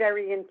 They're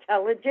very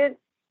intelligent.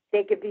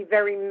 They could be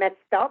very messed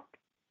up.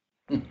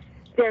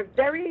 They're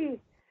very...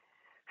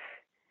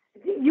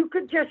 You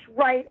could just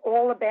write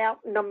all about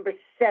number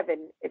 7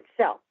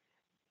 itself.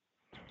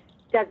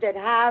 Does it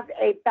have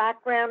a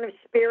background of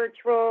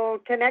spiritual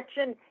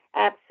connection?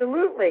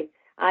 Absolutely.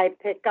 I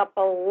pick up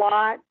a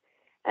lot,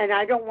 and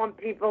I don't want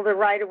people to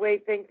right away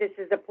think this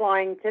is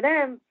applying to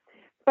them,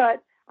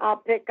 but I'll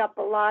pick up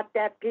a lot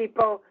that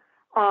people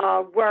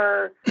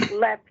were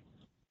left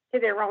to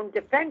their own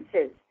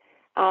defenses.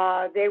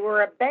 They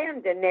were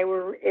abandoned. They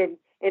were in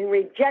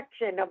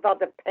rejection of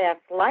other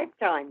past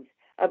lifetimes,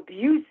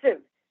 abusive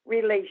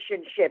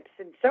relationships,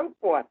 and so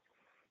forth.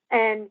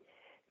 And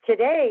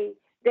today,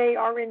 they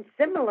are in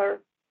similar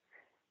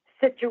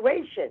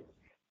situations.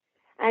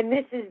 And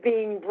this is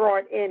being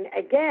brought in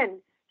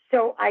again.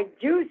 So I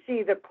do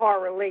see the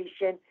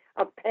correlation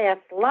of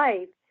past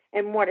life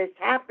and what has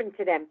happened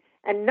to them.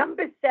 And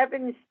number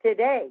 7s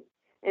today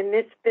in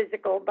this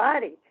physical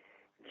body,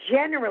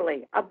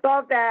 generally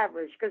above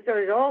average, because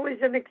there's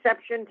always an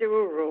exception to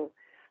a rule,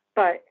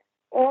 but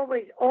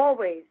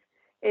always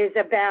is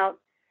about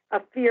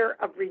a fear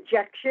of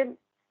rejection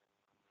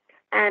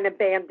and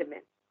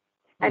abandonment.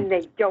 And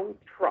they don't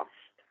trust.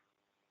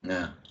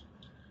 Yeah.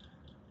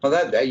 Well,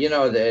 that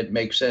it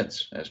makes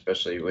sense,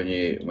 especially when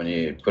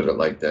you put it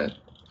like that.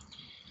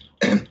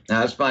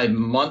 Now, it's my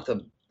month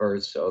of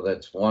birth, so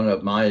that's one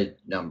of my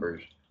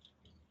numbers.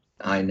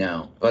 I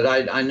know, but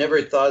I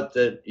never thought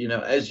that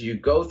as you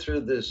go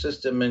through the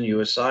system and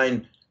you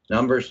assign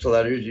numbers to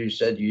letters. You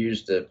said you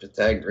used the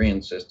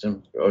Pythagorean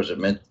system, or was it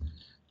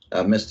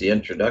missed the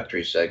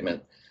introductory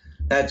segment.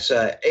 That's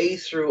A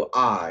through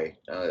I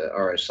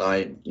are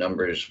assigned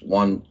numbers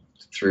 1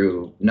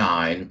 through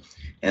 9,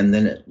 and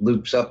then it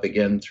loops up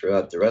again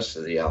throughout the rest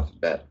of the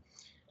alphabet.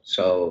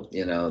 So,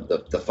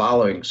 the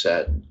following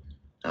set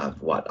of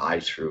I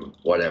through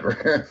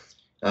whatever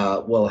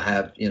will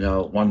have,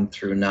 1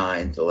 through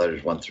 9, the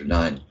letters 1 through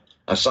 9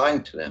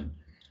 assigned to them.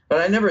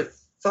 But I never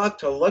thought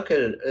to look at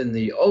it in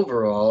the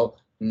overall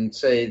and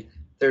say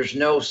there's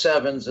no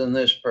 7s in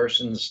this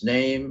person's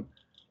name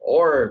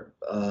or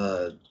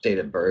date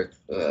of birth,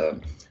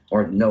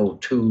 or no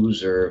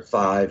 2s or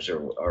 5s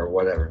or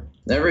whatever.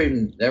 Never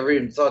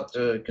even thought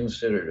to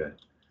consider that.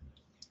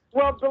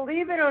 Well,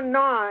 believe it or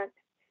not,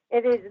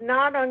 it is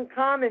not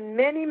uncommon.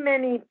 Many,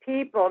 many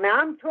people, now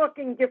I'm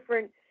talking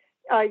different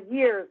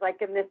years,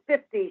 like in the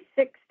 50s,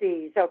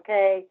 60s,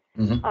 okay?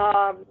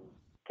 Mm-hmm.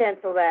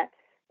 Cancel that.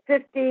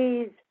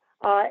 50s,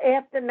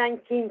 after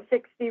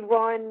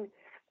 1961,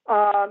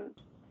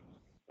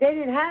 they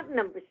didn't have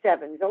number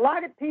 7s. A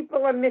lot of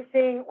people are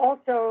missing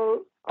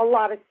also a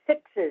lot of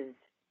 6s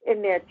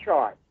in their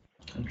charts.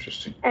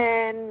 Interesting.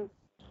 And,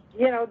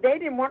 they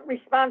didn't want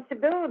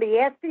responsibility.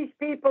 Ask these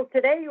people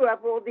today who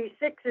have all these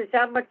 6s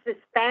how much this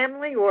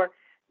family or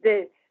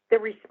the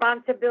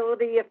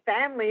responsibility of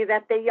family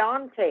that they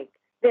on-take.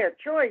 Their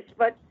choice,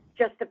 but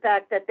just the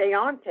fact that they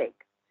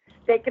on-take.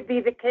 They could be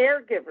the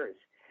caregivers.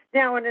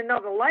 Now, in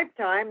another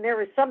lifetime, there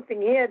was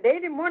something here. They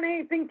didn't want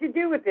anything to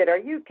do with it. Are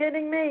you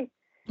kidding me?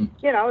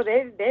 They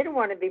don't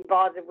want to be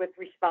bothered with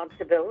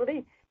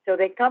responsibility. So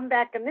they come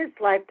back in this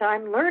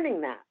lifetime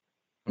learning that.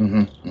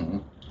 Mm-hmm.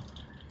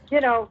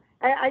 Mm-hmm.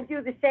 I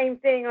do the same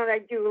thing, and I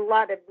do a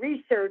lot of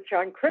research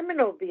on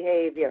criminal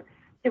behavior,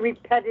 the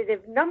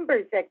repetitive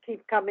numbers that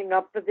keep coming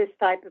up for this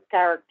type of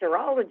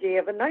characterology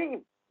of a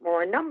name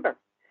or a number.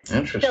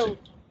 Interesting. So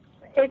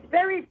it's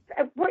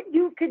what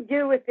you could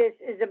do with this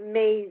is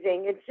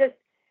amazing.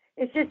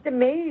 It's just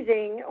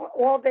amazing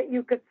all that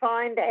you could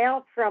find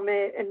out from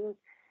it,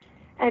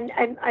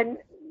 and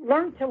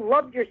learn to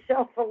love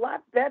yourself a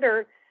lot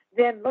better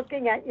than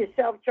looking at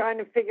yourself trying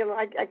to figure,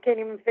 I can't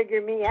even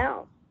figure me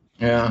out.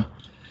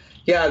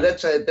 Yeah,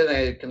 that's been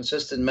a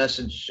consistent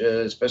message,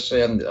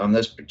 especially on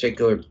this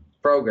particular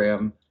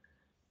program.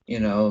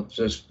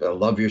 Just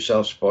love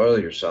yourself, spoil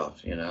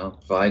yourself.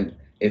 Find,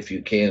 if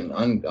you can,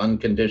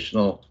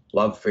 unconditional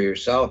love for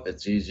yourself.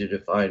 It's easier to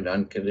find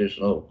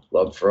unconditional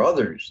love for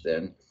others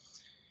then.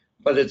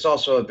 But it's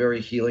also a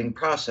very healing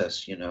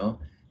process.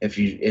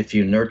 If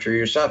you nurture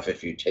yourself,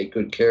 if you take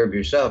good care of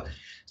yourself,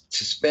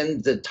 to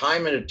spend the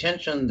time and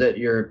attention that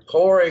you're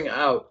pouring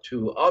out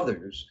to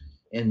others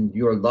in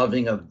your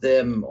loving of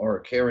them or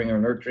caring or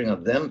nurturing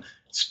of them,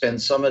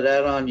 spend some of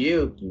that on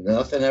you.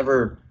 Nothing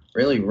ever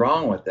really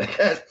wrong with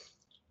that,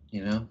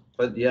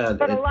 But yeah.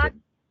 But a lot of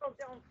people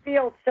don't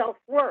feel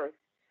self-worth,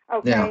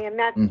 okay? Yeah. And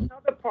that's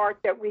another part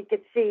that we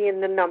could see in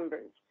the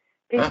numbers.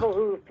 People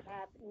who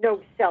have no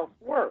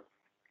self-worth.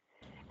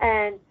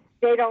 And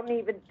they don't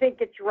even think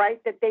it's right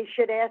that they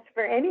should ask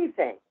for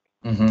anything.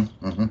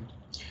 Mm-hmm, mm-hmm.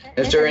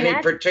 Is there any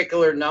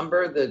particular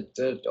number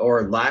that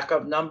or lack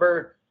of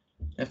number,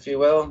 if you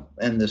will,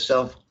 in the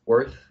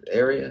self-worth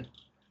area?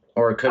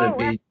 Or could it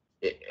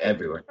be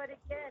everywhere? But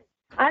again,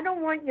 I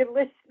don't want your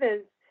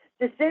listeners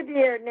to sit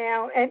here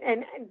now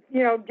and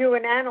do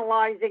an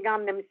analyzing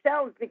on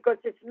themselves, because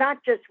it's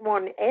not just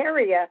one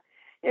area.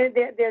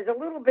 There's a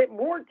little bit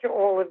more to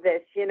all of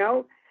this,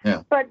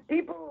 Yeah. But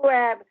people who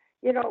have,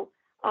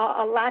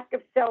 a lack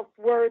of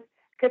self-worth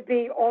could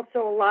be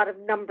also a lot of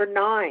number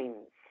 9s.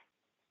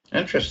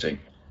 Interesting.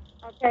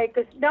 Okay,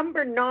 because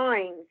number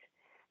 9s,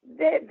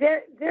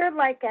 they're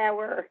like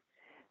they're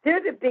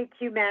the big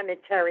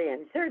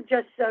humanitarians. They're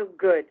just so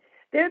good.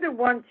 They're the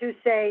ones who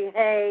say,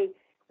 hey,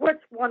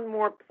 what's one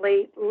more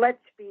plate?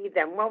 Let's feed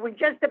them. Well, we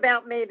just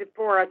about made it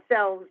for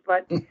ourselves,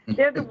 but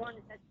they're the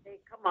ones that say,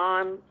 come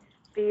on,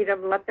 feed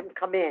them, let them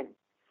come in.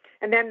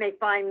 And then they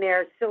find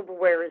their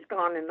silverware is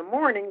gone in the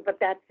morning, but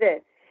that's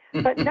it.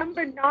 But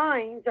number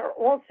 9s are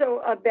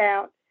also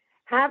about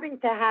having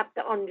to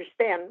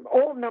understand,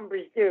 all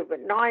numbers do, but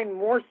 9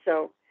 more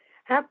so,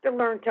 have to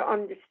learn to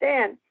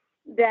understand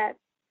that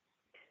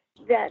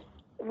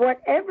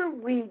whatever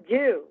we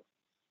do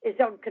is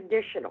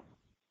unconditional.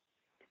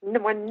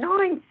 When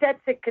 9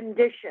 sets a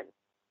condition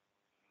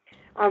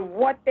on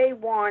what they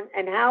want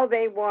and how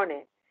they want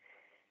it,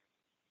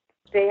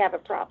 they have a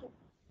problem.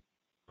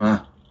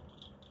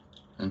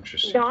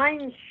 Interesting.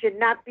 9 should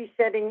not be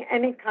setting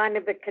any kind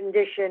of a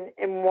condition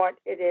in what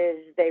it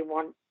is they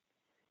want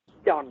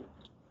done.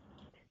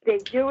 They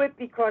do it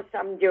because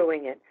I'm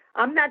doing it.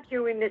 I'm not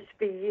doing this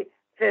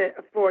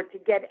for to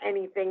get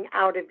anything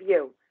out of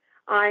you.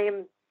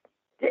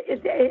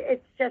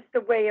 It's just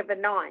the way of a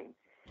 9.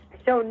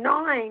 So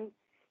 9,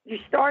 you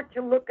start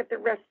to look at the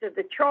rest of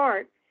the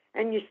chart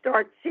and you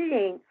start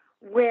seeing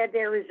where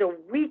there is a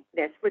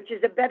weakness, which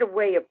is a better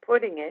way of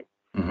putting it,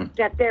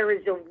 that there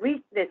is a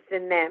weakness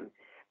in them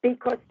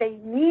because they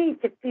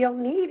need to feel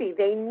needy.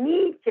 They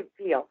need to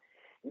feel.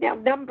 Now,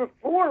 number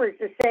 4 is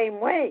the same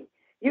way.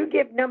 You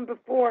give number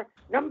 4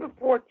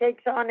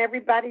 takes on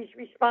everybody's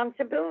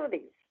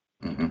responsibilities.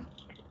 Mm-hmm.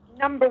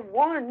 Number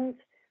ones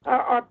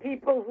are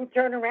people who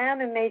turn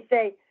around and they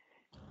say,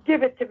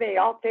 give it to me,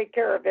 I'll take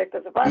care of it,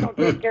 because if I don't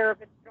take care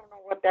of it, I don't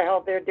know what the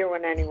hell they're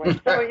doing anyway.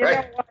 So you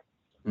know what?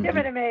 Give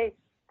it to me.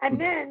 And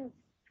then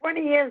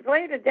 20 years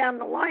later down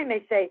the line,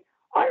 they say,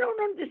 I don't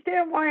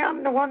understand why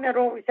I'm the one that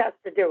always has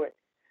to do it.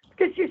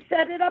 Because you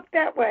set it up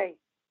that way.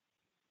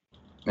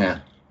 Yeah.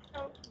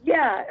 So,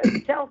 yeah,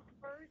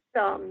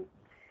 self-worth,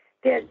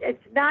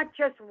 it's not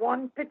just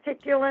one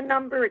particular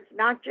number. It's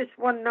not just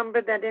one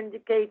number that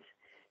indicates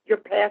your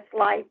past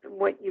life and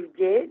what you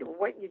did or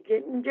what you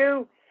didn't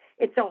do.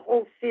 It's a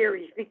whole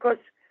series, because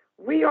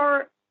we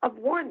are of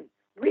one.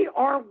 We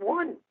are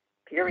one,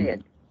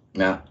 period.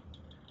 Yeah.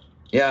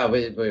 Yeah,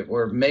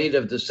 we're made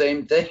of the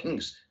same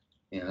things,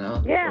 you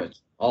know? Yeah.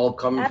 It's all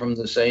come from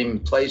the same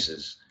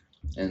places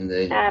in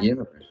the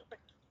universe.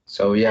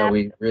 So, yeah,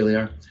 we really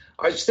are.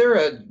 Is there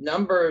a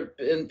number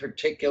in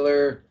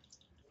particular?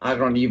 I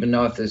don't even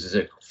know if this is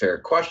a fair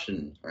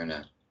question or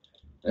not.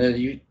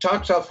 You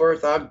talk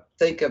self-worth, I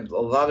think a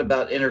lot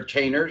about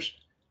entertainers,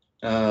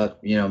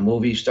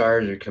 movie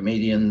stars or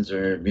comedians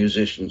or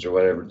musicians or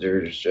whatever.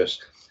 There's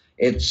just,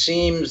 it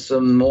seems the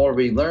more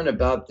we learn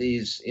about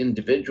these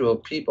individual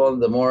people,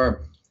 the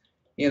more,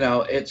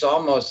 it's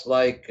almost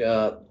like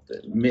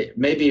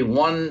maybe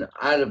one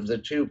out of the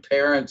two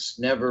parents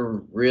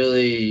never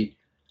really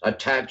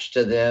attached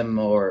to them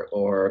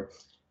or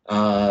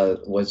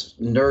was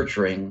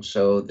nurturing.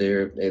 So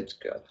it's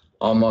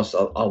almost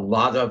a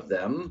lot of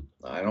them,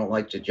 I don't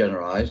like to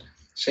generalize,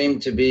 seem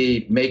to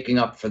be making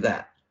up for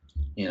that,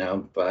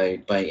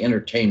 by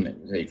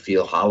entertainment. They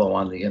feel hollow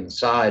on the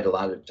inside a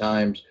lot of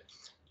times.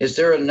 Is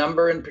there a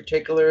number in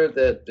particular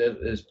that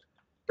is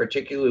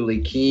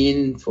particularly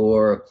keen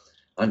for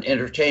an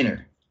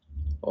entertainer?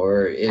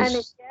 Or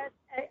is...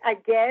 And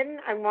again,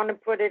 I want to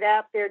put it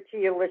out there to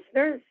your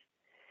listeners.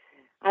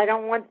 I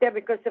don't want them,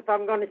 because if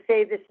I'm going to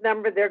say this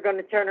number, they're going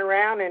to turn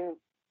around and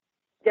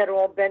get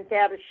all bent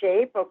out of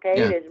shape. Okay,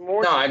 yeah. There's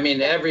more. No, I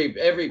mean,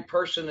 every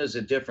person is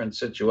a different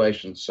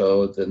situation.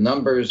 So the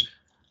numbers,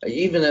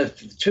 even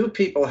if two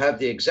people have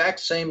the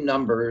exact same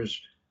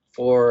numbers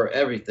for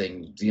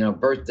everything,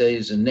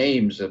 birthdays and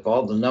names, if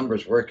all the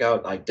numbers work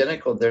out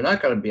identical, they're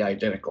not going to be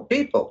identical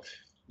people.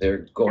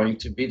 They're going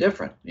to be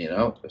different,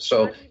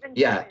 So,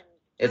 yeah,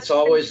 it's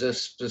always a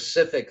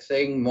specific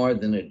thing more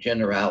than a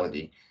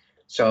generality.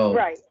 So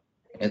right.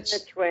 It's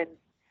a twin.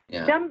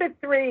 Yeah. Number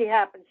 3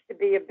 happens to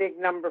be a big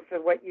number for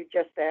what you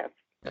just asked.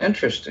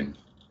 Interesting.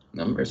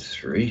 Number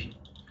 3.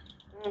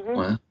 Mm-hmm.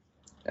 Well,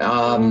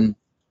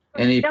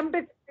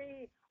 Number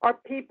 3 are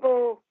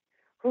people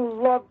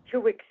who love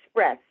to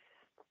express.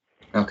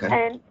 Okay.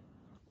 And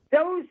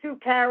those who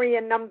carry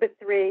a number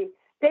 3,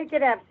 they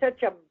could have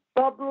such a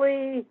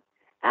bubbly,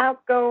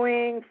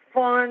 outgoing,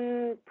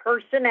 fun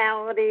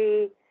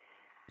personality,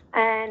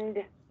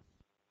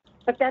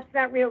 but that's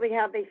not really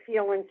how they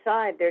feel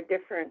inside. They're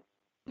different.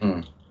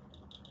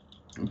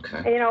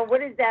 Okay.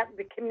 What is that?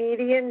 The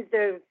comedians,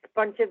 a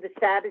bunch of the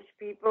saddest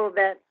people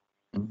that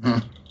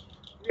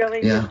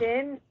really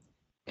within.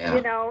 Yeah.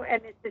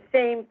 And it's the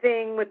same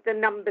thing with the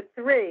number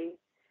 3.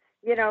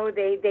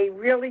 They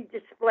really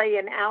display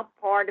an out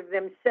part of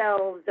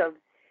themselves of,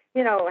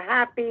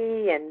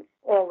 happy and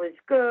all is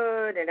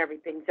good and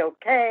everything's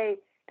okay.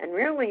 And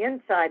really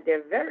inside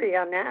they're very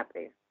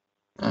unhappy.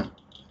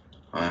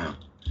 Wow.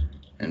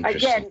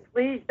 Again,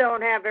 please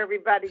don't have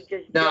everybody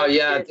just... No,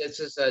 yeah, this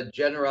is a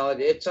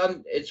generality.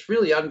 It's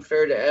really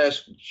unfair to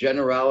ask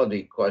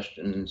generality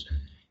questions,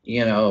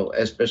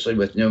 especially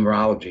with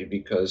numerology,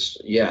 because,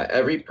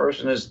 every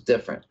person is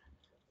different.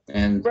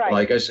 And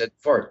like I said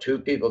before, two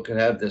people could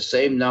have the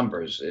same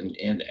numbers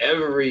in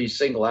every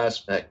single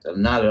aspect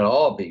and not at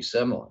all be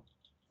similar.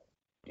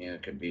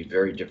 It could be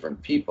very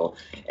different people.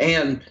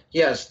 And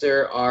yes,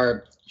 there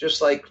are, just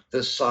like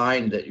the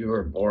sign that you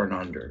were born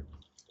under,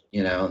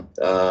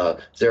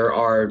 there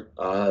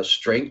are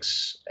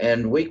strengths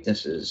and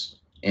weaknesses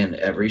in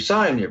every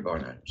sign you're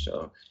born under.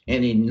 So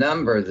any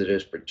number that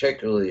is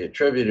particularly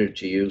attributed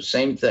to you,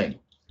 same thing,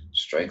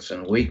 strengths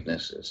and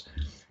weaknesses.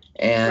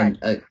 And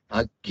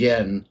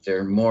again,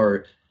 they're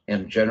more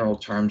in general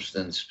terms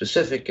than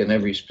specific, and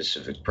every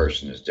specific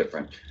person is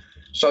different.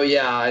 So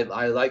I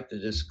like the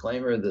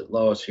disclaimer that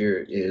Lois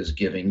here is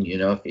giving.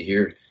 If you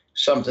hear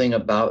something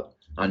about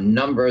a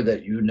number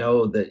that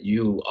that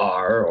you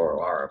are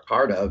or are a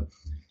part of,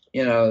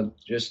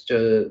 just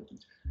to,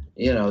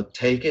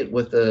 take it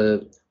with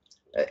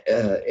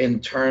in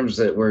terms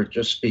that we're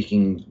just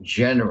speaking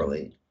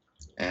generally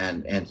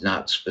and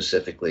not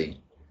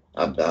specifically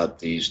about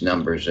these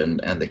numbers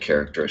and the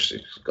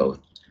characteristics go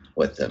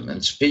with them.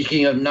 And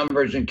speaking of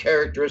numbers and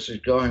characteristics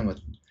going with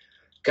them,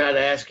 got to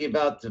ask you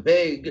about the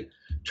big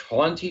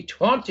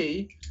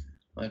 2020,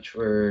 which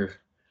we're,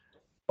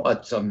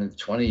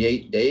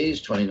 28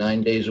 days,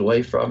 29 days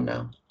away from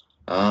now.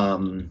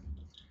 And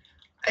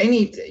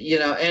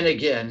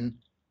again,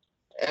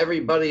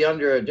 everybody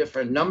under a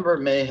different number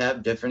may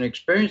have different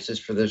experiences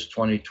for this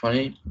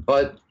 2020,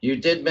 but you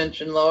did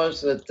mention,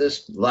 Lois, that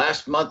this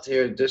last month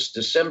here, this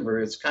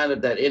December, it's kind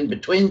of that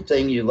in-between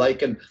thing. You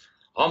liken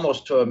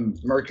almost to a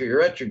Mercury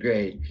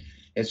retrograde.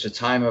 It's a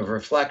time of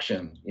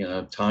reflection,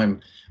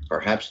 time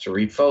perhaps to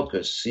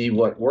refocus, see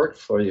what worked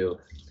for you.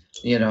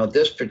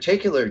 This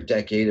particular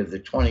decade of the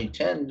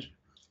 2010s,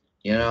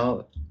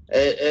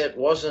 it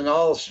wasn't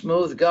all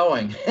smooth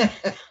going.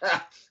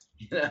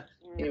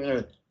 Even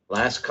the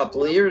last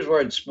couple of years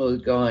weren't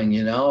smooth going,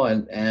 and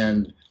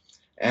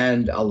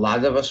a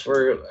lot of us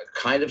were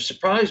kind of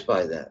surprised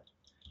by that.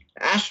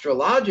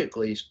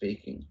 Astrologically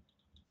speaking,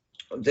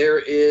 there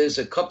is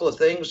a couple of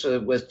things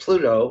with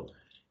Pluto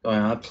going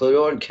on.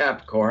 Pluto and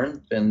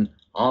Capricorn, been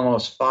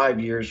almost 5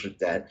 years with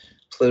that.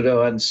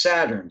 Pluto and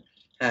Saturn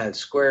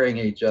squaring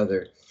each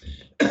other.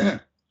 A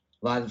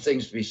lot of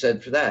things to be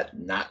said for that,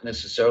 not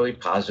necessarily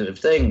positive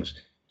things.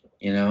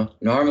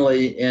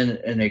 Normally in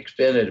an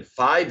expanded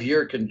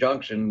 5-year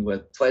conjunction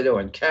with Pluto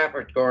and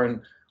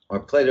Capricorn,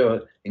 or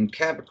Pluto in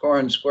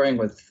Capricorn squaring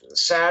with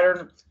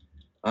Saturn,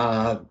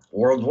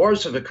 world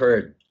wars have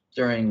occurred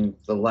during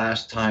the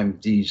last time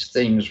these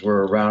things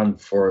were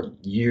around for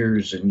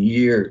years and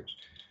years.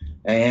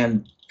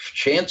 And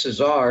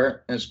chances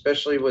are,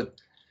 especially with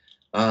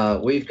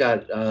we've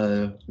got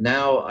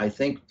now, I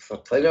think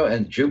Pluto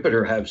and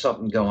Jupiter have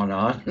something going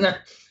on.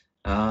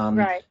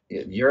 Right.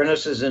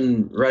 Uranus is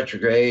in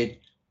retrograde,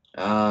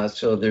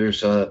 so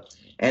there's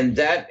and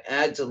that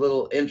adds a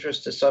little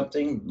interest to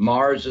something.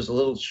 Mars is a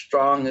little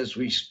strong as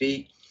we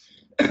speak,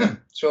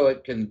 so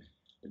it can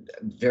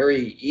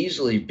very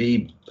easily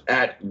be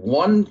at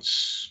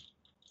once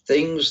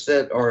things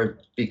that are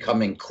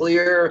becoming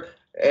clear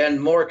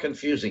and more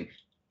confusing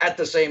at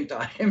the same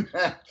time.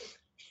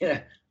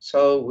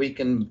 So we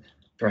can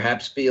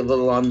perhaps be a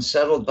little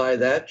unsettled by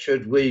that,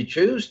 should we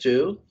choose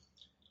to.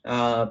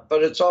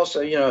 But it's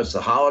also, it's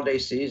the holiday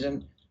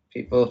season.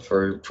 People,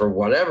 for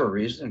whatever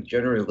reason,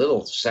 generally a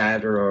little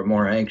sadder or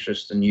more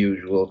anxious than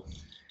usual.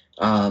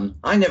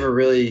 I never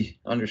really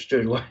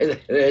understood why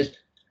that is.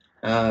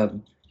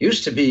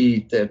 Used to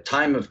be the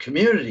time of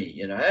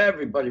community.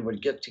 Everybody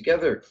would get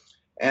together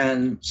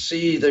and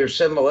see their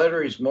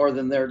similarities more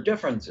than their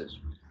differences.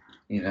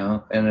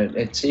 And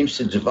it seems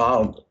to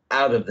devolve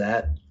out of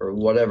that for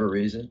whatever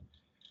reason.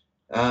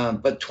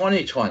 But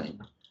 2020,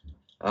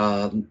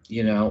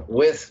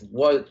 with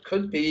what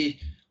could be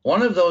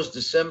one of those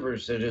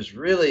Decembers that is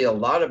really a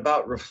lot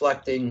about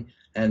reflecting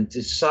and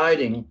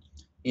deciding,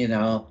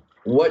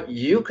 what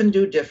you can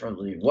do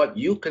differently, what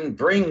you can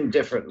bring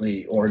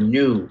differently or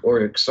new or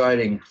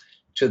exciting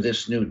to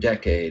this new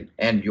decade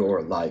and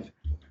your life.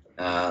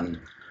 But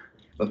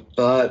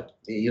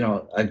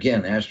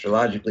again,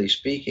 astrologically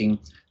speaking,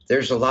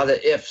 there's a lot of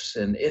ifs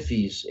and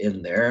iffies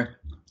in there.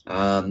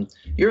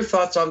 Your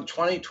thoughts on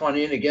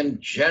 2020, and again,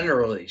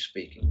 generally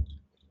speaking?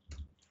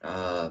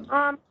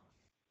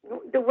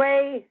 The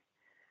way,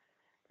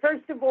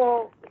 first of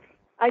all,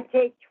 I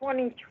take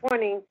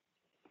 2020,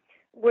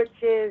 which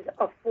is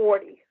a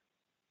 40.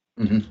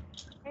 Mm-hmm.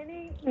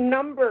 Any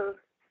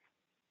number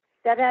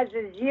that has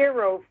a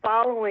 0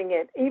 following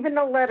it, even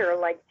a letter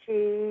like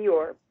T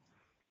or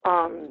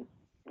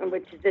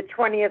which is the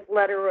 20th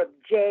letter of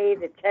J,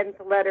 the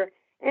 10th letter,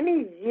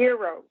 any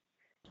 0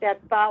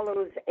 that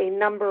follows a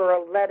number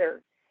or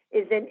letter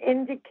is an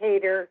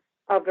indicator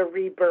of a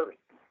rebirth.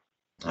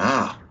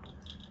 The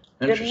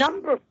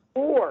number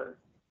 4,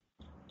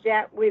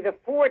 that with a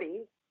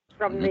 40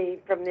 from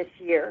from this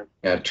year.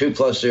 Yeah, 2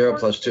 plus 0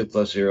 plus 2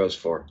 plus 0 is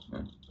 4.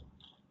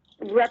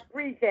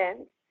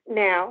 Represents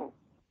now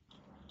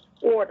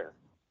order.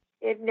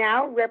 It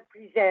now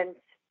represents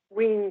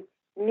we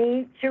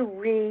need to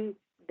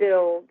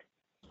rebuild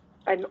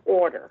an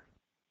order.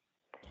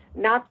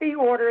 Not the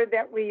order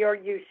that we are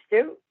used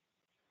to,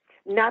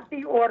 not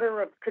the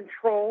order of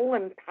control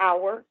and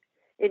power.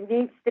 It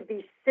needs to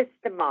be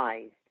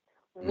systemized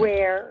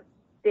where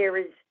there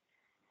is,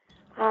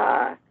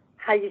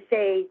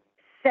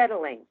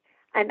 settling.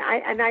 And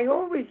I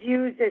always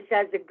use this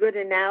as a good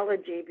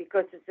analogy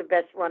because it's the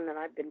best one that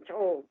I've been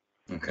told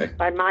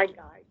by my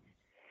guides.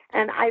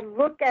 And I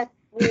look at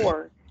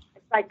 4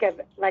 like a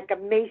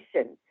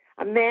mason,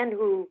 a man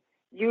who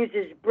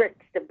uses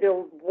bricks to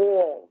build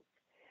walls.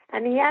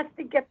 And he has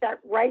to get that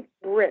right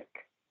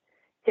brick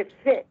to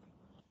fit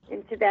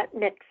into that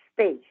next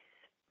space.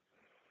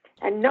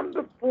 And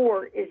number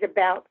 4 is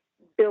about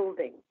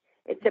building.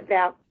 It's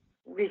about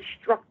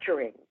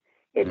restructuring.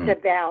 It's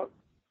about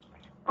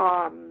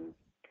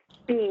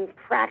being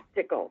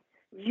practical,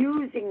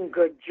 using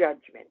good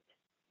judgment.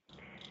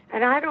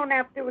 And I don't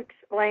have to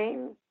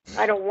explain,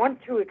 I don't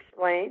want to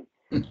explain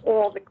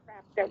all the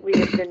crap that we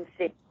have been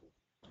seeing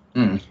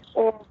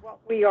or what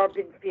we have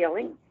been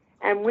feeling.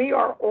 And we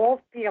are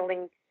all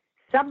feeling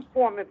some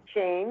form of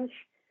change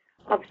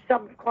of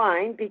some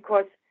kind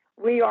because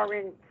we are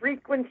in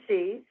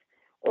frequencies,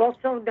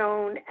 also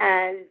known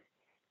as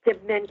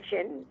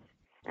dimensions,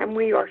 and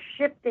we are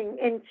shifting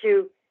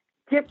into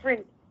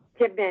different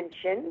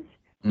dimensions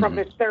from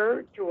a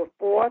 3rd to a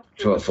 4th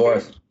to a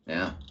 4th,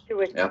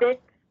 to a 6th,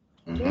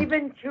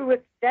 even to a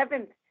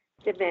 7th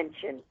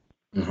dimension.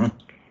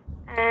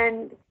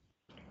 And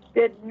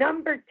the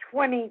number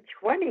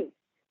 2020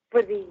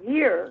 for the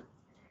year,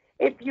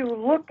 if you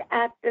look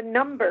at the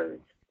numbers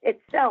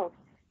itself,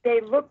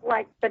 they look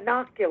like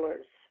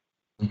binoculars.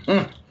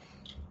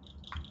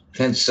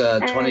 Hence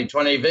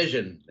 2020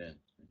 vision.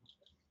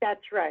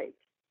 That's right.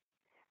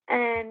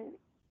 And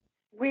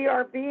we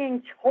are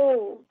being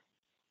told,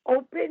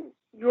 open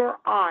your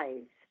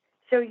eyes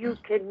so you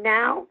can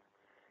now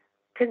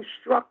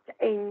construct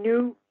a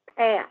new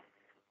path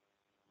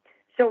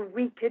so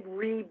we could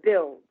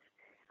rebuild.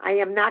 I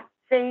am not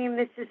saying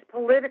this is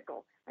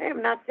political. I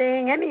am not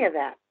saying any of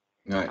that.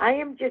 Right. I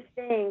am just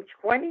saying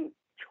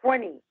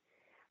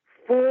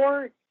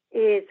 2024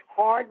 is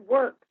hard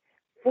work.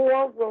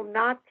 4 will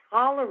not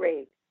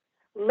tolerate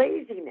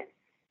laziness.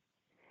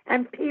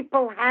 And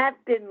people have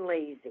been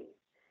lazy.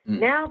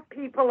 Now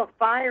people are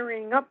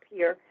firing up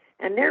here,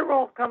 and they're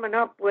all coming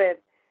up with,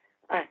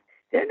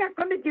 they're not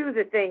going to do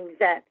the things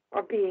that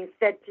are being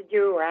said to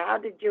do or how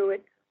to do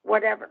it,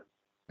 whatever.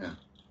 Yeah.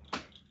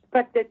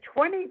 But the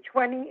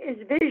 2020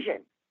 is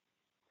vision.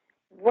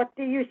 What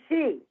do you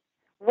see?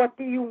 What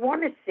do you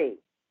want to see?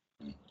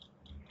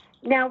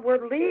 Now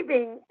we're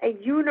leaving a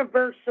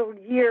universal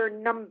year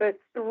number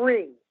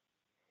 3.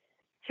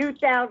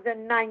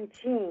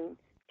 2019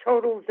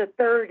 totals a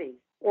 30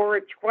 or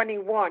a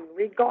 21.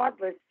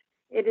 Regardless,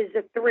 it is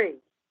a 3.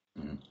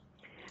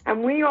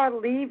 And we are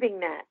leaving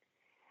that.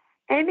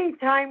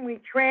 Anytime we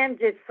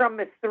transit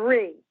from a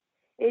 3,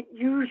 it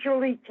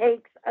usually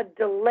takes a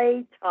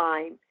delay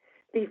time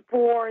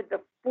before the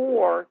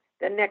 4,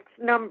 the next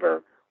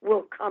number,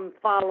 will come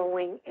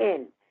following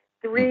in.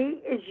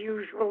 3 is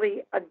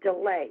usually a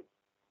delay.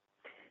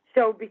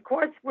 So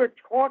because we're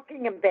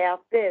talking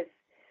about this,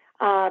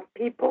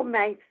 people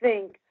may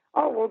think,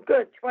 oh, well,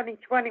 good,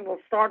 2020 will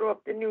start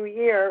off the new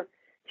year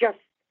just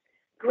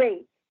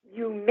great.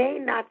 You may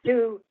not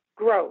do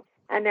growth.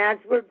 And as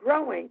we're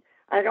growing,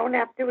 I don't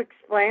have to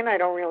explain, I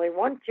don't really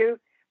want to,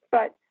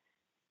 but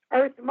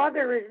Earth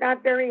Mother is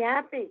not very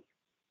happy.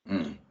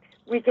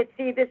 We could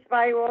see this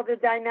by all the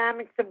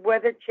dynamics of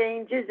weather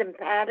changes and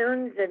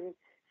patterns and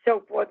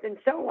so forth and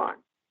so on.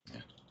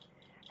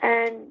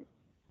 And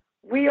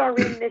we are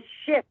in this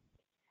shift,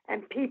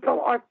 and people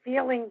are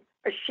feeling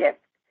a shift.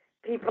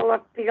 People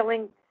are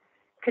feeling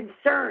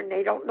concerned.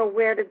 They don't know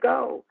where to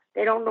go.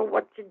 They don't know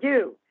what to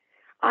do.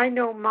 I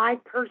know my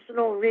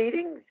personal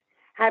readings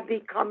have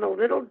become a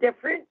little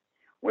different,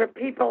 where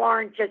people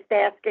aren't just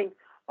asking,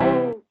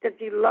 oh, does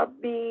he love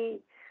me?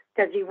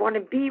 Does he want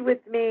to be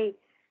with me?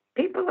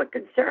 People are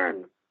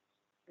concerned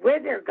where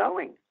they're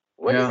going.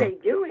 What are they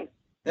doing?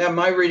 Yeah,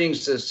 my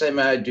reading's the same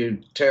I do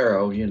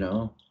tarot, you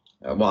know.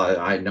 Well,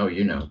 I know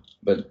you know.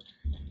 But,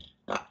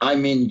 I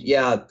mean,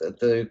 yeah,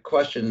 the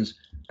questions,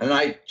 and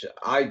I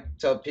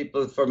tell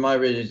people for my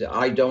readings,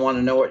 I don't want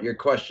to know what your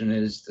question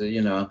is,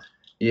 you know.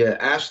 You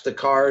ask the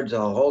cards,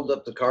 I'll hold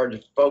up the cards,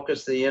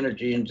 focus the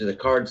energy into the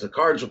cards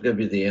will give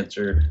you the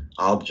answer.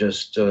 I'll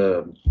just,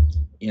 I'll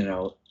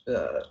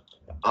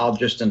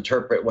just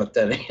interpret what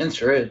that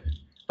answer is.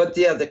 But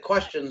yeah, the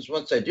questions,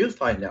 once I do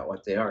find out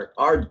what they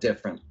are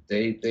different.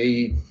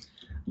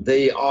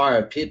 They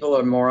are, people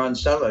are more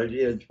unsettled.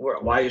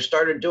 Why you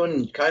started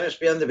doing Kindness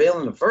Beyond the Veil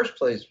in the first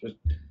place was,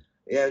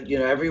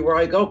 everywhere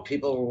I go,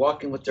 people were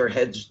walking with their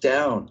heads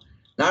down.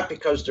 Not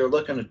because they're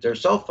looking at their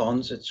cell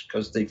phones, it's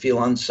because they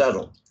feel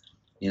unsettled,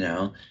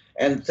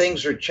 and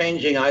things are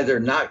changing either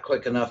not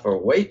quick enough or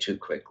way too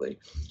quickly,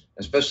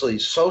 especially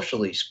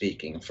socially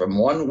speaking, from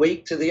one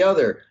week to the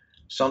other.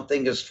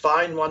 Something is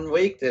fine one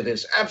week that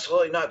is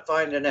absolutely not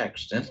fine the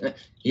next. And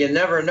you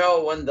never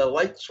know when the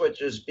light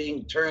switch is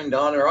being turned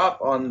on or off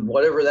on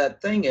whatever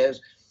that thing is.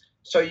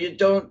 So you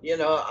don't,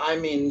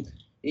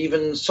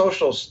 even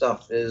social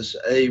stuff is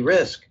a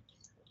risk.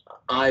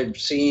 I've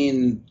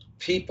seen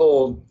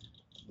people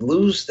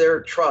lose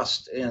their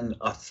trust in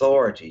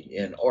authority,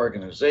 in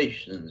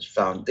organizations,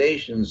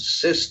 foundations,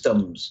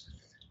 systems,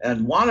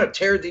 and want to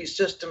tear these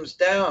systems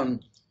down,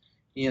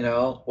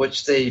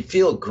 which they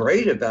feel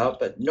great about,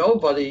 but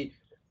nobody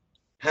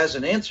has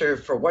an answer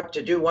for what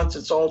to do once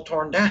it's all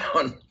torn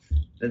down.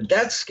 And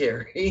that's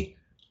scary,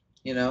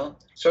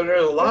 So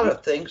there's a lot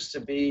of things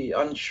to be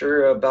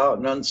unsure about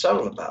and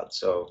unsettled about.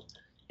 So,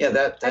 yeah,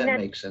 that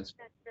makes sense.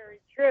 That's very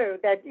true.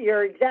 That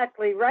you're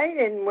exactly right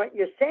in what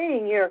you're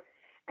saying here.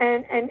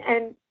 And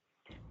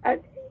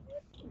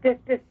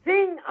the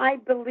thing I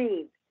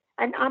believe,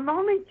 and I'm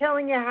only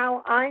telling you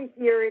how I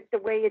hear it, the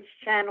way it's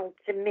channeled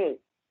to me.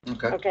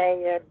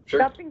 Okay. Sure.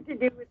 Nothing to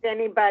do with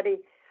anybody,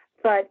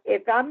 but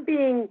if I'm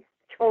being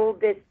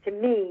told this to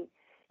me,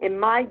 in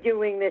my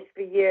doing this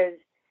for years,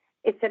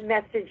 it's a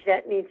message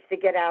that needs to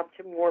get out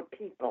to more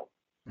people.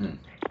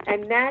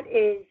 And that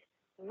is,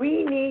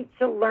 we need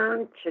to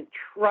learn to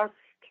trust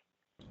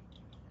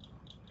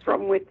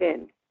from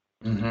within.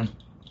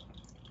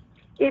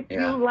 If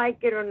you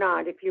like it or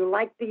not, if you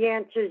like the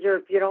answers or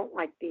if you don't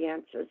like the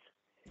answers.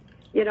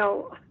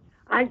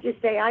 I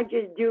just say, I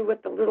just do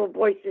what the little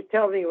voices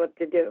tell me what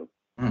to do.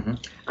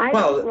 I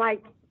don't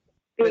like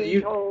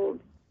being told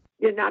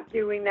you're not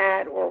doing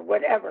that or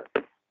whatever.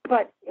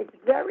 But it's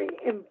very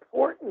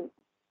important,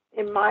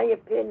 in my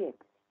opinion,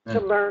 to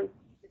learn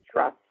to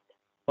trust.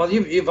 Well,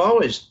 you've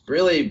always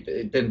really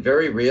been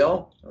very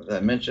real. As I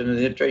mentioned in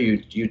the intro,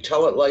 you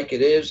tell it like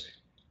it is,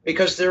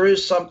 because there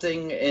is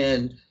something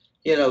in,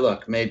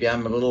 look, maybe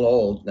I'm a little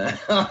old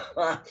now,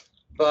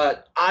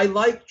 but I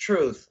like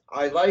truth.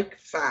 I like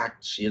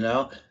facts,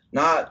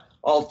 not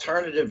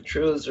alternative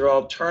truths or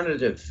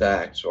alternative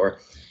facts or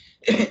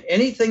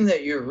anything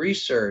that you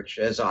research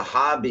as a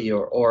hobby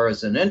or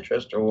as an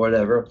interest or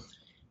whatever.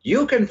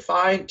 You can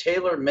find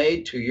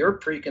tailor-made to your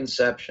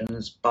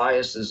preconceptions,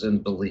 biases,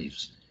 and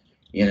beliefs.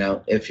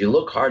 If you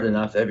look hard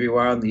enough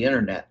everywhere on the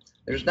internet,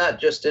 there's not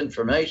just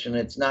information.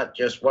 It's not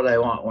just what I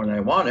want when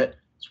I want it.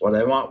 It's what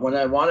I want when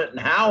I want it and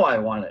how I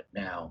want it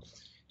now.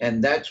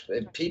 And that's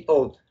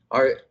people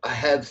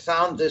have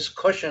found this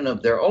cushion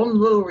of their own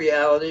little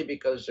reality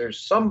because there's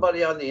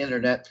somebody on the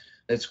internet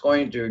that's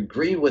going to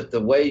agree with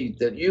the way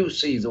that you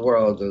see the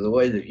world or the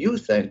way that you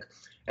think.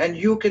 And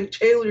you can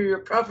tailor your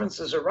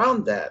preferences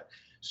around that.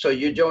 So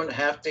you don't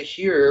have to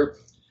hear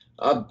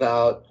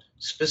about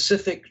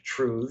specific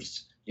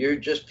truths. You're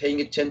just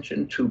paying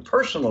attention to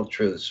personal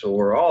truths. So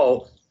we're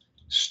all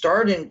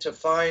starting to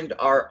find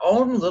our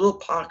own little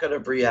pocket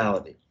of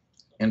reality.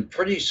 And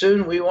pretty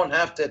soon we won't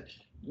have to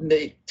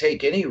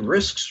take any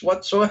risks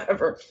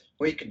whatsoever.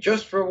 We could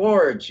just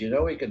rewards,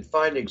 we can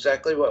find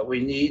exactly what we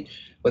need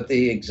with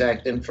the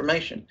exact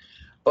information.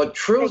 But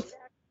truth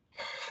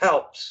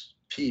helps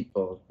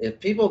people. If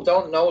people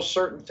don't know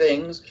certain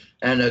things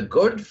and a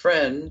good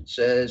friend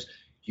says,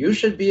 you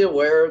should be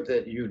aware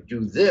that you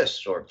do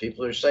this, or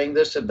people are saying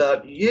this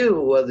about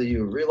you, whether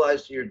you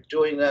realize you're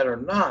doing that or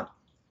not.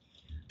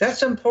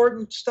 That's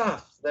important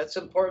stuff. That's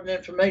important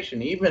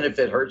information, even if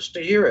it hurts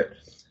to hear it.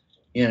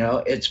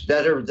 It's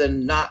better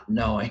than not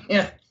knowing.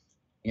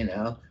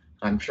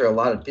 I'm sure a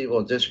lot of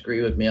people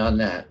disagree with me on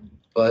that.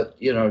 But,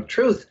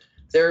 truth,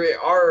 there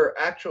are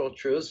actual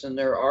truths and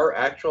there are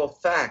actual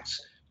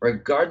facts,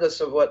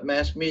 regardless of what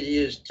mass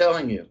media is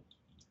telling you.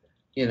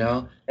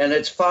 And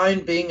it's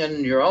fine being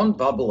in your own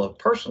bubble of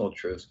personal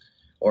truth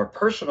or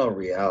personal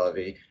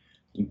reality,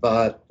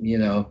 but,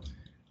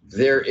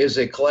 there is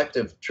a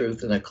collective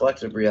truth and a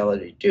collective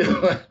reality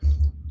too.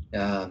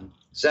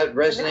 Does that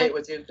resonate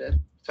with you, that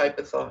type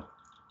of thought?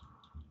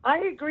 I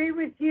agree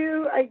with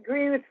you. I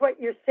agree with what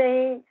you're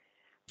saying,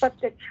 but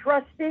the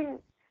trusting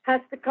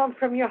has to come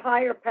from your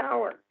higher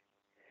power.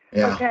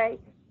 Yeah. Okay?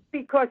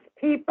 Because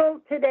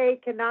people today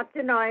cannot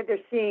deny they're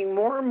seeing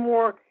more and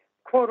more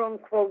quote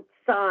unquote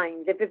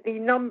signs, if it be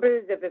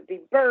numbers, if it be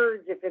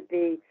birds, if it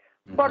be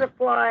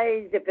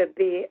butterflies, if it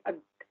be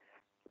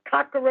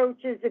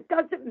cockroaches, it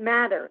doesn't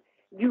matter.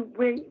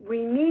 We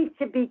need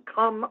to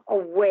become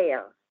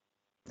aware.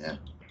 Yeah.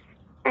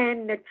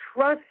 And the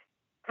trust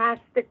has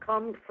to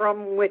come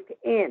from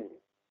within.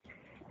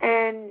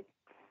 And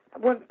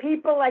when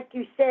people, like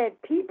you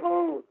said,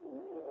 people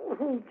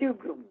who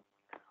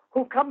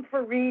come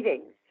for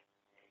readings,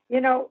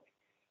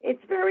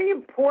 it's very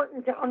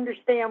important to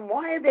understand,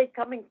 why are they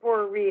coming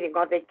for a reading?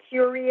 Are they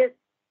curious?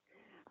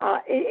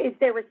 Is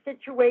there a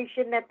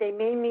situation that they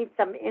may need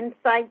some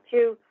insight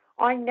to?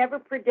 I never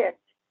predict.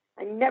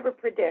 I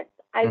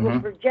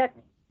will project,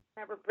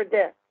 never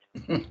predict.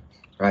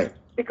 Right.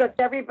 Because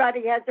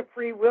everybody has a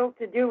free will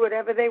to do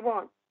whatever they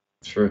want.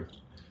 True.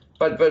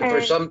 But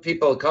for some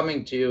people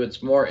coming to you,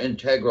 it's more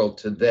integral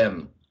to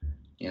them,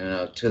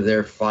 to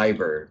their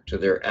fiber, to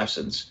their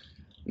essence,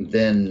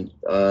 than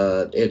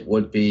it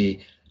would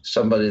be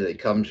somebody that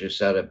comes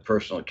just out of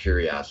personal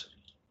curiosity.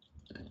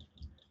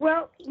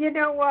 Well, you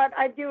know what?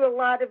 I do a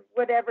lot of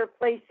whatever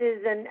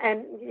places,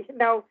 and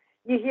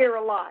you hear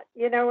a lot.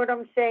 You know what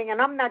I'm saying?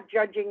 And I'm not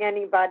judging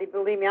anybody.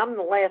 Believe me, I'm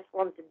the last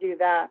one to do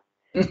that.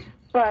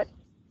 But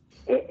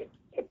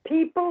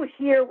people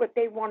hear what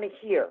they want to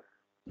hear.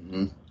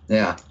 Mm-hmm.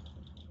 Yeah.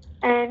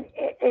 And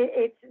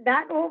it's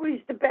not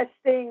always the best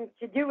thing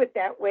to do it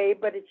that way,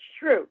 but it's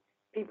true.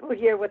 People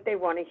hear what they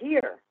want to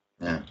hear.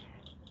 Yeah.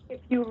 If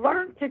you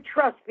learn to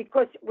trust,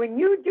 because when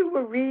you do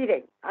a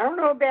reading, I don't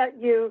know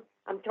about you,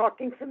 I'm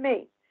talking for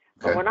me,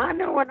 but when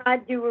I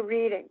do a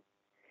reading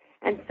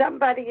and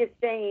somebody is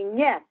saying,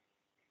 yes,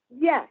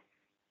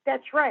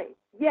 that's right,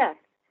 yes,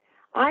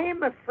 I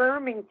am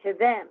affirming to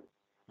them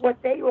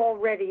what they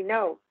already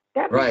know.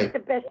 That makes the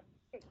best.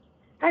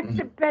 That's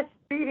the best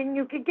reading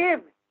you could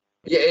give.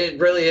 Yeah, it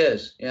really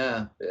is.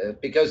 Yeah,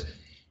 because,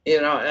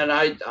 and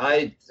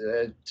I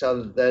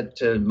tell that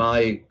to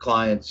my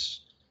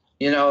clients,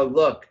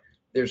 look,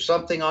 there's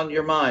something on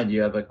your mind.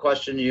 You have a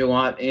question you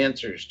want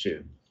answers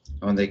to.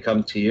 When they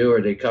come to you or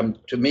they come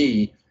to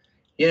me,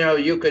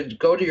 you could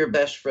go to your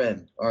best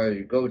friend or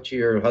you go to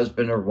your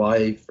husband or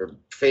wife or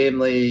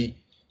family,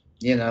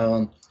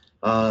 and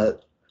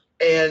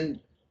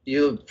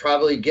you'll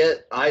probably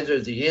get either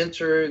the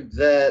answer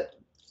that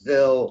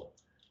they'll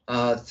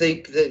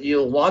think that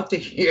you'll want to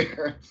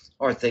hear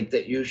or think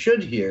that you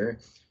should hear.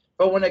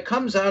 But when it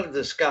comes out of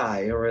the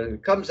sky or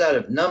it comes out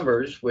of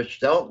numbers, which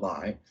don't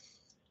lie,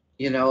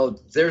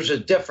 there's a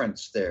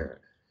difference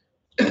there.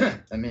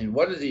 I mean,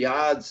 what are the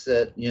odds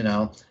that,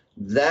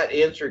 that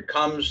answer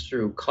comes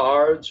through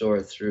cards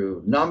or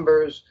through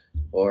numbers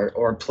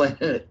or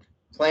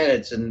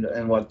planets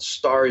and what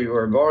star you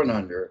were born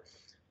under.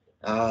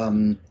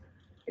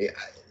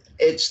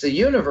 It's the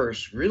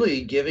universe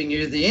really giving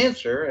you the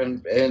answer,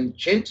 and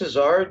chances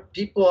are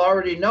people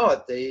already know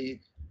it.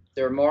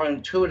 They're more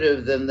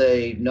intuitive than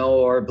they know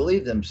or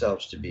believe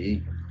themselves to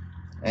be,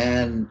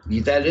 and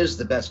that is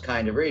the best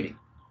kind of reading,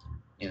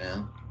 you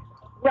know.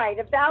 Right.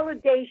 A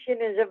validation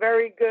is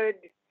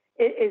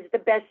is the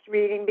best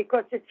reading,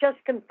 because it's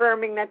just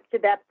confirming that to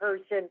that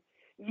person,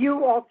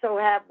 you also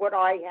have what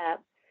I have.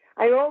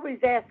 I always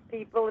ask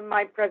people in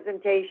my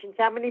presentations,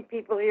 how many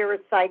people here are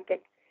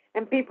psychic?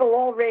 And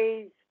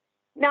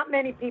not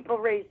many people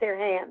raise their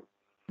hands.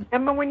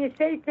 And when you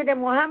say to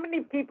them, well, how many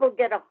people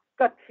get a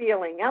gut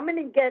feeling? How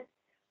many get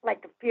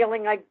like a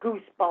feeling like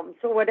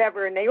goosebumps or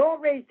whatever? And they all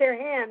raise their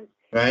hands.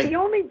 Right. The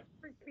only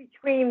difference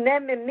between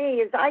them and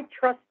me is I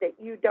trust it.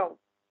 You don't.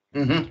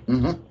 Mm-hmm.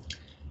 Mm-hmm.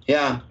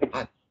 Yeah.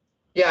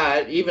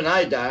 Even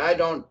I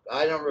don't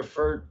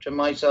refer to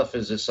myself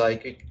as a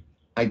psychic.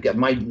 I get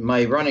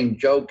my running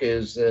joke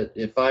is that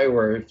if I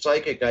were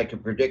psychic, I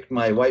could predict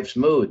my wife's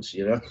moods,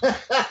 you know.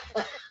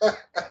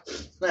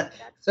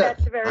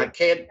 That's very I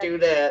can't do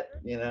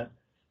that, you know.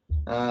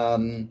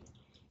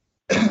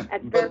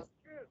 That's very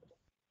true.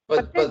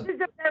 But this is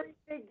a very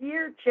big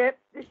year, Chip.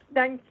 This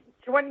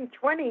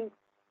 2020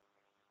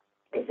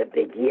 is a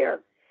big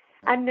year.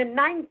 And the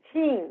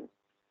 19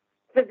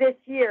 for this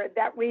year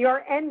that we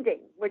are ending,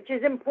 which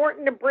is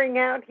important to bring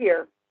out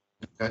here.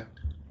 Okay.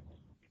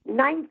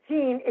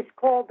 19 is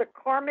called the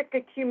karmic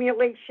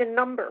accumulation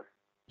number.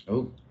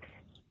 Oh.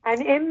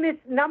 And in this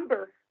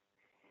number,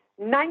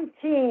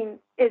 19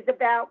 is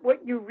about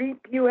what you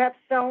reap, you have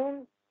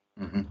sown.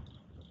 Mm-hmm.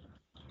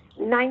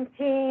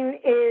 19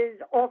 is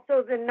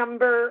also the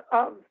number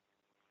of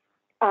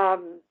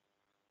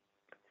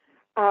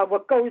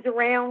what goes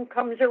around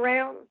comes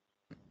around.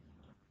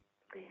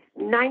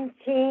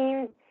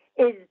 19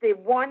 is the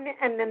 1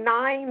 and the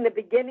 9, the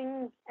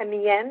beginning and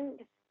the end.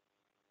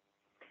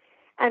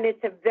 And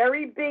it's a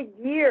very big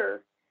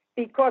year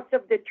because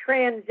of the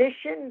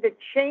transition, the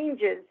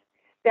changes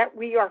that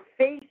we are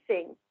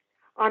facing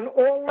on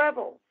all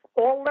levels.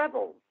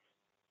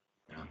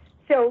 Yeah.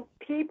 So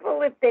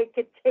people, if they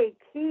could take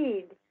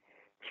heed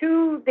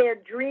to their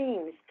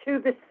dreams, to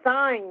the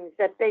signs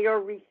that they are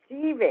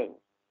receiving,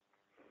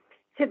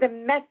 to the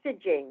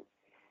messaging,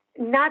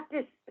 not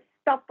this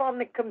stuff on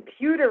the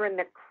computer and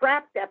the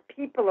crap that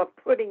people are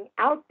putting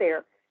out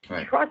there.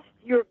 Right. Trust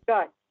your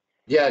gut.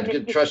 Yeah,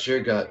 trust your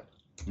gut.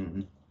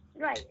 Mm-hmm.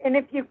 Right. And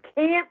if you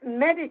can't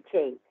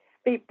meditate,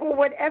 for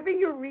whatever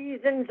your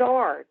reasons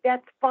are,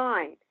 that's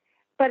fine.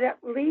 But at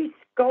least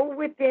go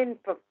within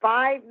for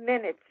 5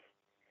 minutes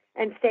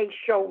and say,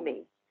 show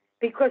me.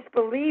 Because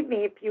believe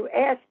me, if you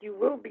ask, you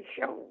will be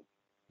shown.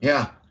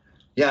 Yeah,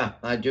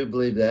 I do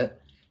believe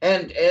that.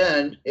 And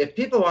if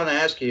people want to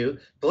ask you,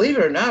 believe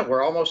it or not,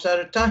 we're almost out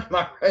of time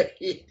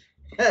already.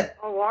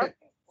 Oh, wow.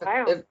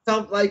 It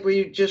felt like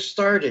we just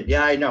started.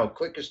 Yeah, I know.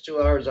 Quickest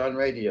 2 hours on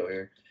radio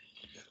here.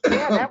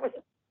 Yeah, that was.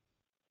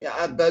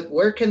 Yeah, but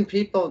where can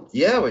people?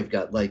 Yeah, we've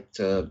got like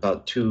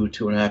about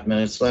 2.5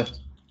 minutes left.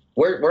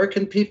 Where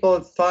can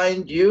people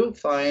find you?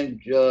 Find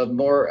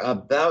more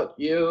about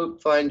you?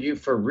 Find you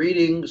for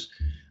readings?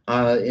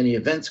 Any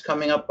events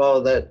coming up?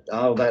 All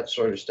that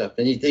sort of stuff.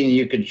 Anything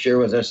you could share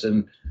with us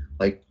in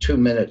like 2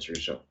 minutes or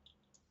so?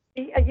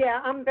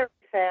 Yeah, I'm very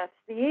fast.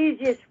 The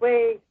easiest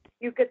way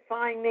you could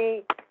find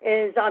me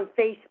is on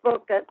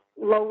Facebook at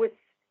LOIS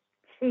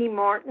T.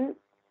 Martin,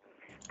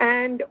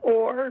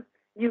 or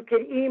you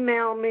could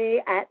email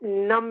me at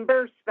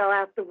spell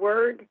out the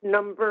word,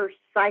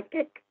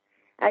 psychic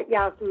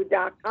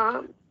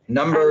 @yahoo.com.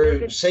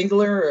 Number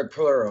singular or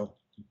plural?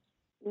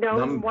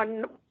 No,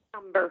 one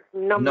number.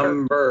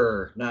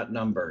 Number, not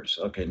numbers.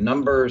 Okay,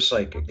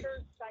 psychic.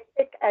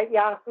 Psychic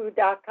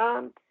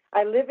 @yahoo.com.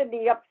 I live in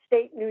the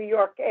upstate New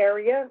York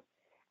area.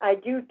 I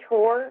do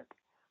tour.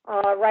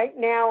 Right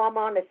now I'm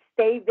on a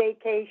stay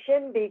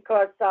vacation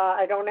because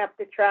I don't have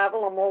to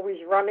travel. I'm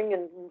always running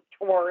and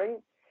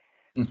touring.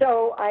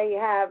 So I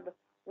have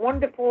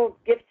wonderful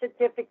gift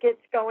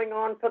certificates going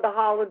on for the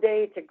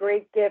holiday. It's a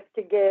great gift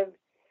to give.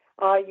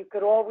 You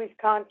could always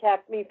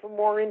contact me for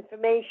more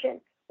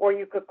information, or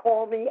you could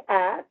call me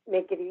at,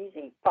 make it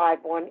easy,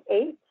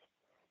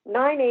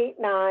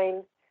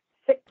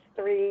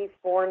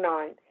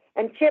 518-989-6349.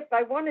 And Chip,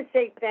 I want to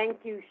say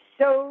thank you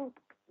so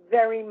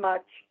very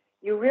much.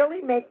 You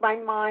really make my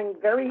mind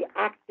very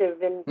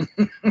active in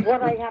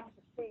what I have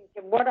to think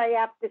and what I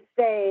have to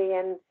say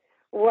and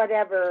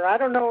whatever. I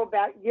don't know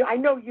about you. I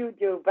know you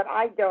do, but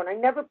I don't. I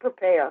never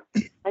prepare.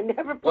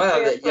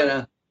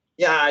 Well,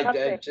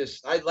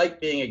 I like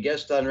being a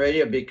guest on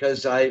radio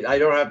because I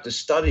don't have to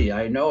study.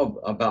 I know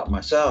about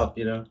myself,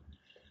 you know.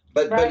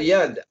 But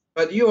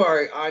you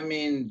are. I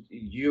mean,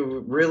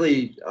 you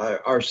really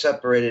are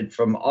separated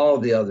from all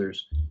the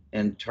others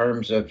in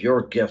terms of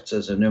your gifts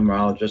as a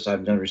numerologist.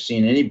 I've never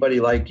seen anybody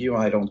like you.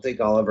 I don't think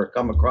I'll ever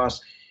come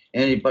across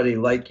anybody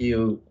like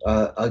you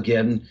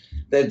again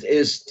that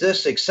is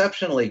just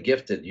exceptionally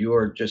gifted. You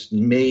are just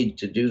made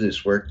to do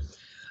this work.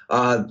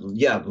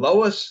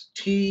 LOIS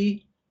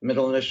T.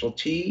 middle initial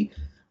T,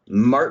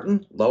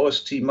 Martin,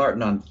 Lois T.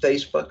 Martin on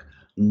Facebook,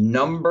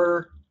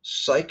 number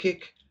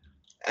psychic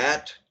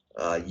at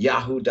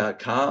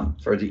yahoo.com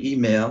for the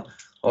email,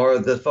 or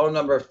the phone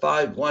number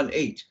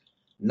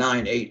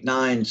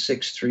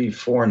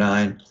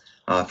 518-989-6349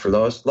 for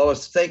Lois.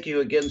 Lois, thank you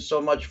again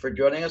so much for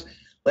joining us.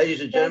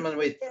 Ladies and gentlemen,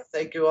 we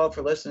thank you all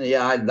for listening.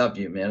 Yeah, I love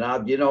you, man.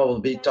 We'll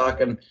be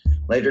talking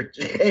later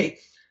today.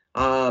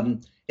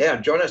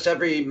 Join us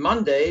every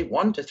Monday,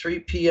 1 to 3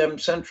 p.m.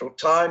 Central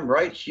Time,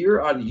 right here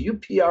on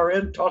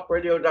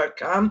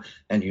uprntalkradio.com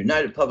and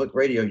United Public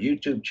Radio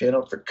YouTube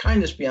channel for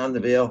Kindness Beyond the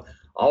Veil.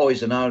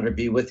 Always an honor to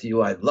be with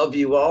you. I love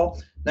you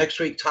all. Next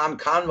week, Tom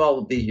Conwell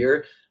will be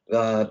here.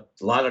 A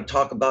lot of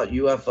talk about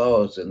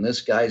UFOs, and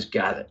this guy's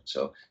got it.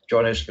 So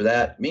join us for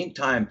that.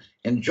 Meantime,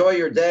 enjoy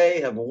your day.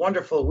 Have a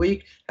wonderful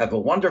week. Have a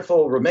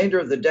wonderful remainder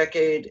of the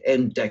decade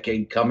and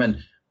decade coming.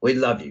 We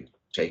love you.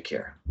 Take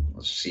care.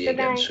 We'll see you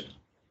again soon.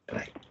 Good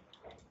night.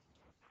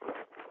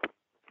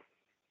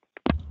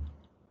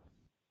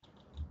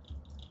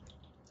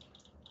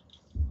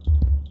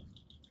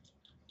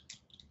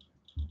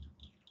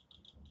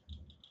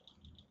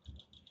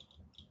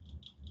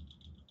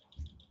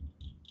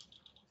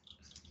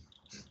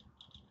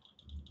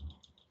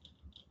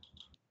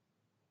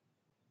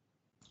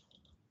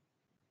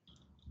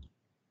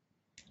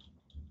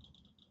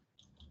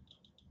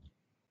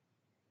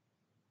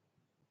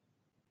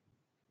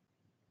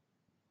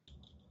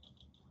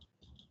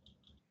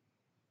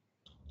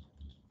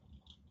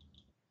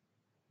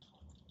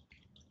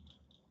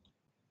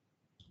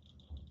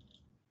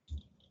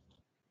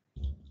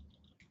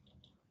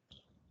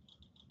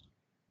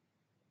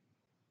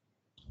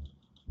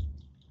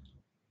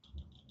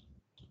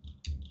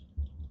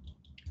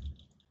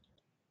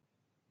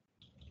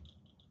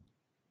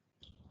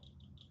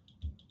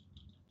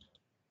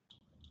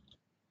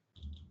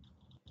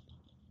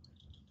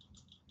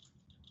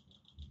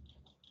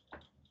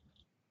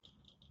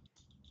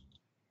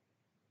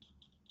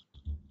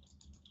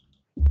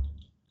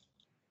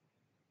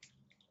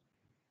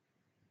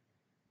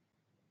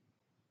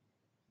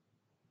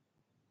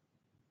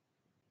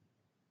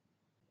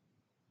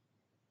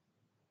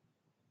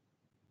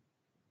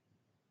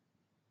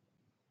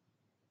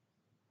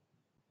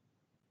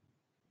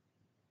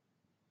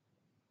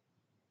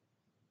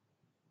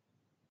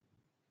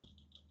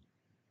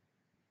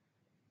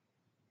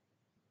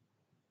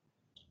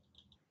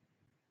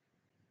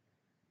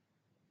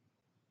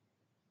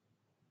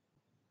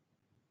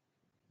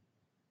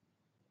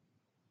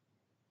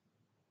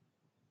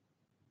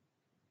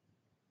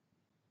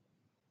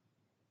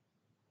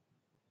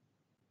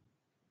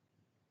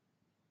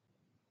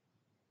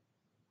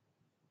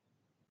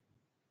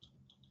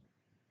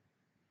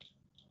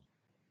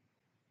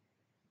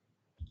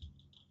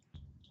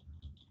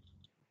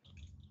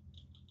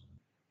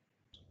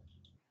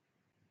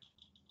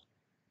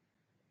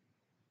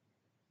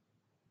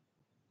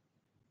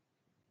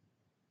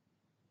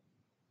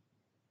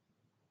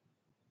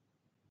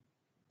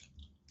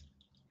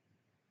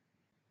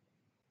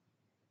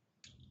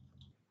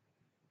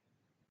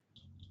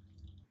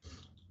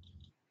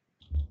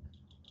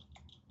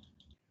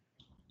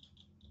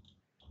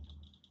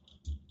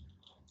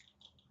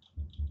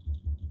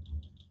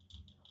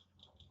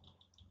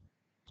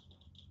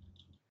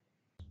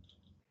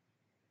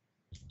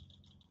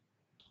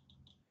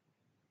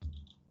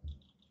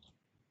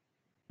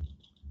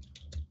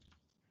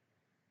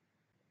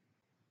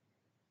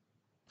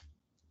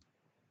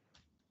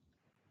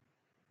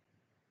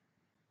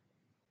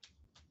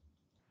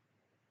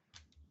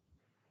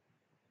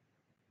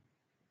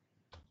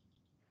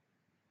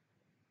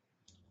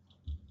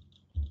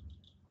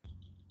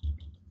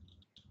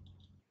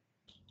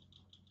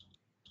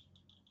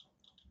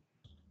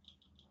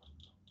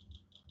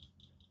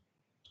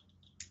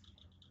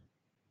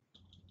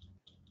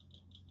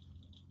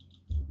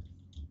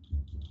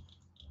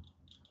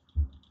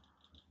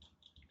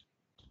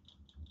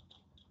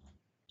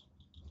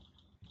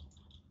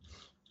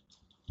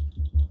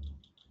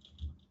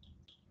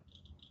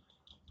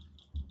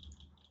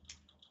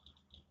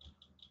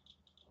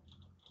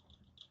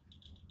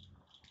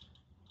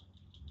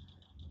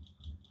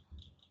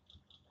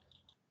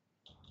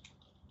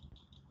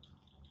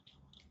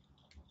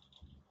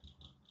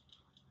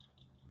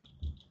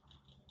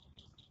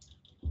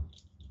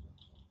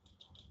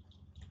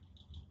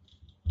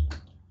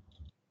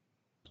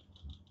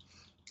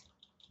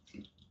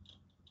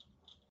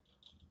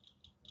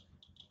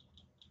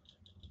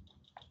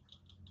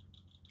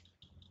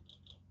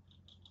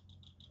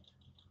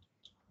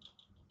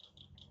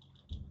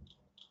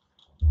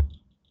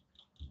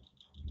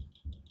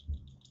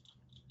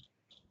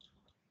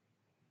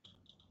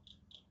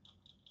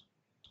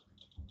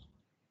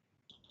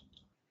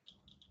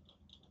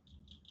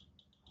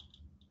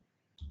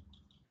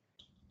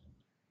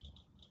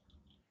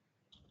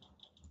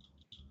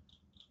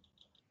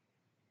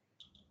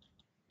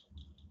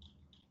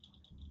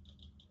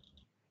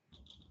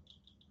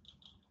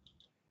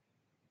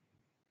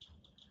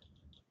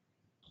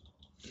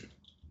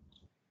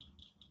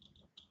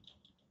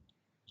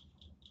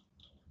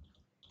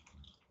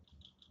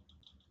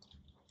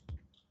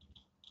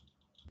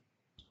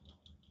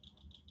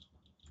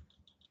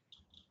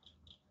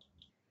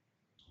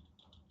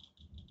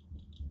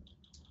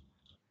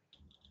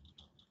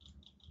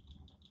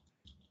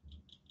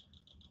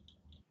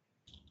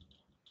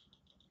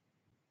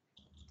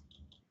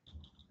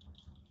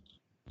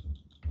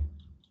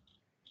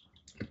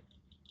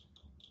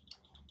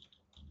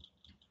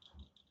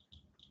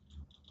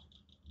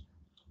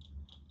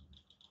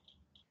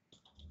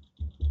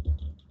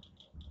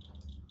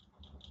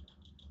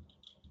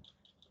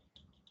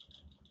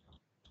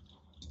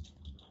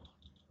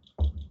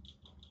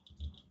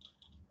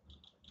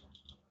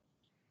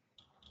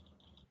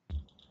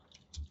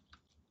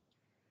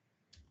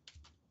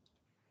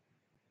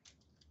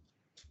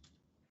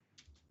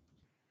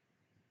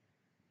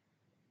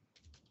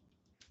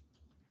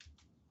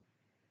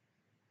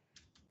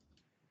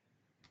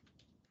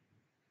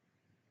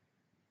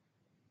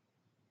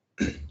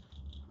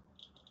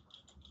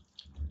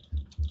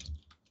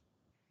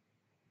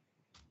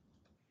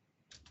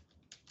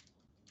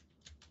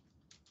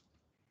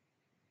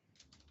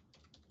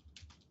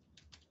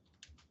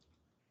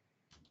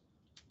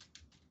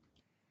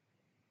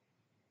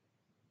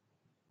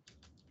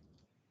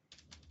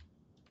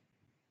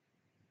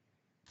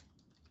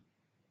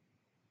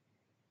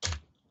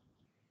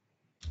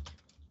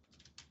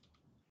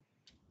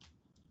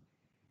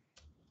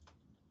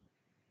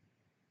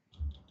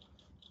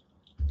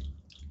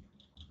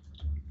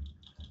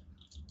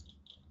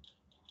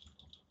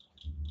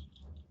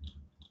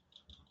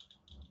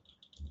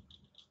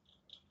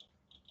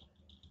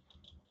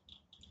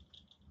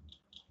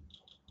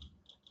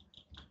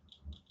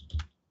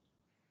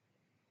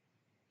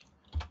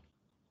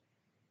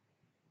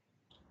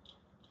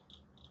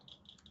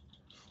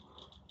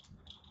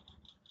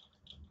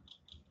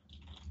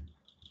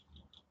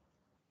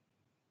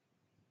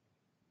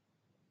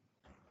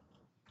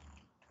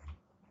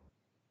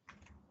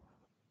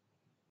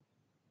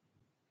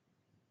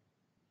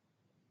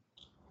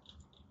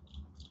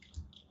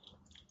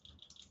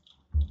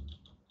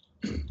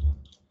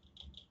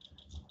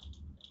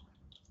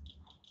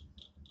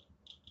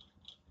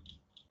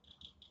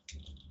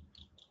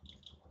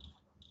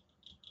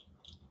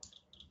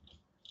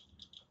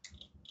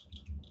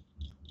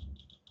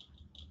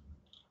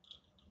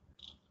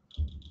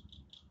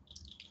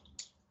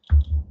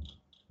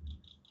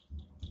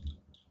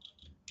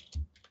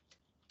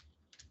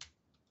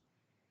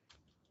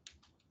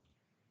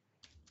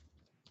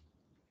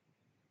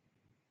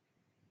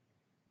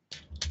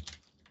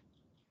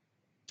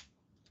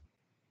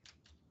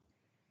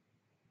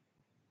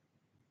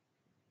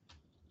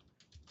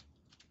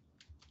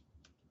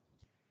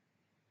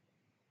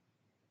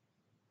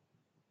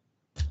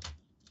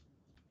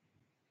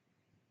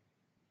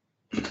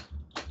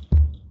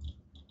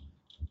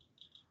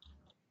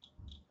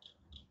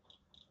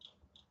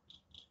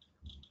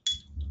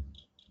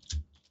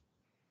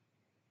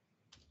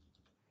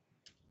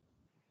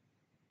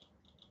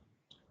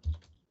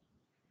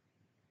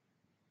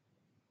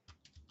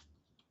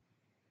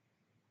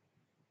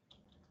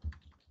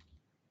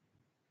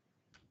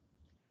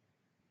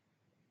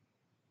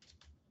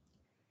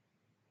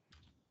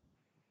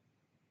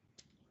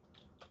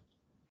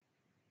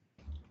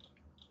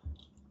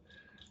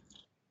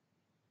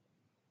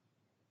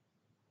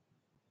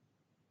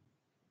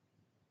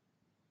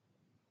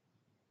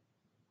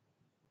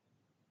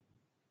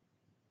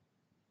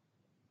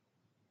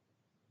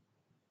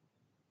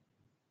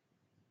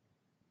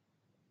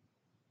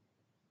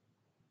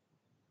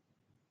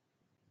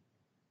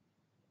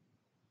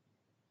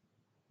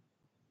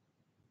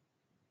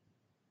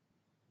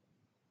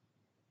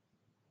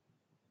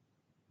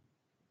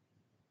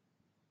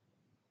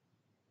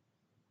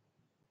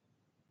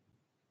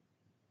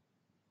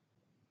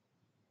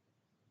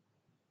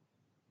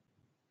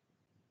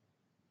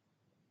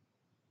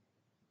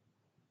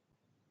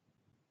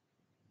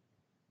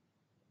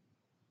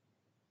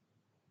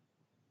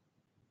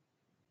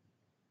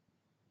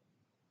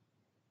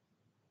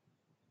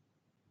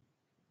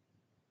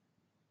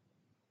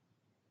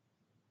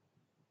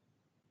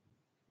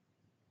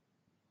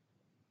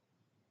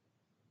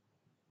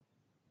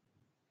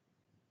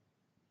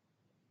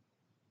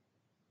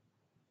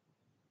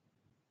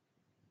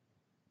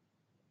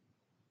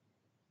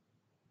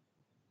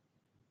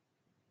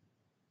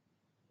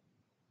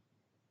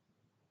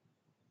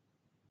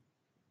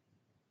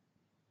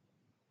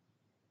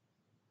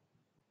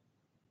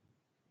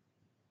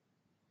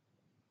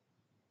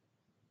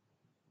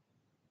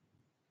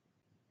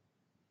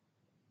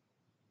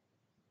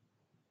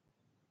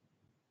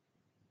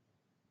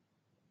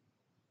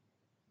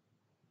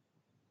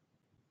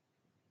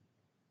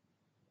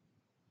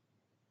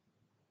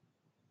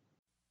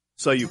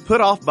 So you put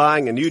off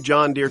buying a new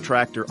John Deere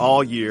tractor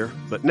all year,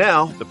 but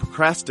now the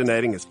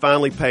procrastinating has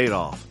finally paid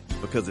off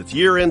because it's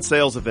year-end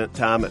sales event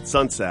time at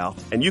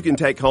SunSouth, and you can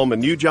take home a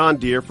new John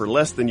Deere for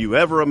less than you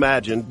ever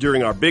imagined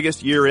during our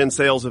biggest year-end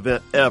sales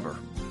event ever,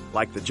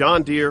 like the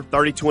John Deere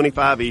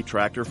 3025E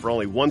tractor for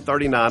only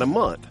 $139 a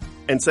month,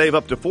 and save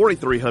up to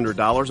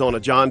 $4,300 on a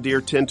John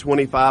Deere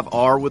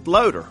 1025R with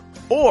loader.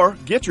 Or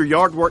get your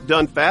yard work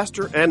done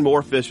faster and more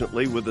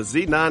efficiently with the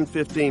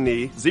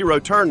Z915E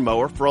zero-turn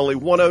mower for only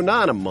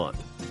 $109 a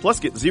month. Plus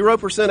get 0%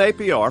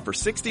 APR for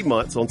 60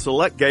 months on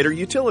select Gator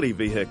utility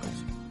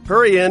vehicles.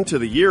 Hurry in to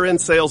the year-end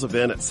sales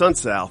event at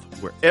SunSouth,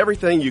 where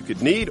everything you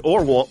could need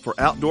or want for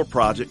outdoor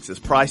projects is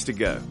priced to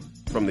go.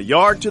 From the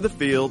yard to the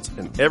fields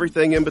and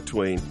everything in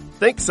between,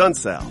 think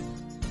SunSouth.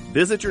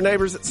 Visit your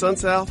neighbors at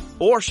SunSouth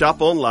or shop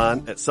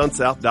online at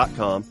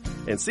sunsouth.com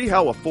and see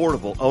how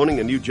affordable owning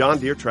a new John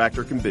Deere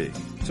tractor can be.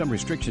 Some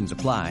restrictions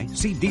apply.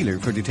 See dealer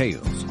for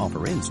details.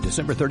 Offer ends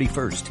December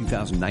 31st,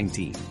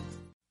 2019.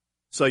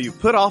 So you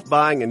put off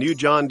buying a new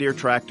John Deere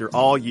tractor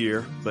all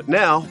year, but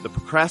now the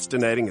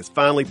procrastinating has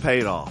finally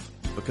paid off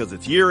because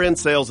it's year-end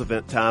sales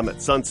event time at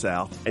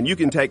SunSouth, and you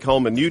can take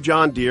home a new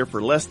John Deere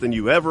for less than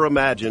you ever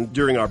imagined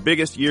during our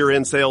biggest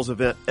year-end sales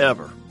event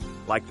ever,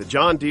 like the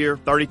John Deere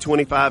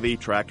 3025E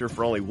tractor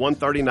for only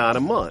 $139 a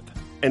month,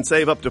 and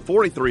save up to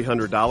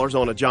 $4,300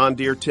 on a John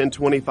Deere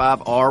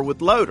 1025R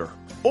with loader.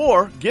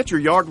 Or get your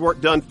yard work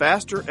done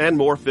faster and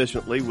more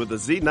efficiently with the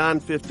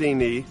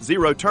Z915E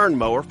zero-turn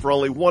mower for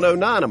only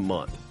 $109 a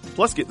month.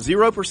 Plus get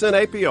 0%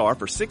 APR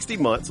for 60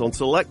 months on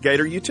select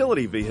Gator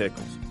utility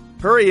vehicles.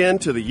 Hurry in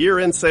to the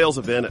year-end sales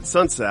event at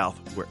SunSouth,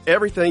 where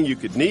everything you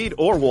could need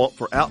or want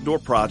for outdoor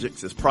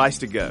projects is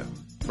priced to go.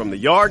 From the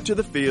yard to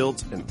the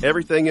fields and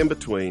everything in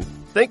between,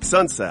 think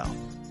SunSouth.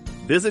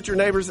 Visit your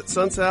neighbors at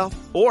SunSouth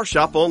or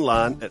shop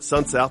online at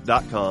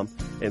sunsouth.com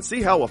and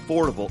see how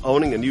affordable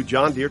owning a new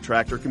John Deere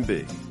tractor can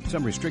be.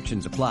 Some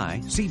restrictions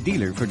apply. See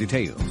dealer for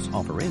details.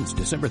 Offer ends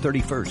December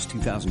 31st,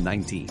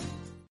 2019.